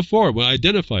years before when I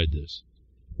identified this.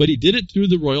 But he did it through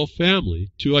the royal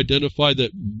family to identify that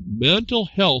mental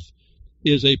health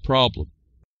is a problem.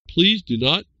 Please do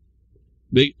not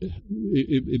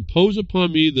impose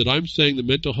upon me that I'm saying that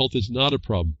mental health is not a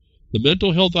problem. The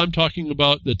mental health I'm talking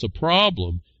about that's a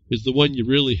problem is the one you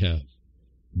really have.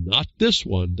 not this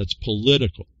one that's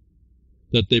political,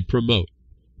 that they promote.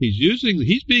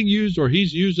 He's being used, or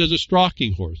he's used as a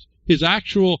stalking horse. His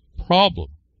actual problem,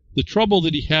 the trouble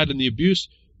that he had in the abuse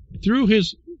through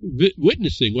his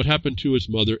witnessing what happened to his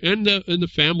mother and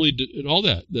the family and all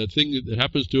that thing that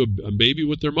happens to a baby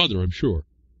with their mother, I'm sure.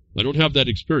 I don't have that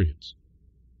experience.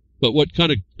 But what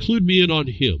kind of clued me in on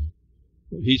him,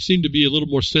 he seemed to be a little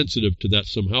more sensitive to that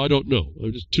somehow. I don't know.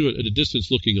 I'm just at a distance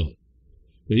looking on.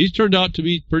 And he's turned out to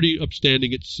be pretty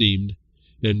upstanding, it seemed.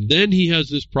 And then he has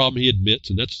this problem he admits,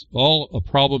 and that's all a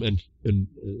problem, and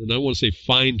I want to say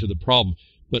fine to the problem,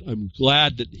 but I'm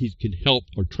glad that he can help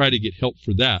or try to get help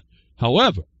for that.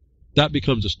 However, that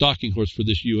becomes a stalking horse for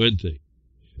this UN thing.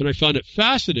 And I found it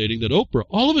fascinating that Oprah,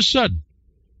 all of a sudden,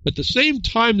 at the same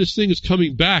time this thing is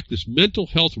coming back, this mental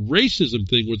health racism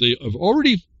thing where they have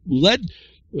already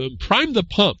primed the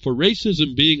pump for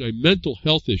racism being a mental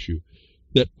health issue,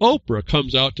 that Oprah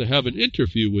comes out to have an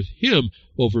interview with him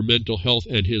over mental health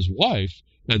and his wife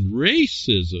and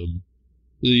racism,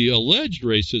 the alleged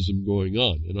racism going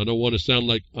on. And I don't want to sound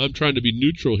like I'm trying to be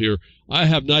neutral here. I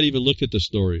have not even looked at the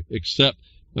story, except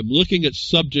I'm looking at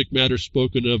subject matter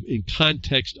spoken of in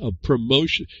context of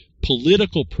promotion,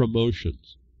 political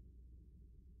promotions.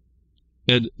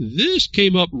 And this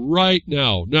came up right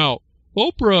now. Now,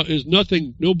 Oprah is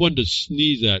no one to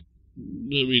sneeze at.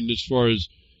 I mean, as far as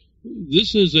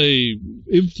this is a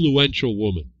influential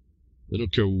woman. I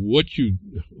don't care what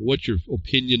your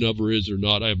opinion of her is or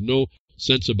not. I have no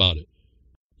sense about it.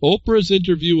 Oprah's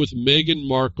interview with Meghan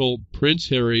Markle, Prince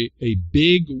Harry, a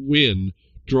big win,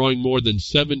 drawing more than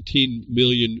 17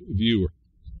 million viewers.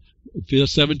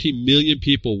 17 million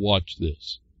people watch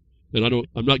this. And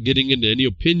I'm not getting into any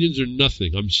opinions or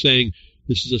nothing. I'm saying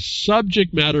this is a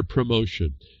subject matter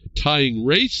promotion, tying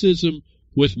racism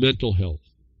with mental health.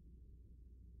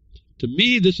 To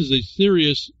me, this is a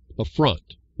serious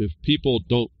affront if people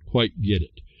don't quite get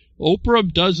it.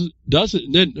 Oprah doesn't,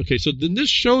 and then, okay, so then this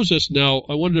shows us now,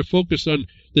 I wanted to focus on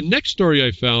the next story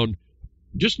I found,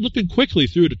 just looking quickly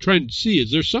through to try and see,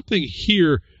 is there something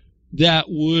here that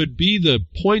would be the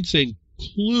points and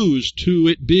clues to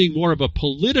it being more of a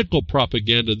political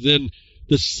propaganda than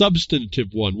the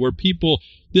substantive one, where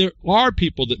there are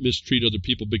people that mistreat other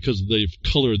people because of the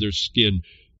color of their skin,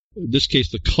 in this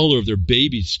case, the color of their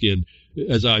baby's skin,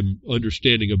 as I'm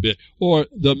understanding a bit, or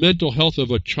the mental health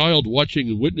of a child watching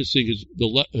and witnessing his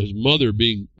mother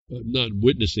being, not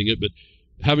witnessing it, but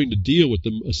having to deal with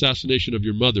the assassination of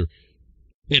your mother.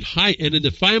 And in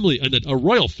the family, and a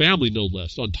royal family no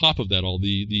less, on top of that, all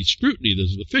the scrutiny,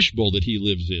 the fishbowl that he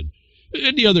lives in,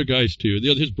 and the other guys too,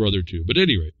 his brother too. But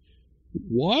anyway,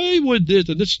 why would this,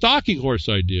 and this stalking horse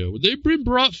idea, would they been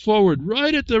brought forward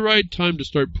right at the right time to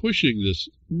start pushing this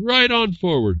right on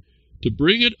forward, to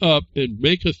bring it up and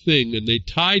make a thing, and they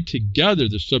tied together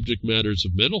the subject matters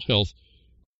of mental health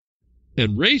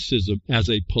and racism as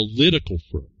a political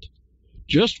front.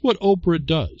 Just what Oprah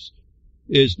does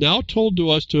is now told to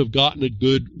us to have gotten a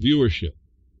good viewership.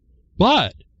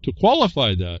 But to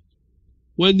qualify that,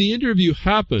 when the interview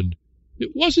happened, it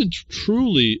wasn't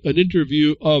truly an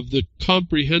interview of the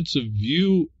comprehensive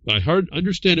view, I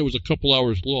understand it was a couple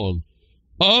hours long,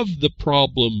 of the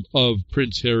problem of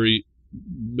Prince Harry,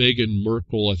 Meghan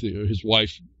Markle, I think, his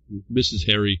wife, Mrs.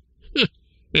 Harry,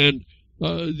 and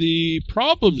the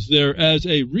problems there as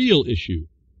a real issue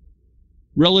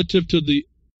relative to the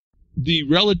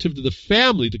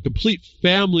family, the complete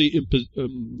family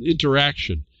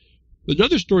interaction.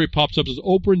 Another story pops up as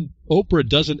Oprah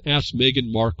doesn't ask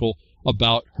Meghan Markle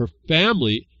about her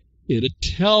family in a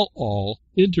tell-all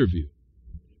interview.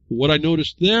 What I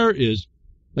noticed there is,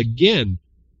 again,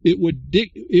 it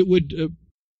would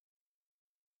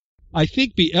I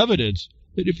think be evidence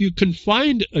that if you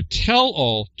confined a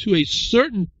tell-all to a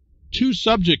certain two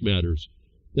subject matters,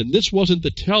 then this wasn't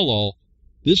the tell-all.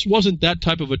 This wasn't that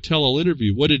type of a tell-all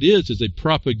interview. What it is a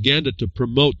propaganda to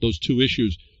promote those two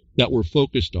issues that we're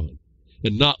focused on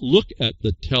and not look at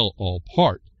the tell-all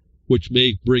part, which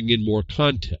may bring in more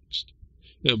context.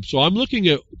 And so I'm looking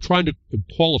at trying to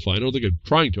qualify. I don't think I'm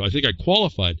trying to. I think I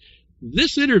qualified.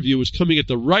 This interview was coming at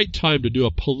the right time to do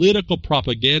a political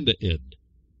propaganda end.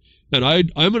 And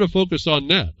I'm going to focus on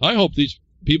that. I hope these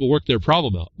people work their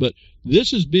problem out. But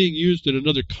this is being used in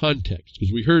another context,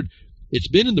 because we heard it's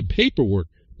been in the paperwork.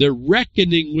 They're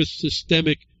reckoning with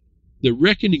they're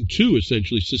reckoning to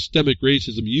essentially systemic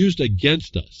racism used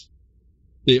against us.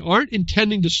 They aren't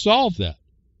intending to solve that.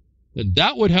 And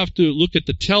that would have to look at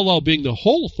the tell-all being the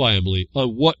whole family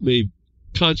on what may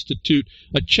constitute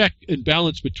a check and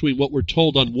balance between what we're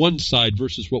told on one side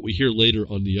versus what we hear later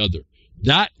on the other.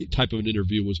 That type of an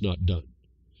interview was not done.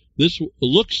 this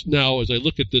looks now, as I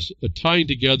look at this, a tying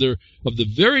together of the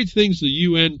very things the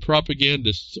UN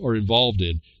propagandists are involved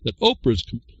in that Oprah is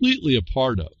completely a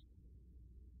part of.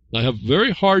 I have a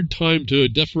very hard time to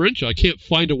differentiate. I can't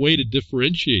find a way to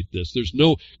differentiate this. There's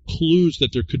no clues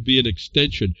that there could be an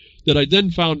extension. That I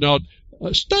then found out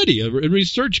a study, a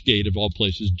ResearchGate of all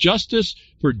places, Justice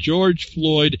for George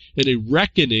Floyd and a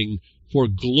Reckoning for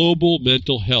Global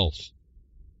Mental Health.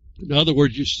 In other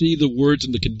words, you see the words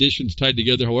and the conditions tied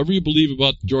together, however you believe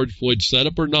about George Floyd's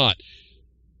setup or not.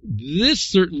 This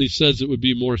certainly says it would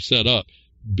be more set up,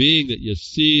 being that you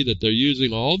see that they're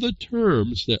using all the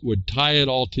terms that would tie it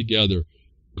all together.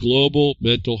 Global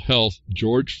mental health,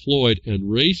 George Floyd, and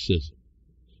racism.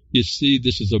 You see,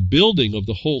 this is a building of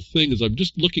the whole thing. As I'm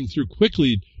just looking through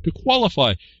quickly to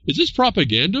qualify, is this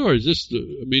propaganda or is this,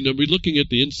 are we looking at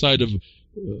the inside of,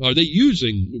 are they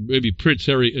using maybe Prince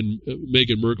Harry and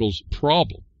Meghan Markle's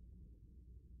problem?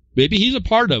 Maybe he's a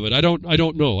part of it. I don't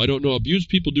know. Abused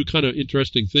people do kind of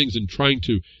interesting things in trying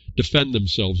to defend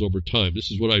themselves over time.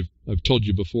 This is what I've told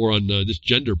you before on this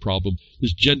gender problem,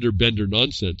 this gender bender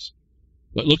nonsense.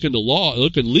 But look in the law,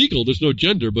 look in legal, there's no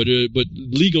gender, but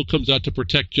legal comes out to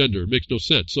protect gender. It makes no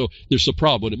sense. So there's a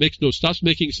problem. When it stops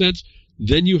making sense,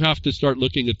 then you have to start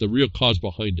looking at the real cause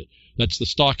behind it. That's the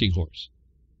stalking horse.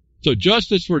 So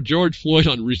Justice for George Floyd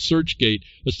on ResearchGate,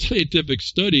 a scientific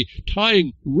study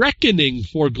tying reckoning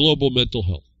for global mental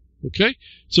health. Okay?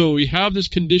 So we have this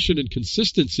condition and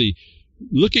consistency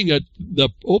looking at the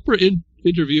Oprah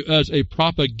interview as a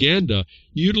propaganda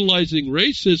utilizing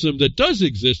racism that does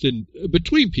exist in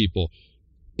between people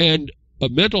and a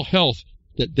mental health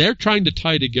that they're trying to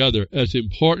tie together as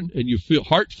important, and you feel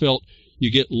heartfelt. You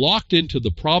get locked into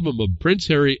the problem of Prince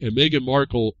Harry and Meghan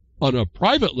Markle on a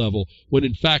private level, when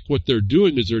in fact what they're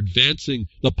doing is they're advancing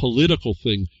the political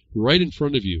thing right in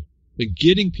front of you and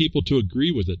getting people to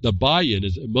agree with it. The buy-in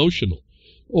is emotional.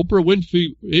 Oprah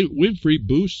Winfrey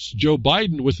boosts Joe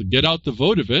Biden with the Get Out the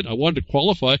Vote event. I wanted to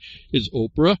qualify, is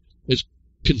Oprah is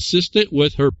consistent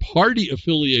with her party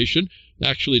affiliation?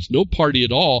 Actually, it's no party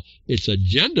at all. It's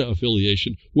agenda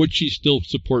affiliation. Would she still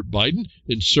support Biden?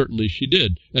 And certainly she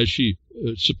did, as she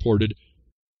supported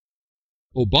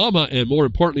Obama, and more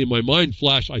importantly in my mind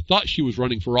flash, I thought she was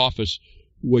running for office,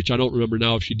 which I don't remember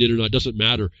now if she did or not. It doesn't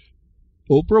matter.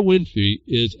 Oprah Winfrey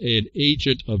is an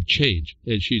agent of change,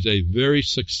 and she's a very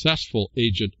successful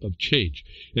agent of change.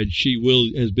 And she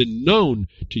has been known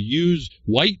to use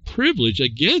white privilege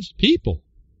against people.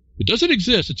 It doesn't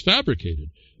exist. It's fabricated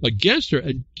against her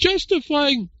and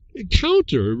justifying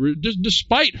counter,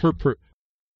 despite her what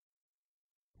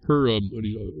do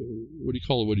you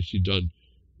call it? What has she done?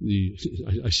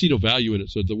 I see no value in it.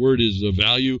 So the word is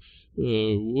value,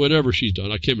 whatever she's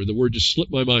done. I can't remember. The word just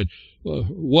slipped my mind.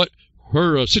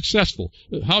 Successful.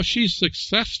 How she's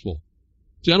successful.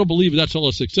 See, I don't believe that's all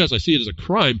a success. I see it as a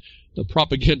crime, a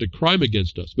propaganda crime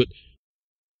against us. But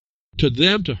to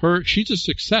them, to her, she's a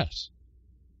success.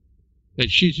 And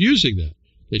she's using that.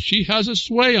 And she has a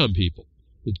sway on people.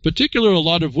 In particular, a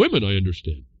lot of women, I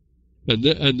understand. And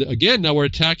again, now we're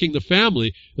attacking the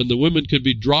family, and the women could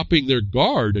be dropping their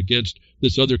guard against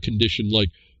this other condition,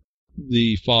 like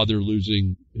the father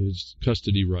losing his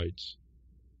custody rights.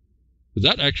 But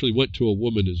that actually went to a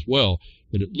woman as well,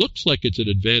 and it looks like it's an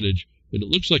advantage, and it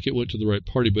looks like it went to the right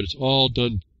party, but it's all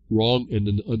done wrong and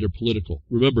then under political.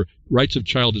 Remember, rights of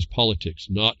child is politics,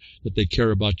 not that they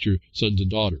care about your sons and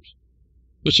daughters.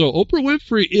 But so Oprah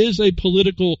Winfrey is a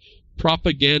political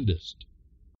propagandist.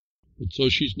 And so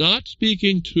she's not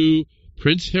speaking to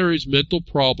Prince Harry's mental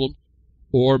problem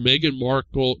or Meghan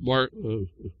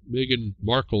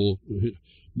Markle,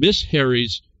 Miss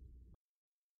Harry's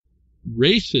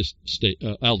racist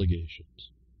allegations.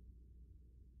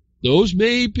 Those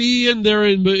may be in there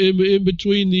in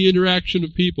between the interaction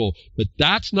of people, but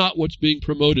that's not what's being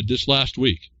promoted this last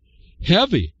week.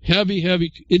 Heavy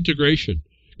integration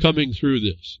coming through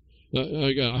this.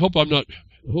 I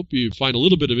hope you find a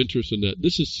little bit of interest in that.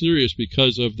 This is serious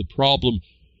because of the problem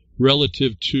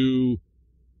relative to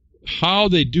how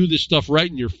they do this stuff right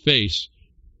in your face,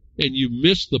 and you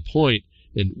miss the point.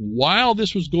 And while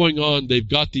this was going on, they've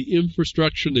got the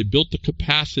infrastructure and they built the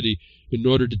capacity in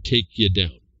order to take you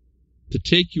down, to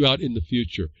take you out in the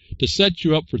future, to set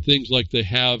you up for things like they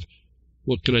have,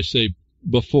 what can I say,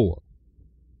 before,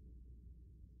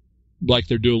 like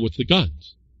they're doing with the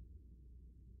guns.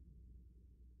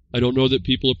 I don't know that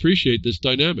people appreciate this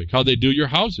dynamic, how they do your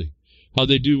housing, how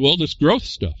they do all this growth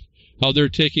stuff, how they're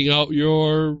taking out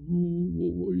your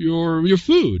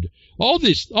food. All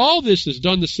this is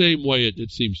done the same way,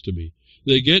 it seems to me.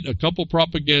 They get a couple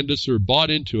propagandists who are bought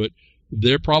into it.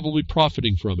 They're probably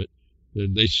profiting from it.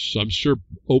 And I'm sure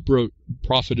Oprah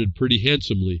profited pretty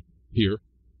handsomely here.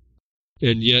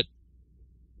 And yet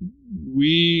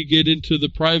we get into the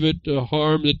private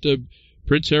harm that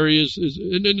Prince Harry is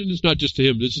and it's not just to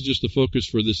him. This is just the focus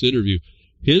for this interview.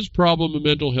 His problem of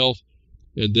mental health,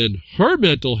 and then her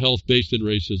mental health based in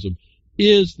racism,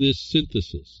 is this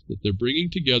synthesis that they're bringing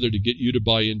together to get you to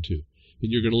buy into.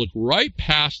 And you're going to look right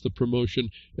past the promotion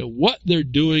and what they're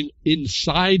doing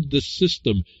inside the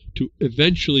system to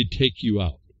eventually take you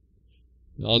out.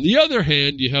 On the other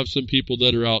hand, you have some people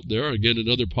that are out there, again,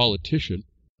 another politician,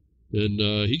 and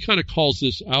he kind of calls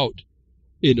this out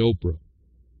in Oprah.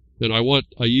 And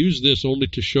I use this only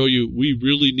to show you we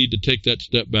really need to take that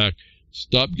step back,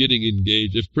 stop getting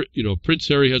engaged. If Prince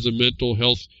Harry has a mental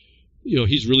health,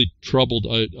 he's really troubled.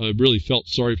 I really felt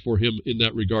sorry for him in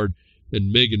that regard.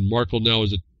 And Meghan Markle now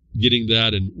is getting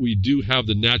that, and we do have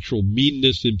the natural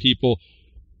meanness in people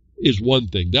is one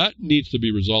thing. That needs to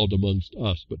be resolved amongst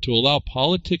us. But to allow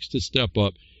politics to step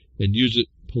up and use it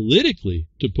politically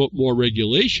to put more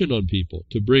regulation on people,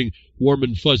 to bring warm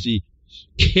and fuzzy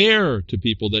care to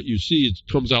people that you see, it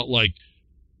comes out like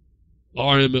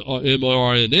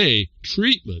mRNA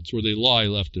treatments where they lie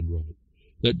left and right.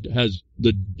 That has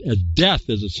death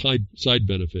as a side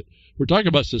benefit. We're talking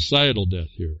about societal death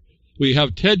here. We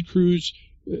have Ted Cruz.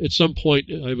 At some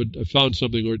point, I found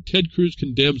something where Ted Cruz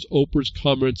condemns Oprah's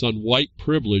comments on white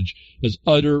privilege as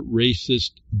utter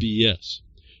racist BS.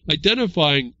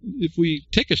 Identifying, if we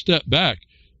take a step back,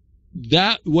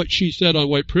 that what she said on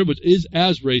white privilege is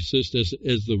as racist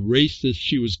as the racist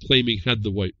she was claiming had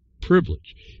the white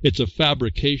privilege. It's a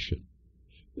fabrication.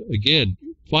 Again,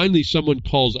 finally someone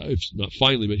calls, it's not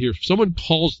finally, but here, someone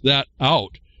calls that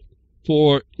out,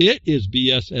 for it is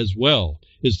BS as well.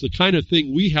 Is the kind of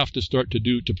thing we have to start to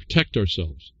do to protect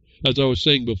ourselves. As I was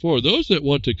saying before, those that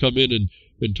want to come in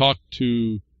and talk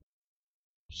to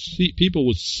people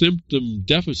with symptom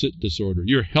deficit disorder,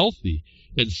 you're healthy,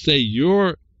 and say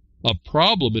you're a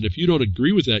problem, and if you don't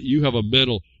agree with that, you have a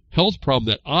mental health problem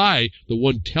that I, the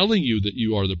one telling you that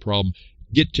you are the problem,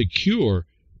 get to cure,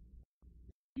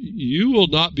 you will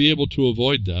not be able to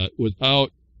avoid that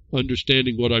without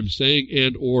understanding what I'm saying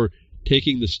and or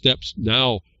taking the steps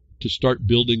now to start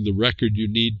building the record you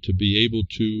need to be able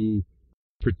to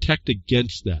protect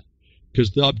against that.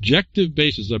 Because the objective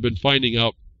basis, I've been finding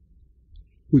out,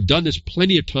 we've done this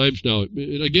plenty of times now.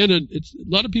 And again, it's a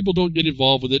lot of people don't get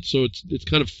involved with it, so it's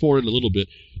kind of foreign a little bit.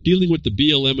 Dealing with the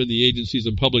BLM and the agencies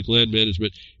and public land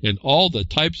management and all the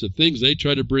types of things they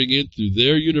try to bring in through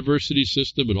their university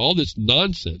system and all this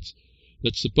nonsense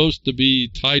that's supposed to be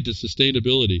tied to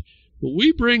sustainability. But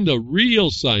we bring the real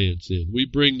science in. We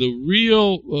bring the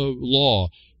real law.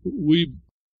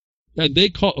 And they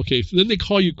call, okay, so then they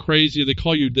call you crazy. They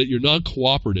call you that you're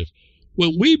non-cooperative.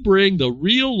 When we bring the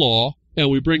real law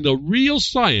and we bring the real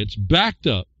science backed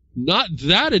up, not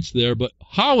that it's there, but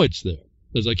how it's there.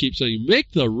 As I keep saying,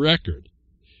 make the record.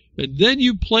 And then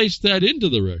you place that into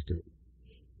the record.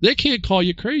 They can't call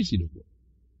you crazy no more.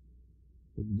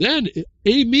 And then it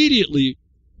immediately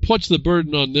puts the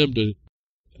burden on them to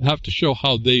have to show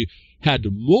how they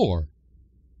had more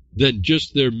than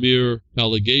just their mere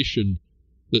allegation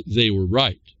that they were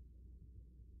right.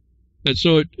 And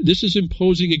so this is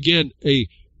imposing, again, a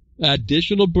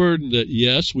additional burden that,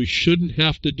 yes, we shouldn't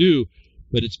have to do,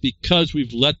 but it's because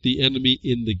we've let the enemy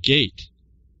in the gate.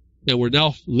 And we're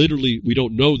now literally, we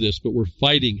don't know this, but we're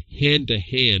fighting hand to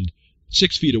hand,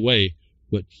 6 feet away,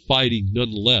 but fighting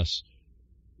nonetheless,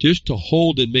 just to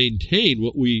hold and maintain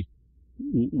what we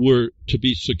were to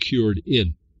be secured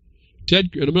in. I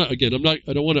don't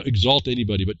want to exalt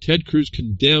anybody, but Ted Cruz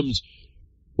condemns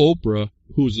Oprah,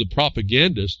 who's the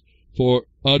propagandist, for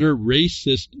utter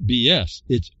racist BS.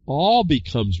 It all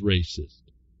becomes racist.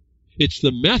 It's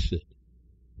the method.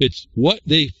 It's what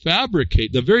they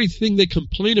fabricate. The very thing they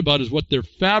complain about is what they're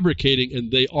fabricating,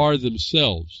 and they are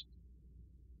themselves.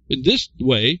 In this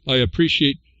way, I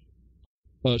appreciate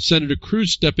Senator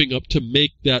Cruz stepping up to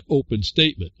make that open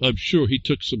statement. I'm sure he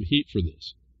took some heat for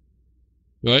this.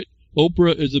 Right?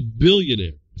 Oprah is a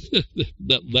billionaire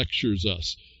that lectures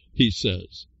us, he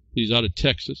says. He's out of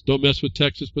Texas. Don't mess with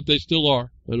Texas, but they still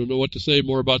are. I don't know what to say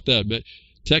more about that.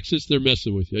 Texas, they're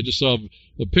messing with you. I just saw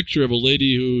a picture of a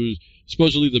lady who's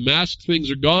supposedly the mask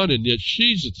things are gone, and yet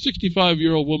she's a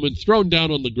 65-year-old woman thrown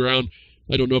down on the ground.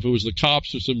 I don't know if it was the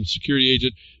cops or some security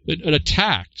agent, and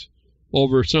attacked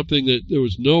over something that there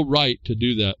was no right to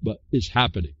do that, but it's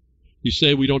happening. You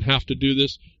say we don't have to do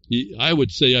this? I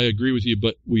would say I agree with you,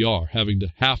 but we are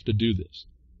have to do this.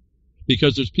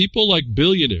 Because there's people like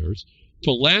billionaires,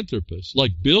 philanthropists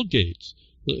like Bill Gates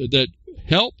that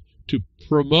help to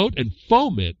promote and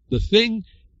foment the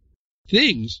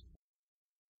things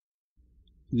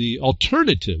the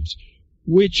alternatives,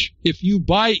 which, if you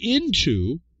buy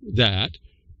into that,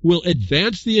 will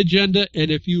advance the agenda, and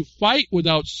if you fight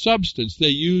without substance, they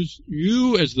use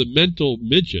you as the mental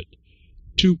midget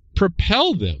to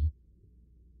propel them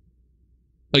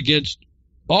against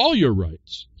all your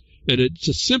rights. And it's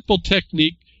a simple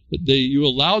technique that you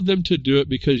allowed them to do it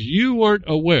because you weren't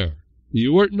aware,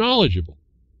 you weren't knowledgeable.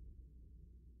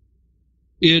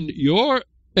 In your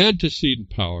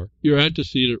antecedent power, your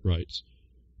antecedent rights,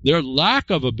 their lack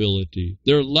of ability,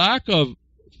 their lack of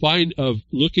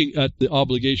looking at the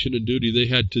obligation and duty they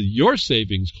had to your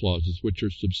savings clauses, which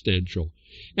are substantial,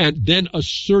 and then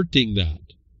asserting that.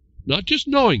 Not just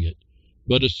knowing it,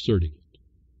 but asserting it.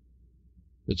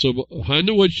 And so behind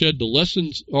the woodshed, the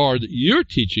lessons are that you're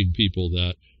teaching people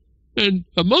that. And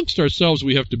amongst ourselves,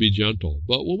 we have to be gentle.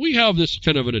 But when we have this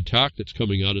kind of an attack that's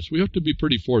coming at us, we have to be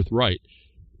pretty forthright.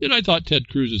 And I thought Ted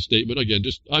Cruz's statement, again,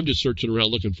 I'm just searching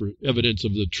around looking for evidence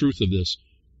of the truth of this.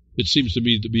 It seems to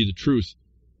me to be the truth.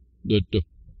 That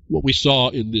what we saw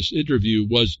in this interview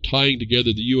was tying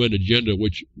together the UN agenda,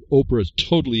 which Oprah is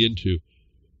totally into,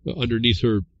 underneath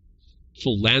her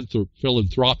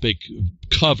philanthropic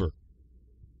cover,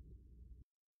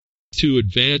 to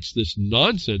advance this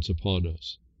nonsense upon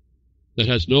us that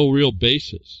has no real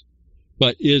basis,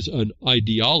 but is an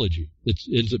ideology that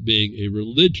ends up being a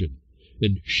religion.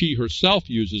 And she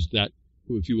herself uses that,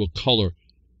 if you will, color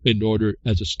in order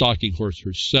as a stalking horse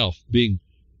herself, being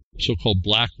so-called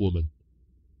black woman.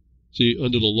 See,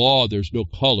 under the law, there's no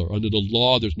color. Under the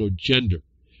law, there's no gender.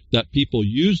 That people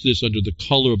use this under the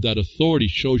color of that authority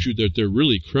shows you that they're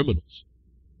really criminals.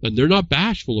 And they're not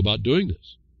bashful about doing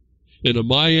this. And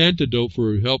my antidote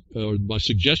for help, or my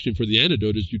suggestion for the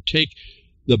antidote, is you take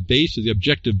the basis, the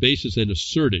objective basis, and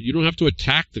assert it. You don't have to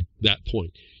attack that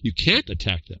point. You can't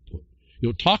attack that point. You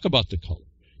don't talk about the color.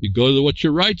 You go to what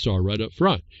your rights are right up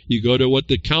front. You go to what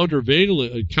the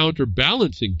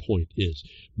counterbalancing point is.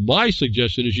 My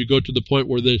suggestion is you go to the point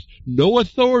where there's no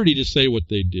authority to say what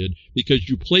they did because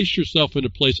you place yourself in a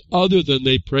place other than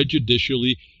they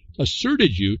prejudicially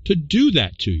asserted you to do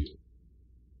that to you.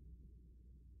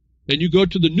 And you go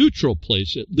to the neutral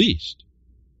place at least.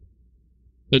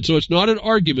 And so it's not an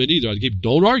argument either.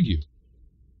 Don't argue.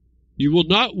 You will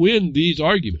not win these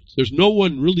arguments. There's no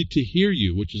one really to hear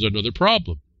you, which is another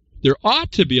problem. There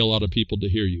ought to be a lot of people to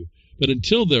hear you. But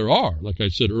until there are, like I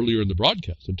said earlier in the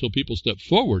broadcast, until people step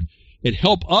forward and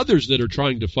help others that are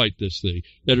trying to fight this thing,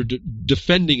 that are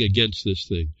defending against this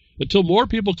thing, until more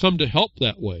people come to help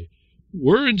that way,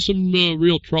 we're in some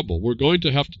real trouble. We're going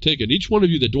to have to take it. And each one of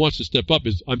you that wants to step up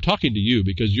I'm talking to you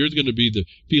because you're going to be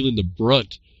feeling the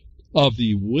brunt of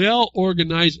the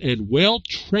well-organized and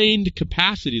well-trained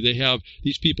capacity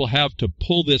these people have to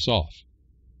pull this off.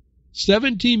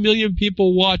 17 million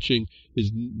people watching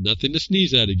is nothing to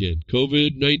sneeze at again,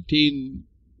 COVID-19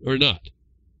 or not.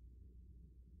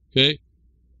 Okay?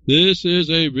 This is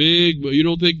a big, you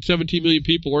don't think 17 million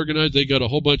people organized? They got a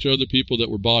whole bunch of other people that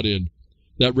were bought in.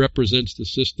 That represents the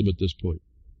system at this point.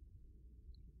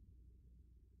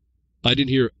 I didn't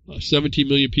hear 17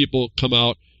 million people come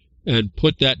out and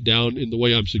put that down in the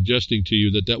way I'm suggesting to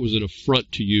you, that was an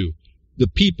affront to you. The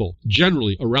people,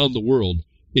 generally, around the world,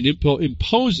 in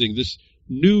imposing this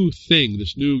new thing,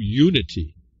 this new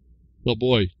unity. Oh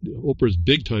boy, Oprah's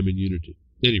big time in unity.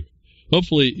 Anyway,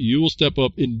 hopefully you will step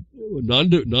up in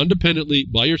non-dependently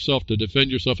by yourself to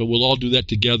defend yourself, and we'll all do that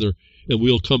together, and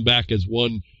we'll come back as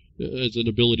one, as an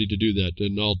ability to do that.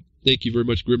 And I'll thank you very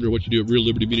much, Grimner, what you do at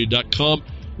reallibertymedia.com.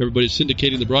 Everybody's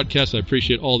syndicating the broadcast. I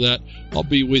appreciate all that. I'll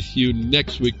be with you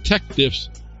next week. Tech diffs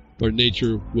or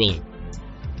nature willing.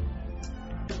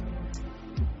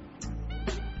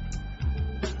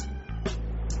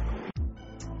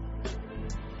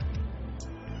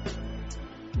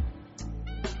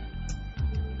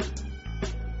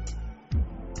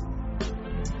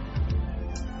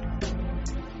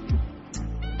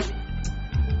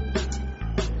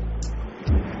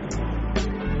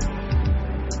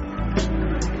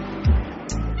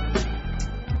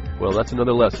 Well, that's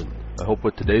another lesson. I hope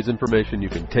with today's information you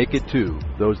can take it to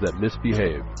those that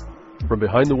misbehave. From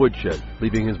behind the woodshed,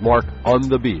 leaving his mark on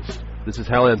the beast, this is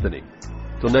Hal Anthony.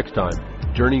 Till next time,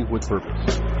 journey with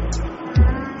purpose.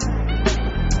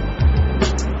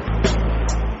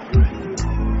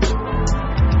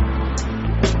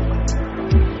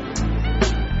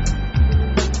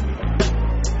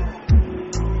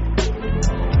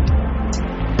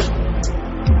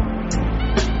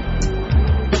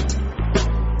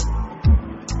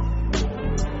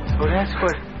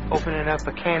 Up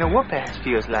a can of whoop-ass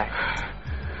feels like.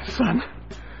 Son,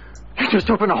 you just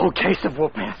opened a whole case of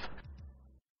whoop-ass.